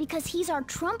 Because he's our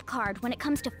trump card when it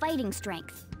comes to fighting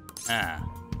strength. Ah.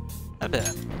 I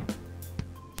bet.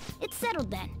 It's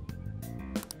settled then.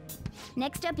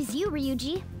 Next up is you,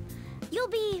 Ryuji. You'll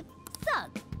be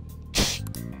Thug.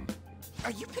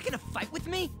 Are you picking a fight with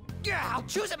me? Yeah, I'll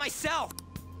choose it myself!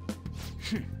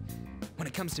 When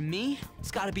it comes to me, it's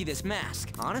gotta be this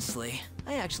mask. Honestly,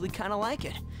 I actually kinda like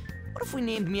it. What if we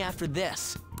named me after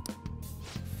this?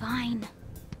 Fine.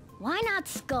 Why not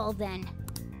Skull then?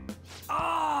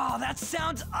 Oh, that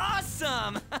sounds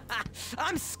awesome!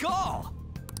 I'm Skull!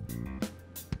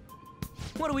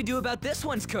 What do we do about this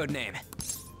one's code name?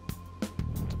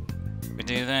 What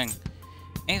do you think?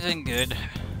 Anything good?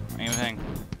 Anything?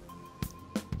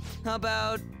 How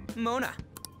about Mona?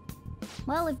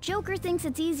 Well, if Joker thinks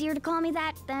it's easier to call me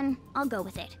that, then I'll go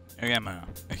with it. Okay, Mona.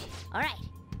 Alright.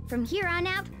 From here on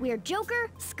out, we're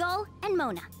Joker, Skull, and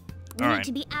Mona. We need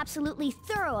to be absolutely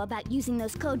thorough about using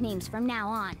those code names from now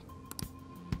on.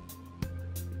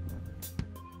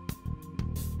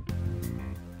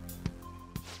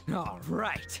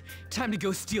 Alright. Time to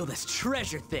go steal this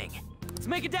treasure thing. Let's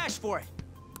make a dash for it.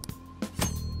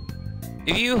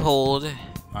 If you hold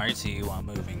RT while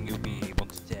moving, you'll be able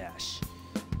to dash.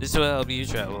 This will help you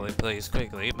travel in place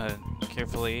quickly, but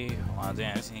carefully while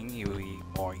dancing, you will be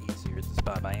more easier to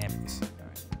spot by enemies.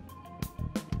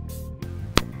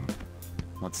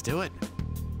 Let's do it.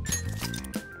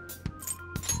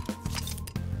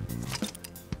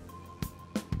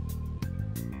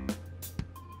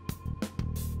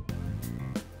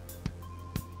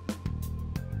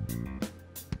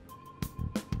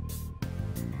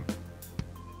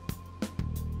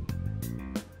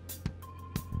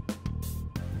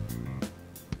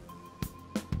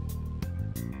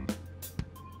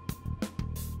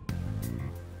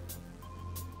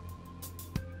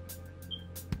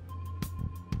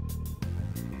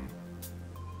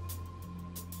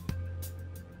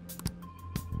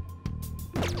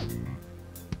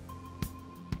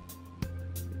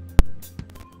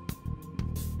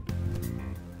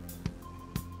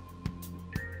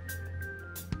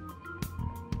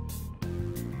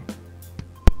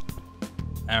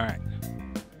 Alright.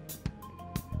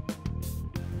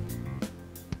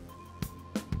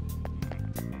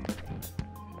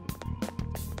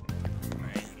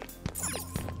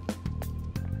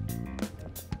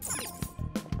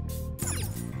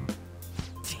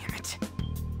 Damn it.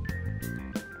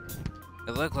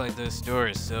 It looked like this door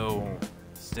is still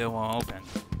won't open.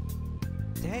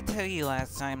 Did I tell you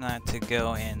last time not to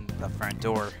go in the front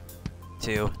door,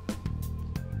 too?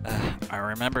 I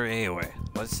remember anyway.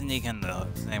 Let's sneak in the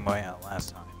same way out last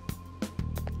time.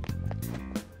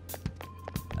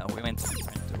 We went to the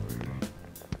front door.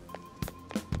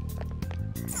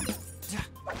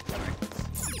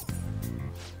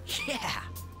 Yeah!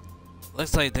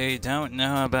 looks like they don't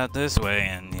know about this way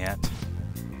in yet.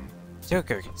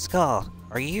 Joker, Skull,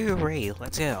 are you ready?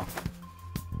 Let's go.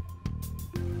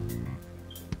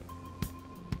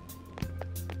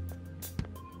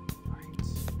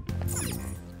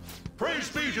 Praise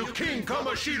be to King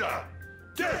Kamoshida!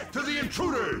 Death to the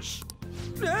intruders!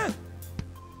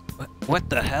 What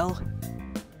the hell?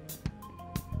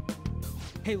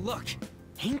 Hey, look!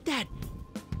 Ain't that...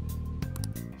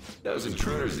 Those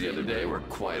intruders the other day were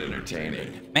quite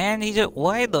entertaining. Man,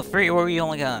 why the freak were you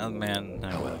only got? Oh, man. No.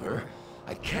 However,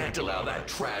 I can't allow that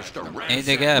trash to ransack Hey,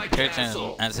 they got a my picture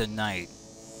castle. as a knight.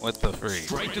 What the freak?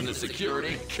 Strengthen the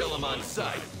security, kill them on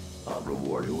sight. I'll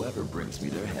reward whoever brings me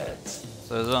their heads.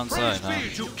 So it's on Praise site, huh? be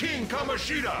to King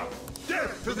Kamoshida!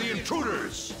 Death to the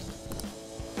intruders!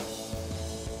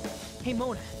 Hey,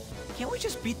 Mona, can't we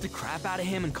just beat the crap out of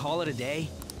him and call it a day?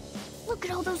 Look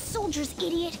at all those soldiers,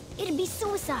 idiot. It'd be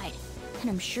suicide. And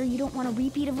I'm sure you don't want a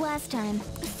repeat of last time.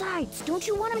 Besides, don't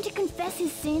you want him to confess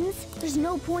his sins? There's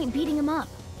no point beating him up.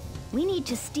 We need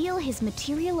to steal his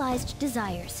materialized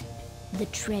desires. The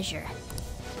treasure.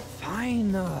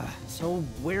 Fine, so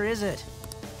where is it?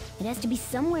 It has to be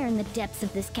somewhere in the depths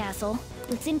of this castle.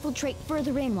 Let's infiltrate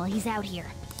further in while he's out here.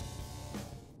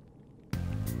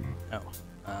 Oh,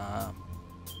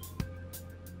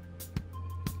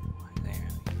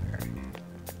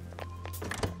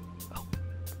 Oh,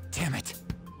 damn it.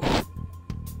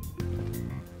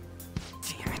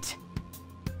 Damn it.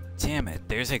 Damn it,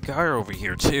 there's a guard over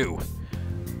here too.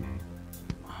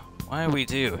 What do we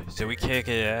do? Should we kick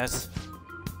his ass?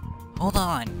 Hold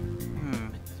on.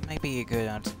 This might be a good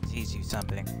time to teach you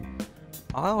something.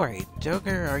 Alright,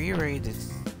 Joker, are you ready to...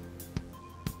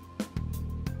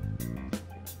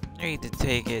 Ready to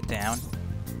take it down?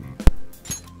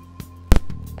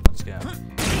 Let's go. Alright.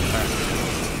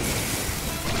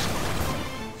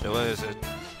 So what is it?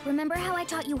 Remember how I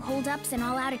taught you hold-ups and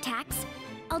all-out attacks?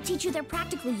 I'll teach you their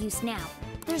practical use now.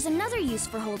 There's another use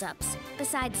for hold-ups,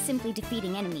 besides simply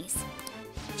defeating enemies.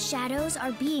 Shadows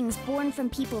are beings born from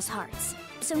people's hearts,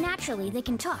 so naturally they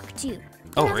can talk too.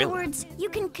 Oh, In really? other words, you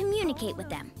can communicate with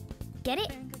them. Get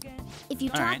it? If you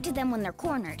talk Alright. to them when they're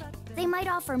cornered, they might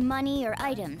offer money or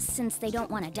items since they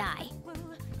don't want to die.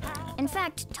 In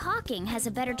fact, talking has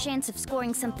a better chance of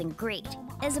scoring something great,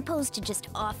 as opposed to just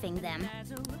offing them.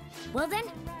 Well then,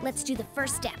 let's do the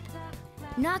first step.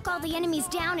 Knock all the enemies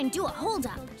down and do a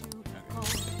hold-up.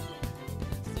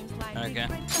 Okay.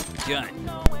 Got it.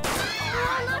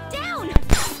 Oh, knocked down!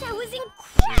 That was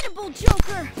incredible,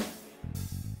 Joker!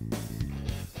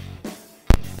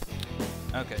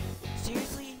 Okay.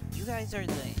 Seriously? You guys are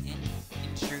the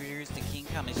intruders the King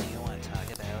Kamoshida want to talk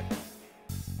about?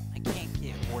 I can't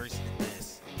get worse than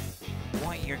this.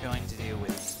 What you're going to do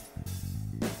with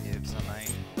me? Give somebody.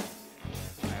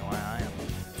 Alright, why I am.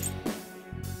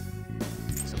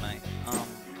 Somebody.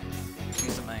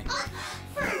 Give somebody.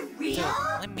 For real?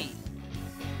 So, let me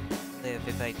live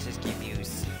if I just give you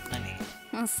money.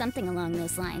 Well, something along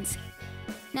those lines.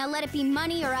 Now let it be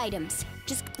money or items.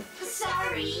 Just...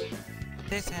 Sorry!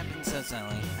 This happened so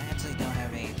suddenly, I actually don't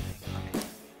have anything on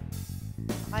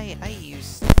me. I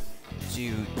used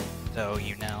to, though,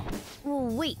 you know. Well,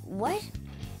 wait, what?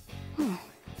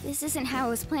 This isn't how I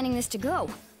was planning this to go.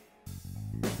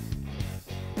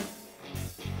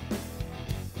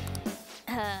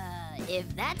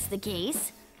 If that's the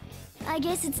case, I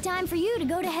guess it's time for you to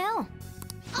go to hell.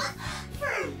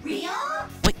 For real?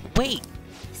 Wait!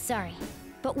 Sorry,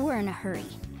 but we're in a hurry.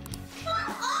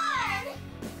 Come on!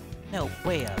 No,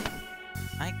 way up.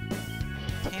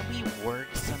 Can we work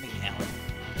something out?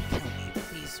 Don't kill me,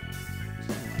 please. Just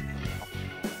let me go.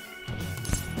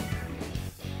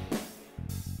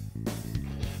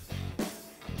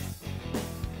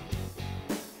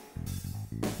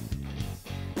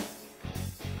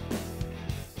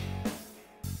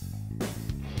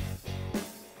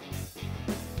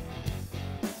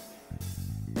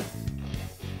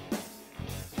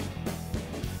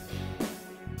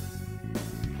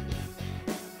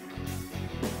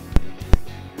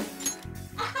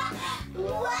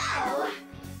 Wow!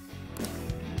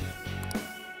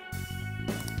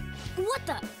 What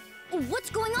the? What's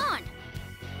going on?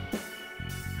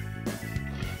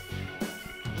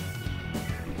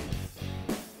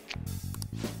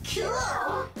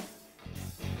 Cool!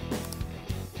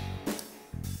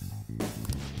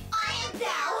 I am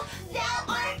thou, thou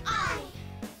art I!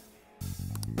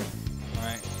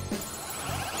 Alright.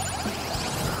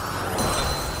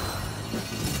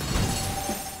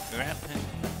 Grab him.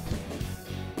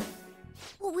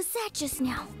 What was that just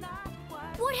now?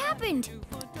 What happened?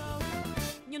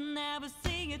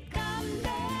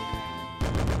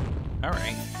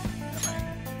 Alright.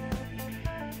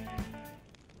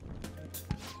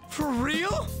 For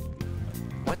real?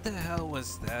 What the hell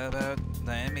was that about?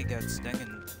 The enemy got stuck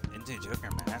into Joker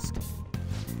mask?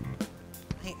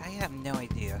 I have no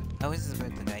idea. I was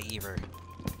about to die either.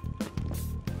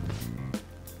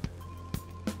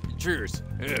 Intruders.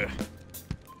 Ugh.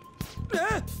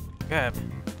 Crap.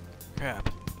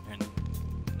 And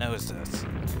knows us.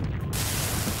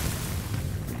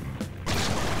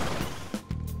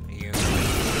 You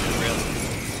really?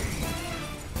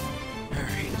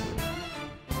 Alright.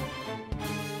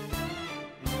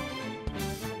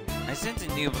 I sense a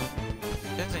new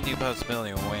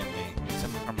possibility of winning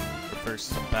from the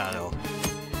first battle.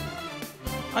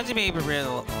 Ought to be able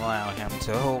to allow him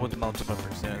to hold multiple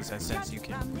personas. I sense you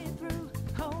can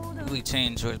really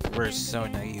change what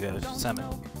persona you have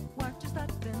summoned.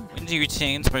 When you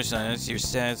change personas, your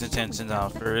status attention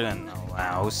offered and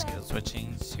allow skill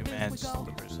switching to match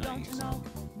the persona you summon.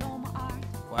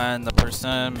 When the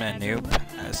persona menu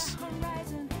press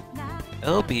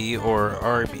LB or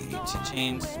RB to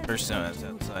change personas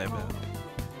outside of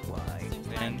Y,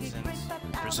 and since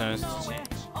personas change.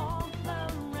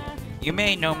 You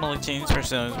may normally change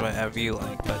personas whatever you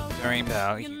like, but during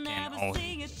battle you can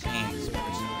only change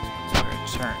personas once per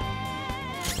turn.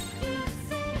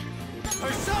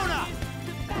 Persona!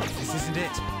 This isn't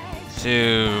it.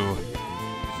 2.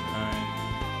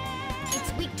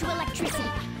 It's weak to electricity.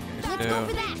 Let's go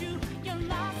for that.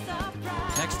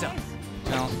 Next up.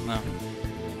 No.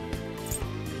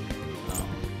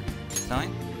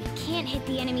 Sign? Can't hit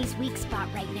the enemy's weak spot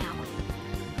right now.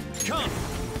 Come!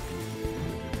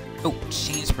 Oh,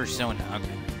 change persona,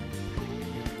 okay.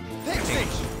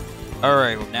 Fixation!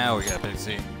 Alright, well now we got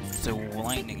Pixie. So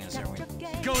lightning is our weak.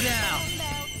 Go down!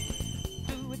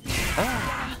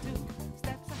 Ah.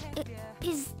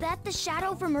 Is that the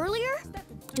shadow from earlier?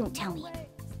 Don't tell me.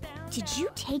 Did you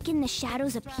take in the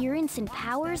shadow's appearance and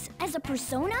powers as a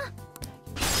persona?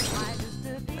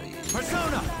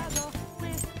 Persona!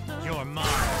 You're mine!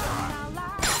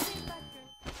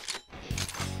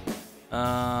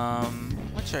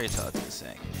 What should I talk to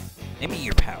say? Name me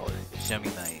your power. Show me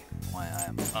why I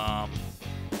am.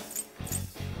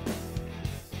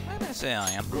 What did I say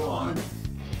I am?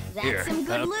 That's Here, some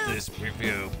good have loot. this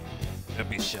review. Don't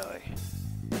be shy.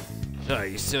 Shy,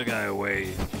 you still got a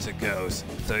way to go.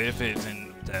 So if it's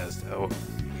in the test, oh,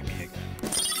 give me a gun.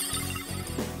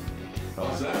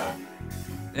 How's that?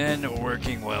 Then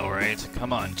working well, right?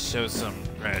 Come on, show some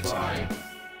gratitude.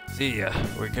 See ya.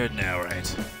 We're good now,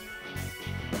 right?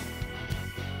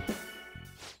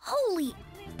 Holy!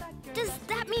 Does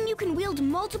that mean you can wield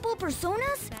multiple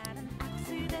personas?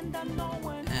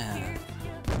 Yeah.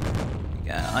 You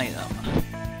got an item.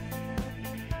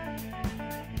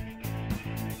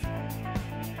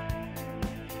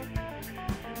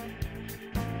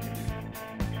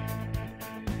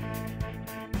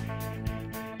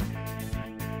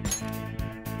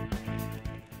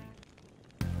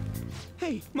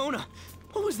 Hey, Mona,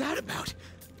 what was that about?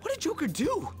 What did Joker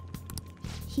do?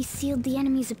 He sealed the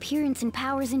enemy's appearance and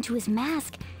powers into his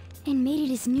mask and made it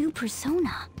his new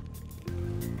persona.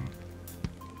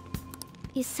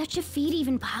 Is such a feat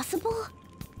even possible?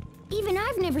 Even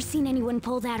I've never seen anyone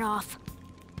pull that off.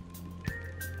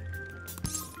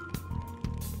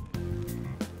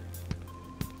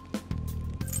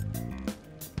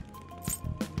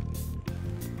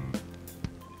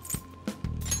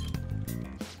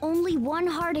 Only one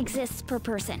heart exists per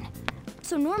person.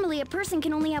 So normally a person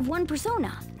can only have one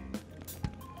persona.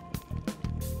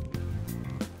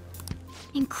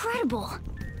 Incredible!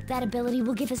 That ability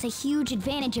will give us a huge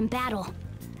advantage in battle.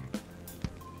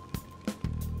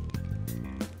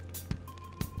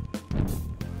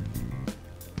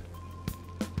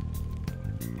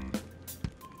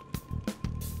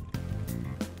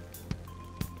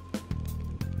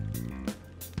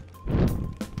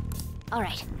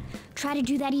 Alright, try to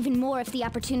do that even more if the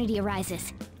opportunity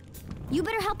arises. You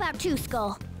better help out too,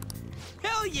 Skull.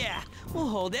 Hell yeah! We'll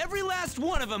hold every last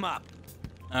one of them up!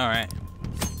 Alright.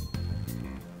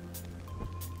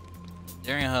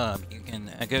 During a hub, you can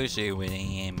negotiate with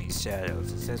any enemy's shadows.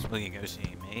 Successfully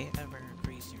negotiating may ever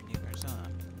increase your new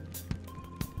persona.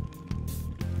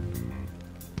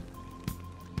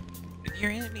 If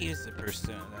your enemy is the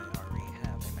persona that already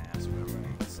have a mask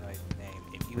right beside the name,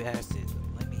 if you ask it to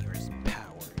limit your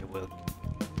power, it will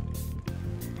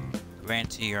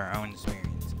grant you your own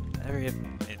experience. Never if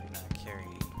it not carry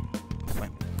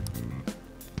appointment.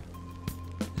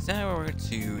 It's not order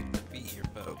to defeat your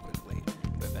foe quickly,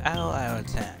 but battle-out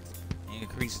attacks and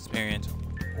increase experience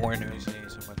or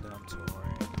negotiation with them to a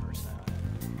personality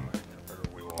or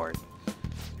reward.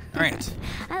 Alright.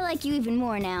 I like you even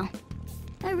more now.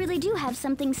 I really do have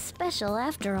something special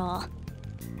after all.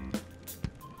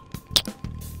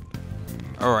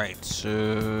 Alright,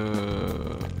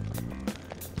 so...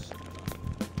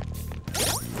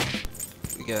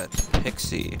 we got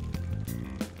Pixie.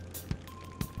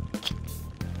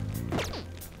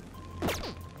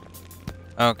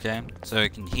 Okay, so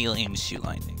it can heal and shoot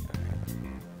lightning.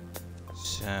 Okay.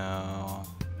 So...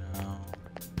 no.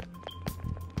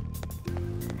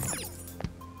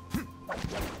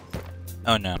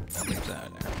 Oh no, I'll leave that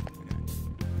in there.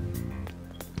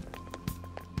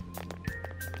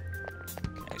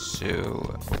 Okay, so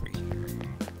over here.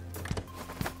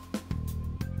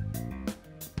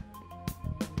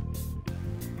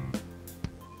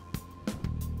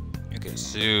 Okay,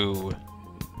 so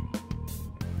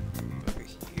over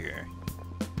here.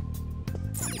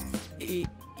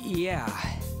 Yeah.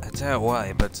 That's out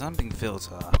why, but something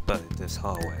feels off about this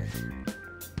hallway.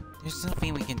 There's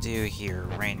nothing we can do here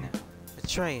right now.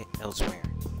 Let's try it elsewhere.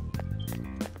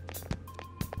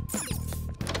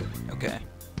 Okay.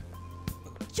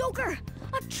 Joker!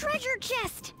 A treasure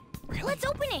chest! Really? Let's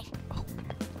open it! Oh.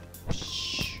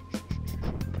 Shh.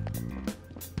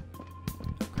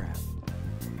 Oh, crap.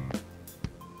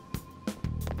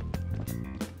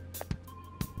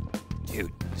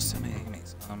 Dude, there's so many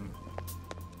enemies.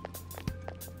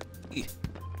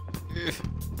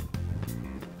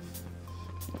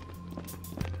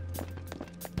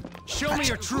 Show me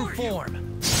your true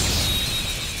form.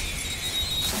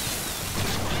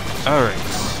 Alright.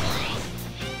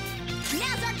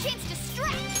 Now's our chance to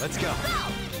strike! Let's go.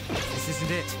 This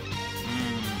isn't it.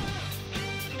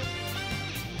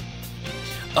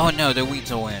 Oh no, the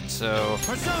weeds will win, so...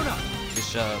 Persona! We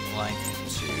shove lightning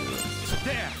to...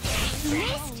 There!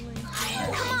 Missed?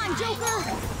 Come on, Joker!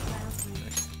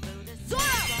 Zoro!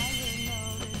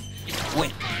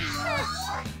 Win!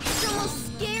 It's almost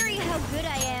scary how good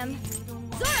I am.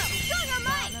 Zoro, show your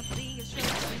might!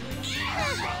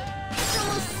 It's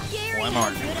almost scary One how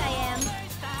more. good I am.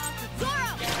 Zoro!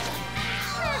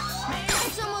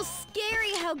 It's almost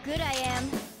scary how good I am.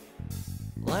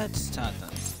 Let's talk them.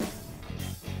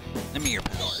 Let me your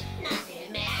power.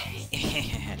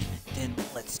 Then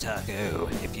let's talk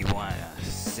if you want to.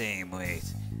 Same weight.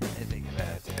 I think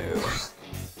about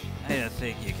I don't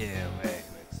think you get away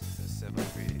with the simple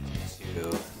reason.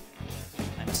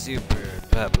 I'm super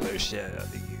popular, shout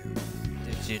out to you.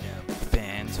 Did you know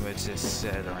fans would just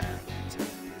sit around and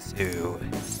take this zoo?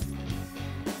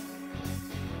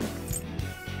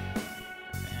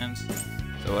 Fans?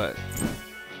 So what?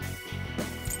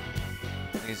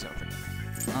 He's over.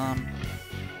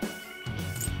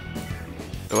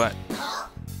 So what?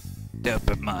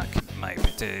 Don't mock my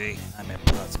fertility. I'm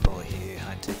impossible here,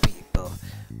 hunting people.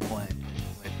 One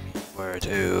with me for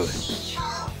two.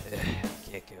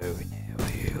 Can't go now,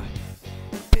 you.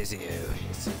 Busy,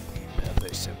 it's being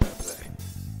published, so popular.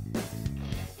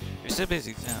 You're so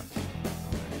busy, Sam.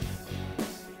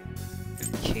 Who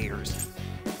cares?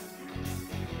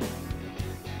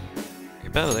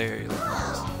 You're both there.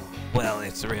 Well,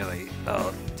 it's really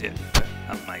all depends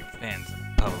on my fans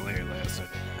and popular last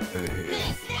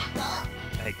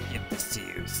I get this to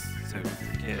you, so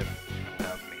forgive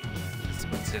about me. This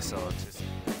was just all just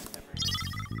memories.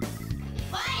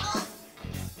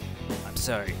 I'm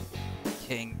sorry.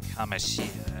 King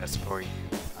Kamoshida asked for you.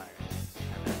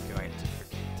 I'm not going to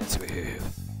forget this woohoo.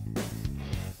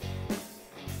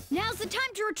 Now's the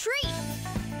time to retreat!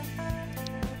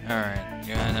 Alright,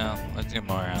 yeah, no, let's do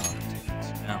more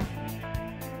outtakes now.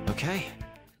 Okay.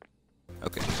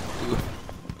 Okay. Ooh.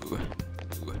 Ooh.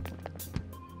 Ooh.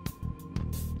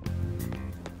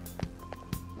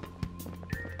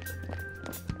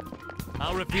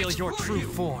 I'll reveal your true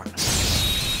form.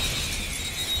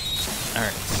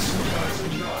 Alright.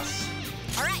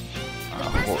 Alright, the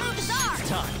first move is ours! It's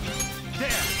time.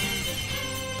 There!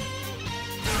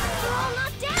 We're all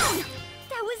knocked down!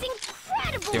 That was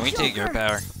incredible, Can we take your Joker.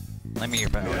 power? Let me your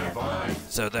power.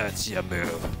 So that's your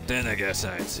move. Then I guess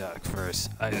I'd talk first.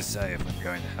 I decide if I'm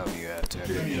going to help you after.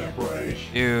 Give me a break.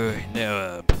 You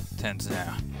know tense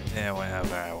now. Then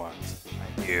whenever I want.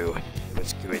 I knew it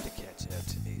was going to catch up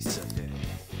to me someday.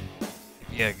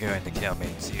 If you're going to kill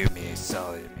me, do me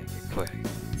solid and make it quick.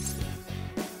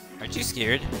 Aren't you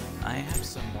scared? I have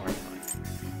some more fun.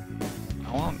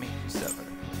 I won't make you suffer.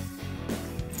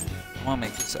 I won't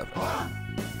make you suffer.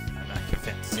 I'm not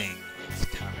convincing it's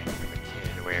coming from a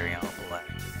kid wearing all black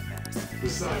and a mask.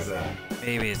 Besides that,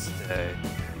 Maybe it's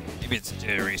a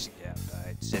generation gap.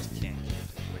 I just can't get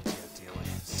to what you're dealing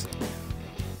with. So,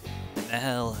 what the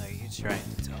hell are you trying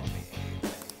to tell me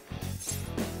anything?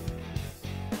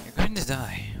 You're going to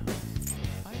die.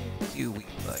 Why do we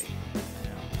fight? I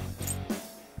don't know.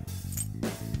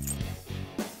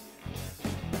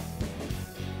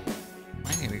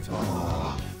 Why do we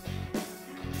fight?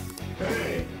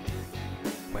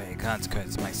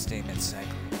 consequence of my statements.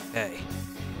 Hey,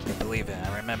 can't believe it.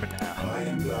 I remember now.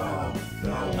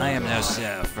 I am no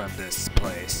chef from this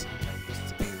place. I used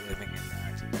to be living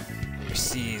in that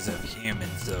seas of human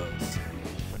souls.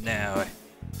 But now,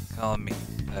 call me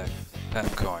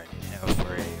popcorn,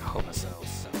 for a homicide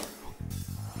sorrow.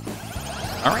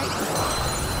 Alright.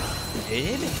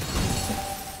 Baby.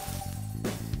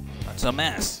 What's a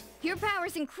mess? Your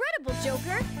power's incredible,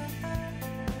 Joker.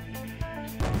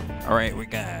 Alright, we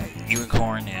got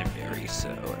unicorn and fairy, so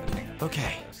I think.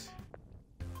 Okay.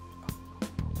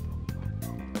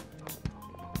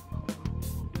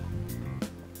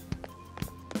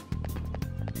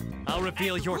 I'll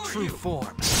reveal your true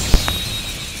form.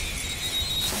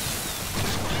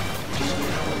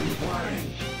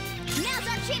 Now's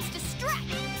our chance to strike.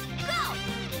 Go!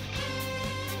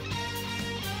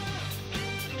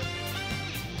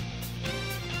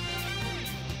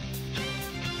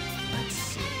 Let's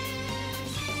see.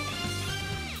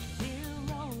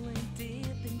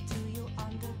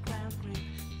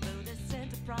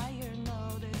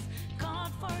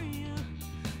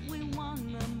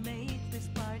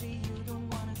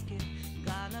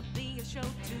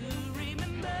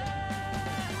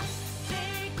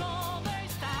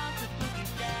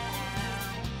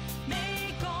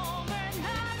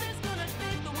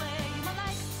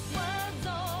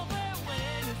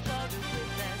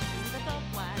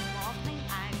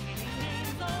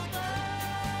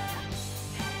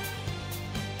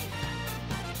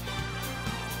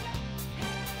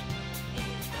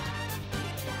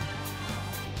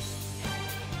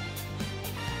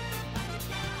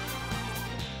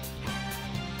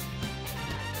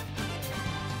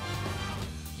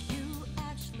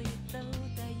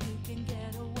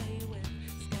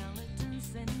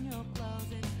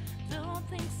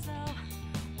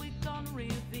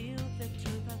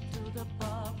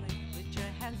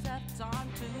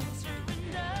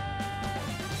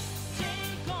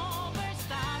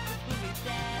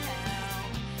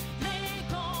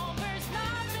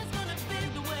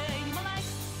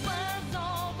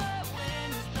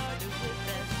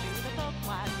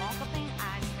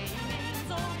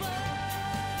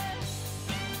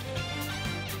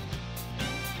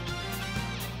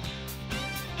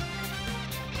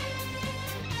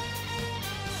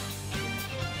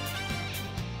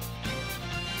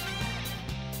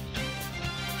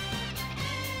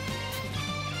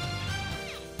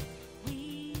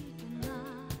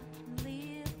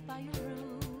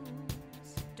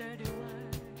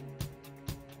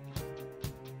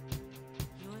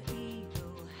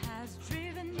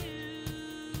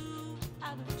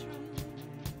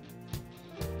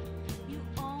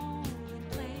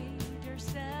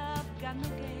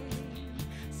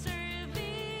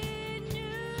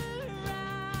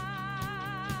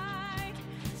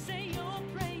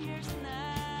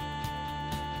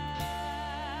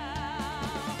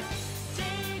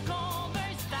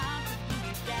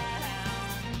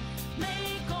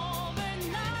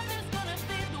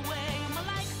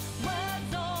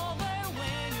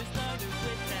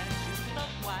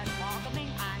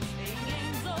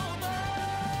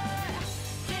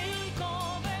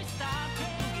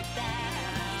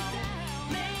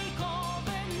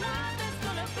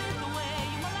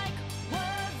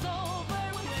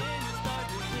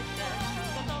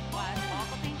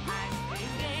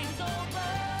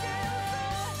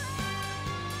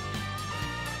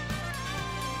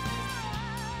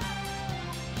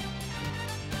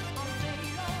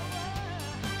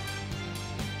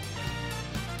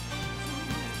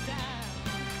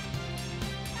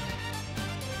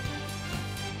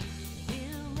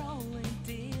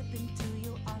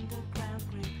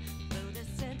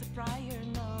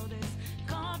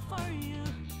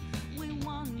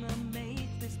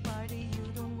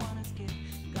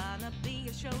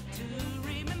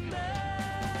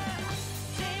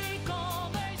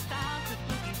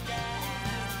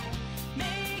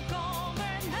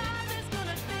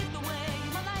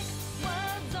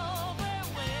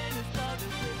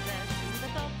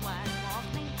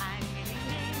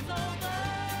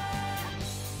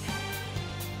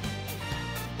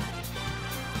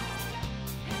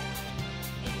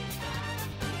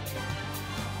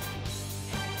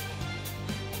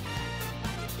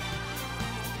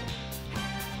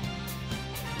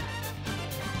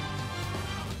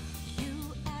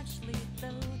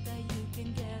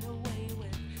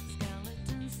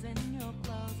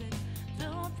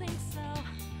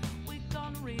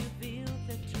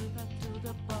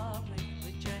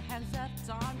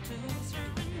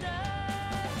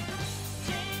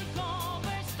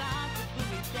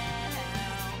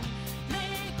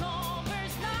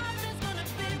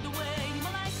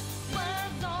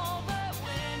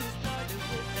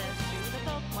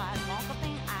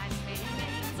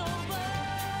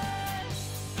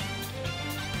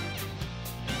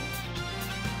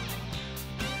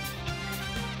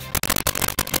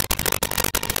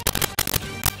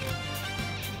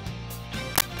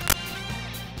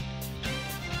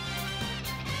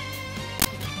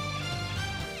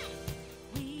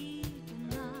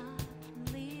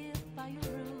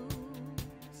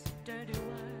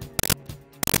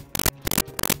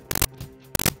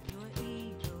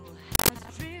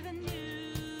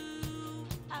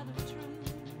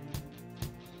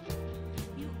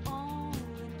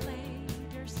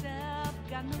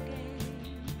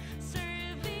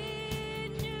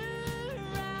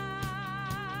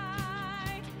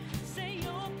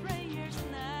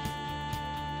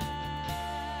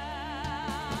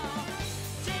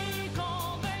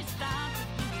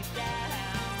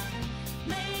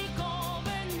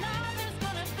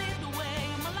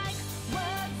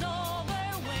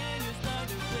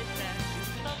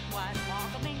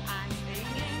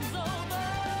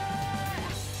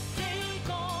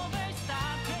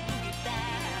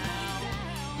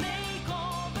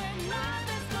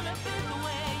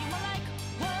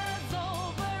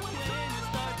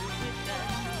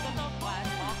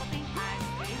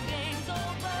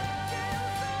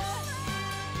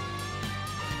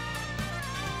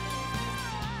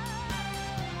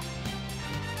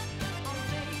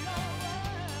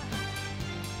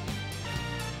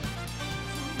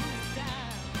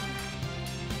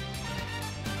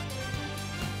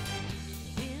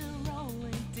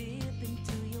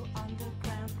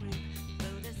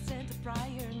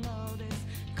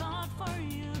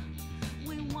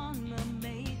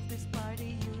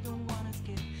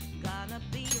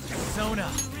 persona.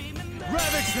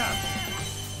 Ravage them!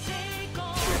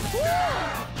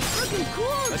 Looking cool,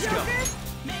 Let's Joker! go.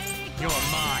 You're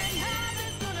mine.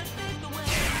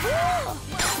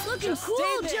 Looking Just cool,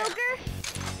 stay there. Joker!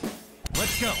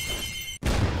 Let's go.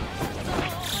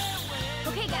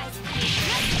 Okay, guys.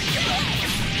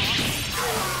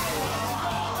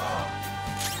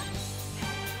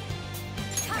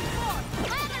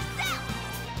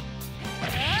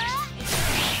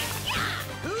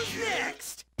 Who's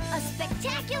next? A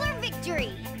spectacular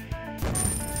victory!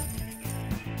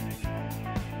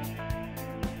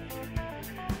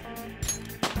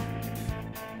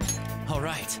 All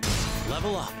right,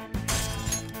 level up.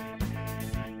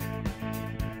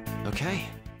 Okay.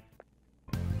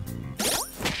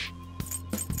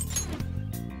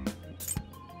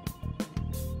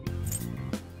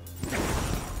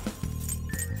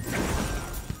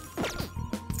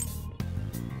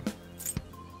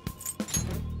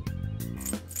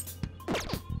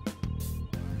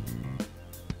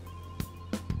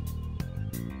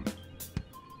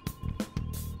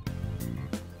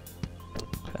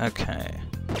 Okay,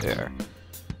 there.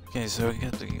 Okay, so we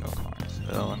got the unicorns.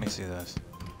 Oh, let me see this.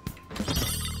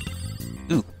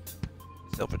 Ooh,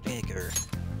 silver dagger.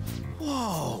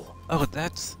 Whoa! Oh,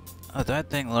 that's. Oh, that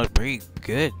thing looked pretty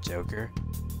good, Joker.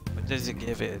 What does it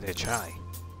give it a try?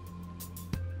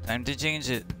 Time to change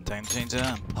it. Time to change it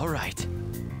up. All right.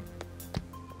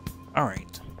 All right.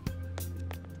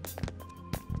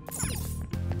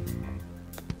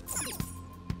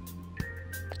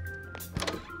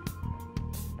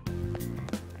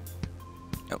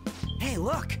 Hey,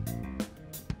 look!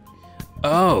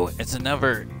 Oh, it's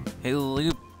another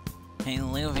Halluvian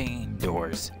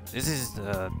doors. This is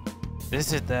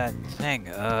that thing.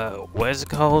 What is it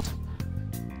called?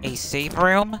 A safe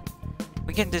room?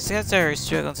 We can discuss our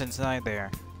struggles inside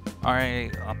there.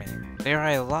 Alright, I mean, there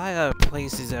are a lot of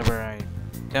places that I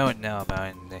don't know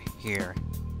about in here.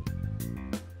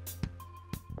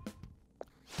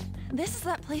 This is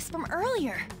that place from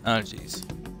earlier. Oh, jeez.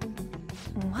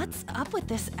 What's up with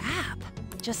this app?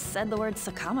 Just said the word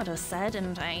Sakamoto said,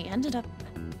 and I ended up...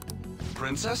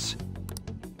 Princess?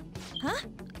 Huh?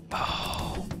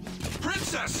 Oh.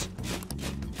 Princess!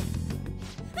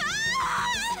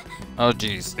 Oh,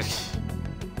 jeez.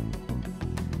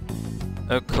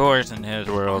 Of course, in his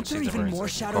world, Aren't there she's a even princess, more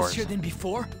of shadows course. here than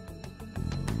before?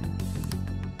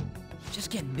 Just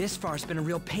getting this far has been a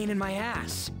real pain in my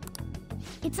ass.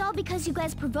 It's all because you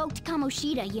guys provoked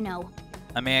Kamoshida, you know.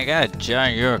 I mean, I got a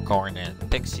giant unicorn and a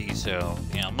pixie, so,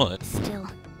 yeah, I'm lit. Still,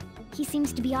 he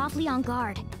seems to be awfully on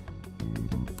guard.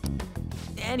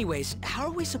 Anyways, how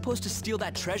are we supposed to steal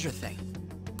that treasure thing?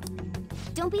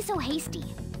 Don't be so hasty.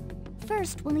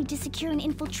 First, we'll need to secure an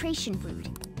infiltration route.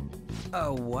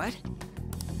 What?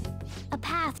 A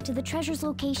path to the treasure's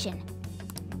location.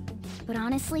 But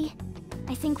honestly,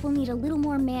 I think we'll need a little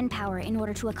more manpower in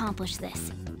order to accomplish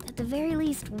this. At the very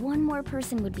least, one more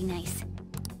person would be nice.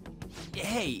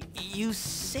 Hey, you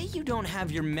say you don't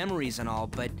have your memories and all,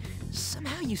 but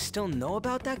somehow you still know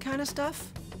about that kind of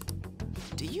stuff?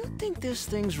 Do you think this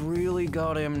thing's really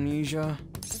got amnesia?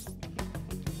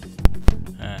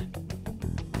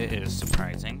 It is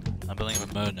surprising. I believe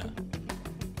in Mona.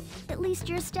 At least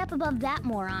you're a step above that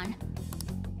moron.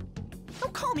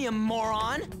 Don't call me a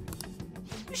moron!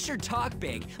 You sure talk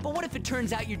big, but what if it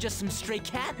turns out you're just some stray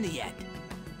cat in the end?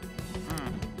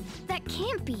 That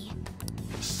can't be.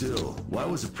 Still, why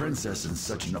was a princess in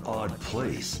such an odd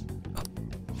place?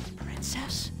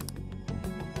 Princess?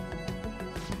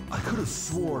 I could have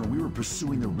sworn we were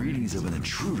pursuing the readings of an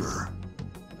intruder.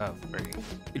 Oh, free.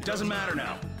 It doesn't matter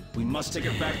now. We must take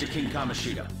it back to King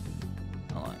Kamoshida.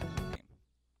 Hold on.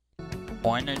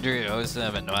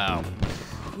 107, wow.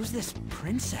 Who's this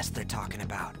princess they're talking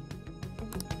about?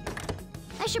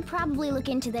 I should probably look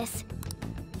into this.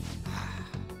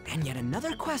 And yet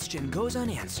another question goes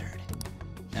unanswered.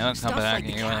 Now come Stuff back like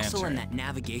and the you will castle answer. and that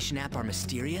navigation app are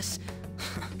mysterious,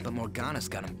 but Morgana's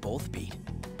got them both beat.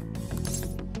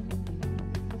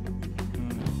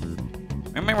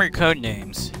 Remember code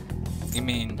names. You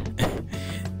mean...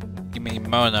 you mean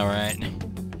Mona, right?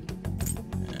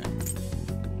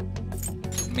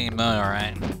 You mean Mona,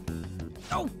 right?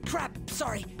 Oh, crap!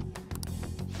 Sorry.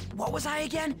 What was I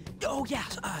again? Oh, yeah,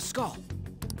 Skull.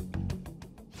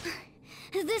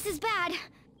 This is bad.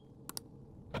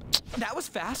 That was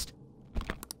fast.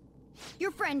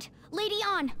 Your friend, Lady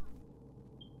Ann.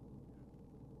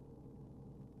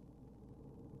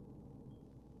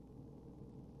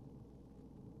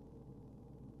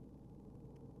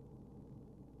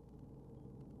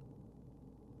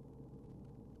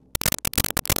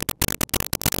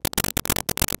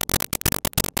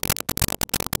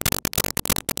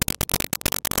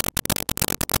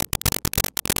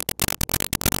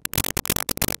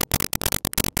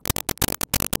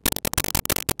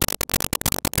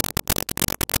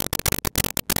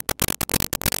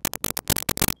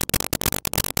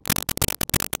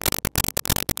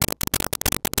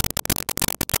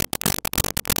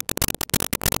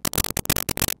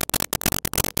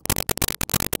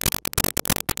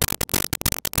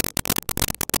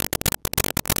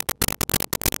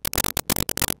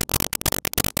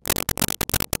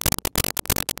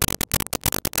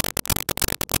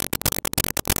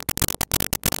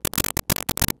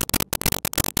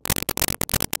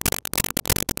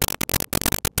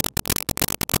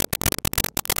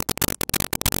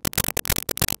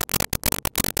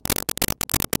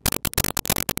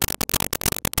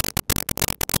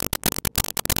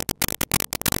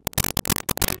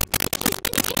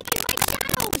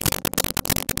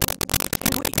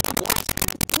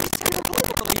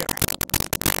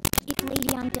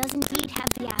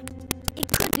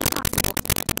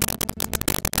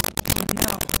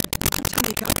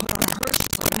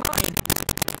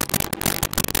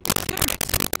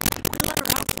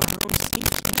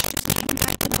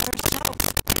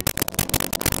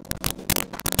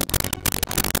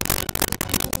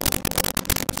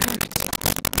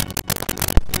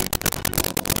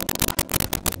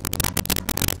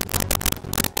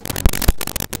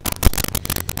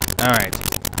 Alright.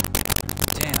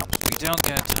 Damn, we don't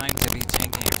got time to be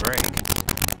taking a break.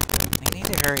 I need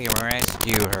to hurry and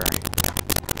rescue her.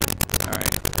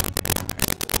 Alright.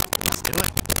 Let's do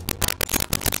it.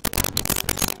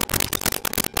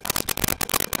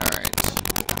 Alright.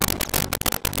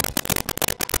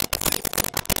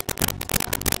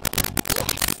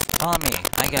 Follow me,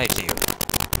 I guide you.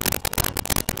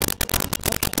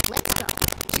 Okay, let's go.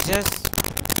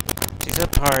 She's a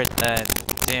part that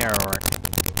there, or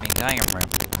dining room.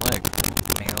 Look,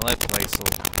 the left place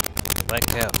will let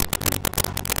go.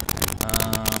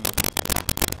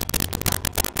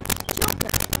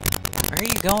 Where are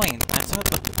you going? That's not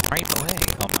the right way.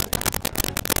 Oh my.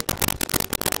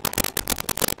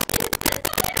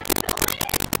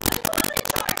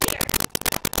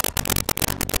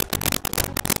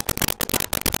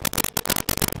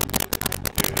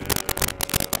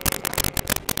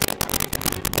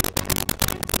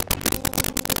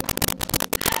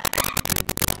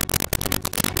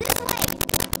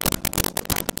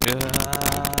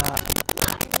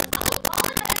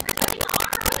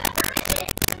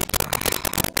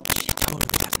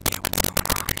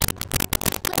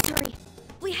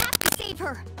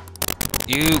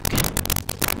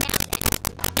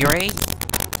 You ready?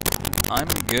 I'm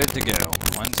good to go.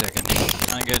 1 second.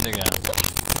 I'm good to go.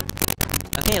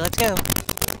 Okay, let's go.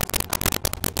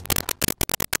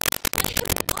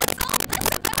 What's all this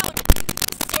about?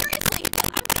 Seriously,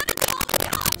 I'm gonna call the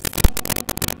cops.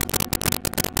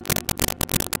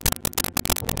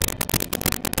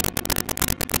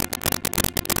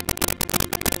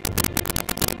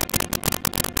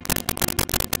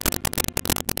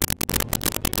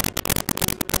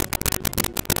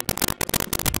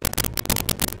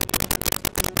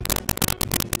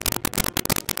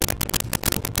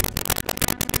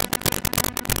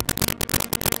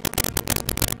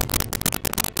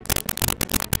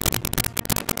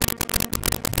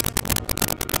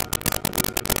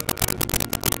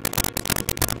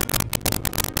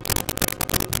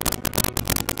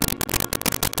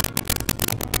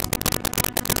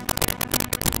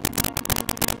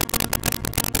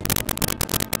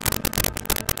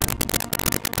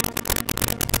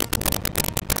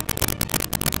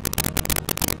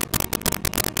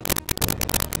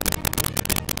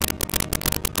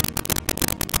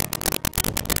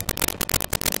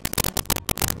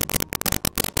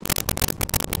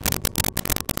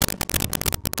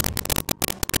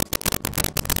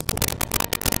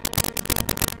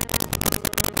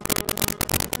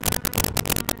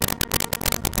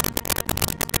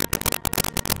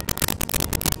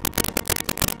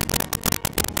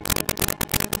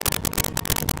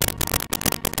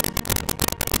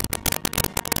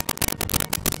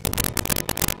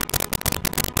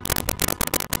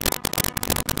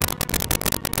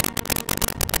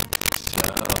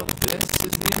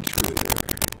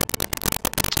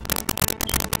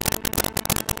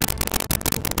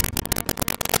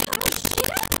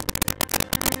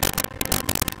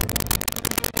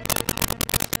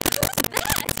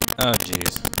 Oh,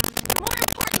 jeez. More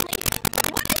importantly,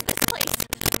 what is this place?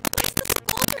 Why is the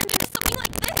school turned into something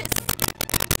like this?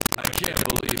 I can't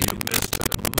believe you missed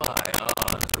my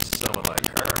aunt for someone like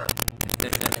her.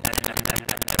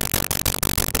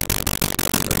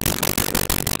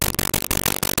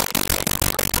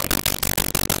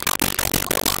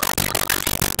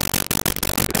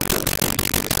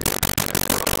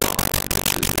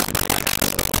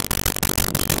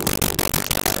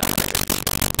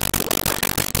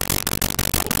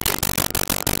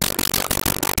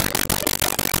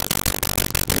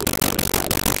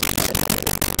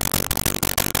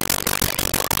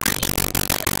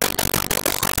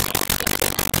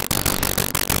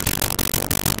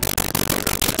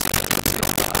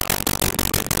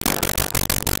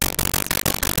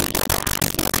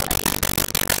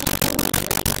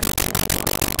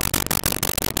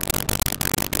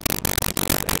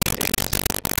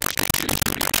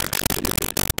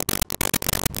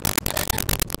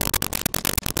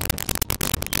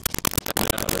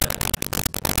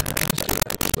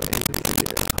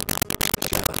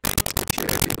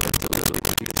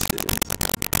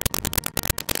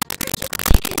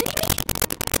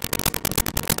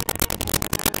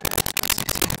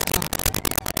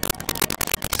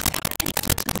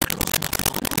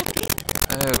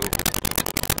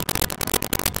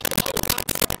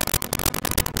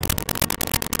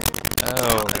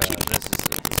 Oh, this is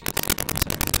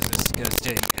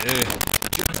disgusting.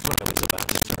 Just when I was about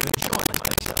to start enjoying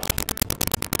myself.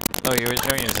 Oh, you're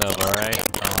enjoying yourself, alright?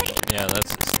 Oh, yeah,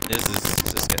 this is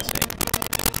disgusting.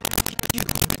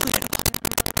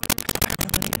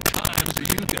 Times are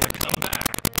you gonna come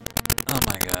back? Oh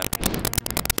my god.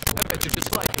 I bet you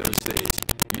just like those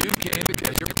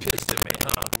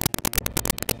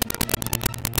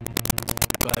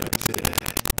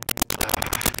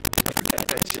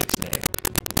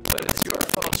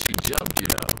jumped, you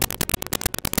know.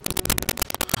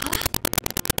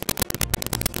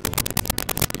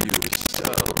 You were so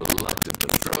reluctant to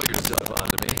throw yourself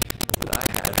onto me that I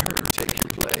had her take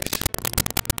your place.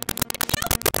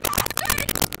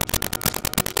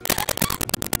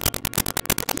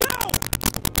 No!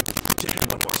 Did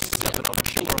one more step and I'll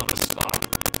kill her on the spot.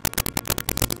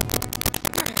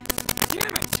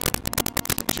 Damn it!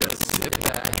 Just sit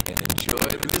back and enjoy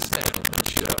the dismantlement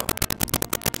show.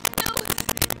 No,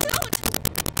 don't!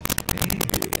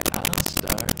 Maybe I'll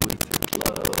start with the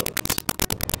clothes.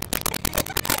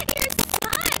 You're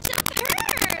such a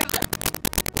perv!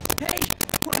 Hey,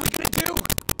 what are we gonna do?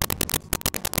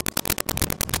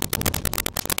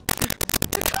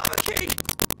 Takamaki!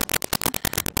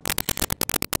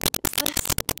 Is this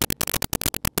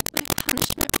my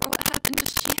punishment for what happened to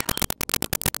Shiho?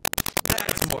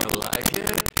 That's more like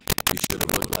it. You should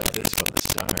have looked like this from the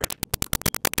start.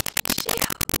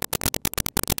 Shiho,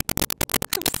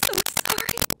 I'm so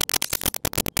sorry.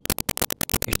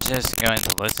 You're just going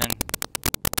to listen?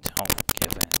 Don't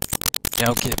give in.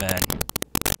 Don't give in.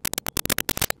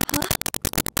 Huh?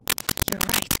 You're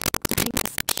right. Bring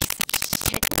this piece of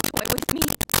shit toy with me.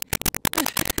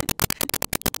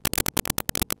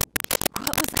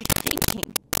 What was I thinking?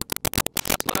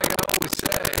 Like I always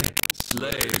say,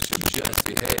 slaves should just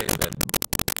behave and...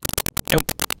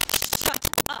 Nope. Shut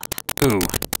up. Ooh.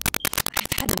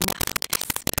 I've had enough of this.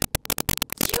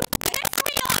 You pissed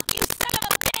me off, you son of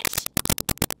a bitch!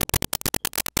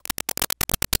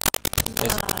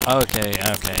 Okay,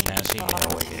 now she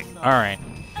got away. Alright.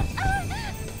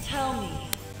 Tell me,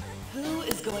 who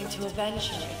is going to avenge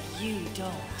her if you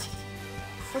don't?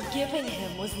 Forgiving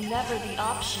him was never the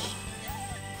option.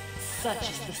 Such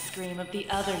is the scream of the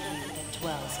other you that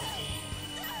dwells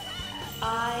within.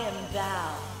 I am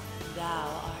thou,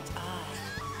 thou art I.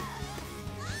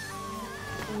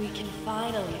 We can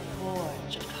finally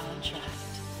forge a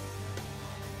contract.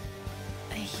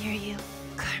 I hear you,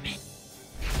 Carmen.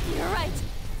 You're right.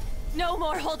 No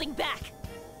more holding back.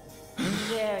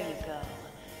 There you go.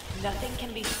 Nothing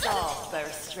can be solved by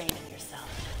restraining yourself.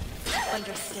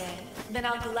 Understand? Then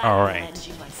I'll gladly Alright. lend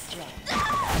you my strength.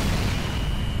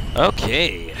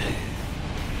 Okay.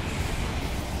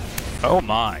 Oh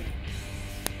my.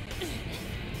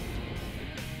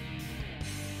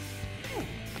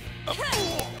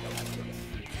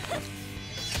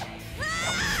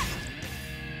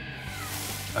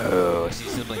 Oh, she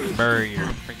simply murder your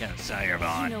freaking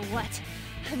Cyberbond. You know what?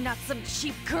 I'm not some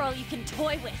cheap girl you can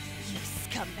toy with, you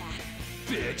scumbag.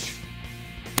 Bitch!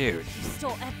 Dude. You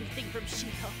stole everything from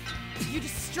Shiho. You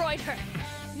destroyed her.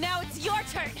 Now it's your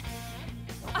turn.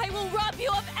 I will rob you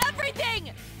of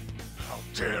everything! How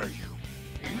dare you!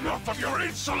 Enough of your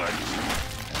insolence!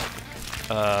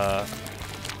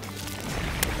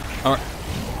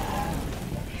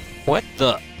 What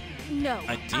the? No,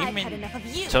 A I've demon had enough of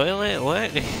you. toilet?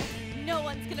 What? No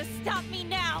one's gonna stop me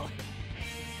now.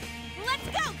 Let's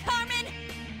go, Carmen!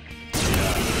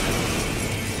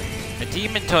 A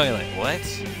demon toilet? What?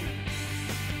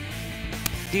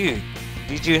 Dude,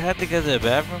 did you have to go to the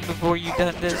bathroom before you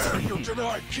done this? Dare you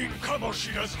deny King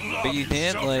Kamoshida's love? But you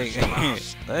didn't, like,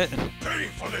 what? Pay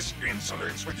for this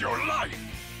insolence with your life!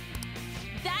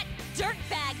 That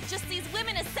dirtbag just sees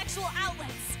women as sexual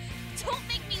outlets. Don't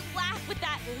make me laugh with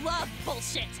that love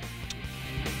bullshit.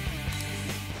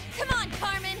 Come on,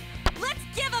 Carmen. Let's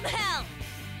give him hell.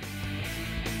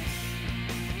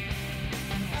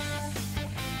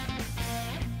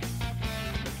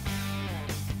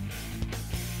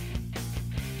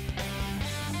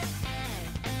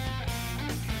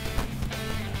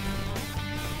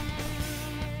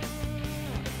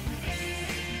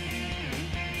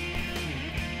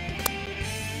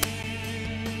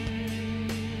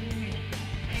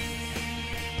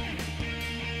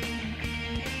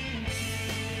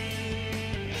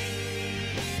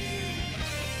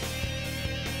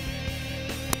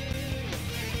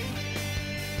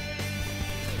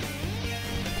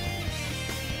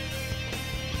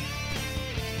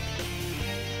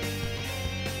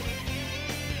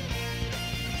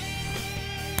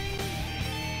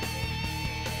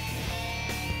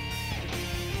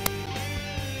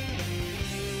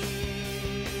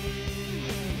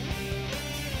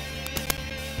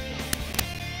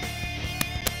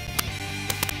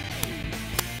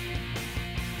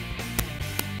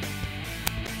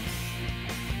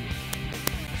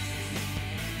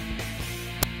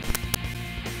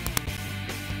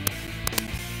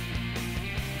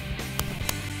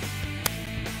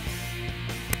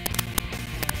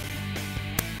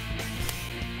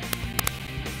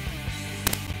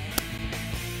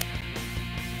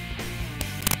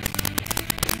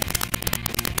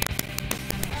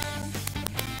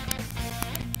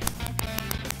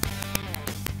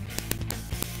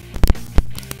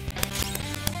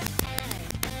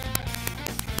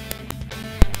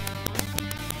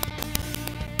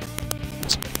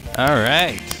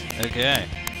 Alright, okay.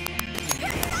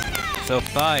 So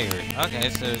fire. Okay,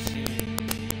 so she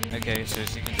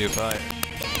can do fire.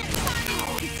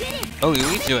 Oh, you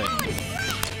eat to it.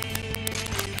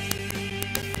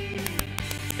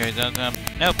 Here, don't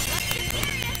nope.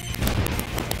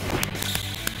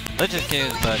 Let's just kill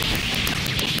his buddy.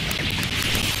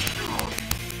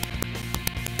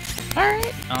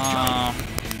 Alright.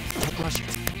 Don't rush it.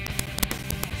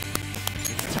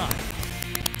 It's time.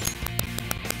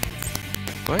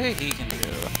 What he can do?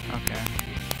 Okay.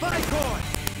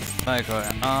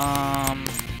 Firecore!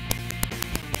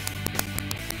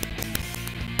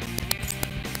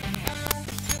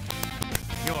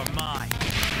 You're mine.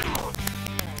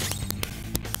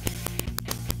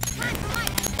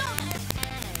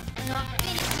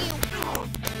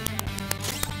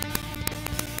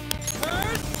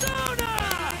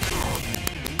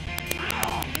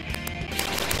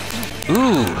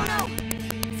 Ooh.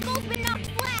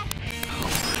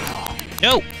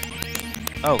 No.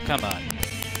 Oh, come on.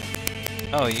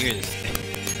 Oh, you're just.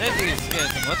 That dude's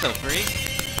disgusting. What the freak?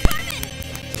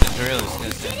 That's really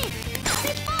disgusting.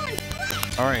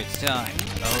 Alright, it's time.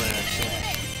 Oh, that's it.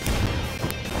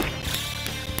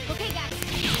 Okay, guys.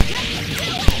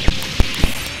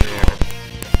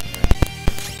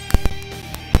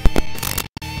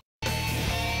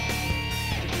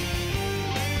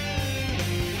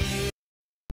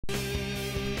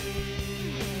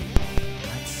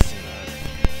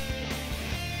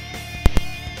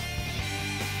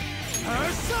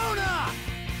 Persona!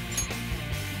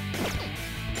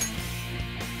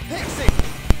 Pixie!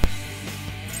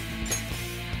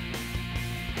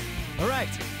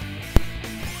 Alright.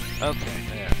 Okay,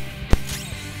 there.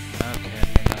 Okay,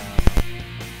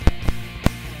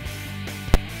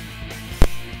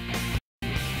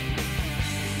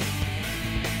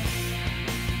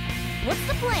 What's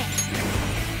the plan?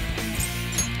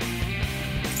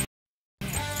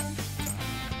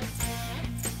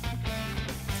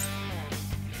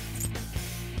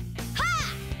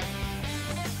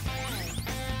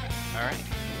 Alright.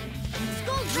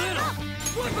 Skull's right up!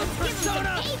 What was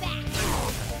Persona? Payback!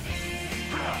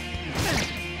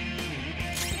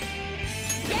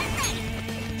 Get ready!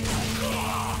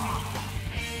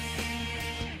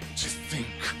 To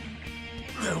think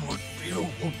there would be a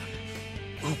woman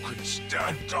who could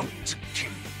stand up to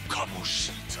King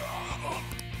Kamoshita.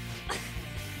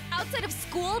 Outside of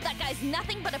school, that guy's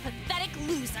nothing but a pathetic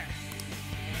loser.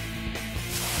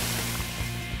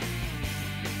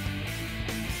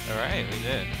 Alright, we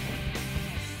did.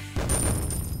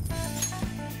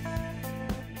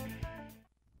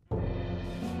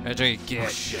 That's what you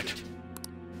get. Shit.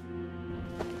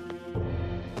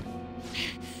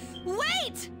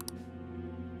 Wait!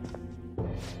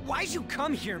 Why'd you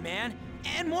come here, man?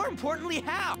 And more importantly,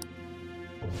 how?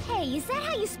 Hey, is that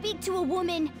how you speak to a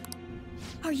woman?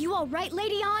 Are you alright,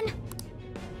 Lady Ann?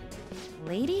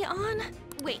 Lady Ann?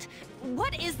 Wait,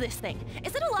 what is this thing?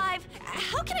 Is it alive?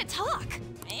 How can it talk?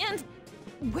 And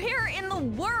where in the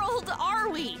world are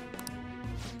we?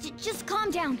 Just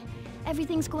calm down.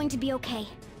 Everything's going to be okay.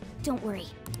 Don't worry.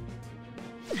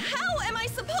 How am I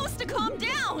supposed to calm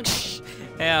down?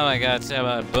 Oh my god, so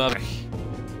about Bubby.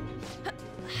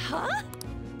 Huh?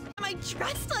 Am I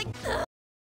dressed like...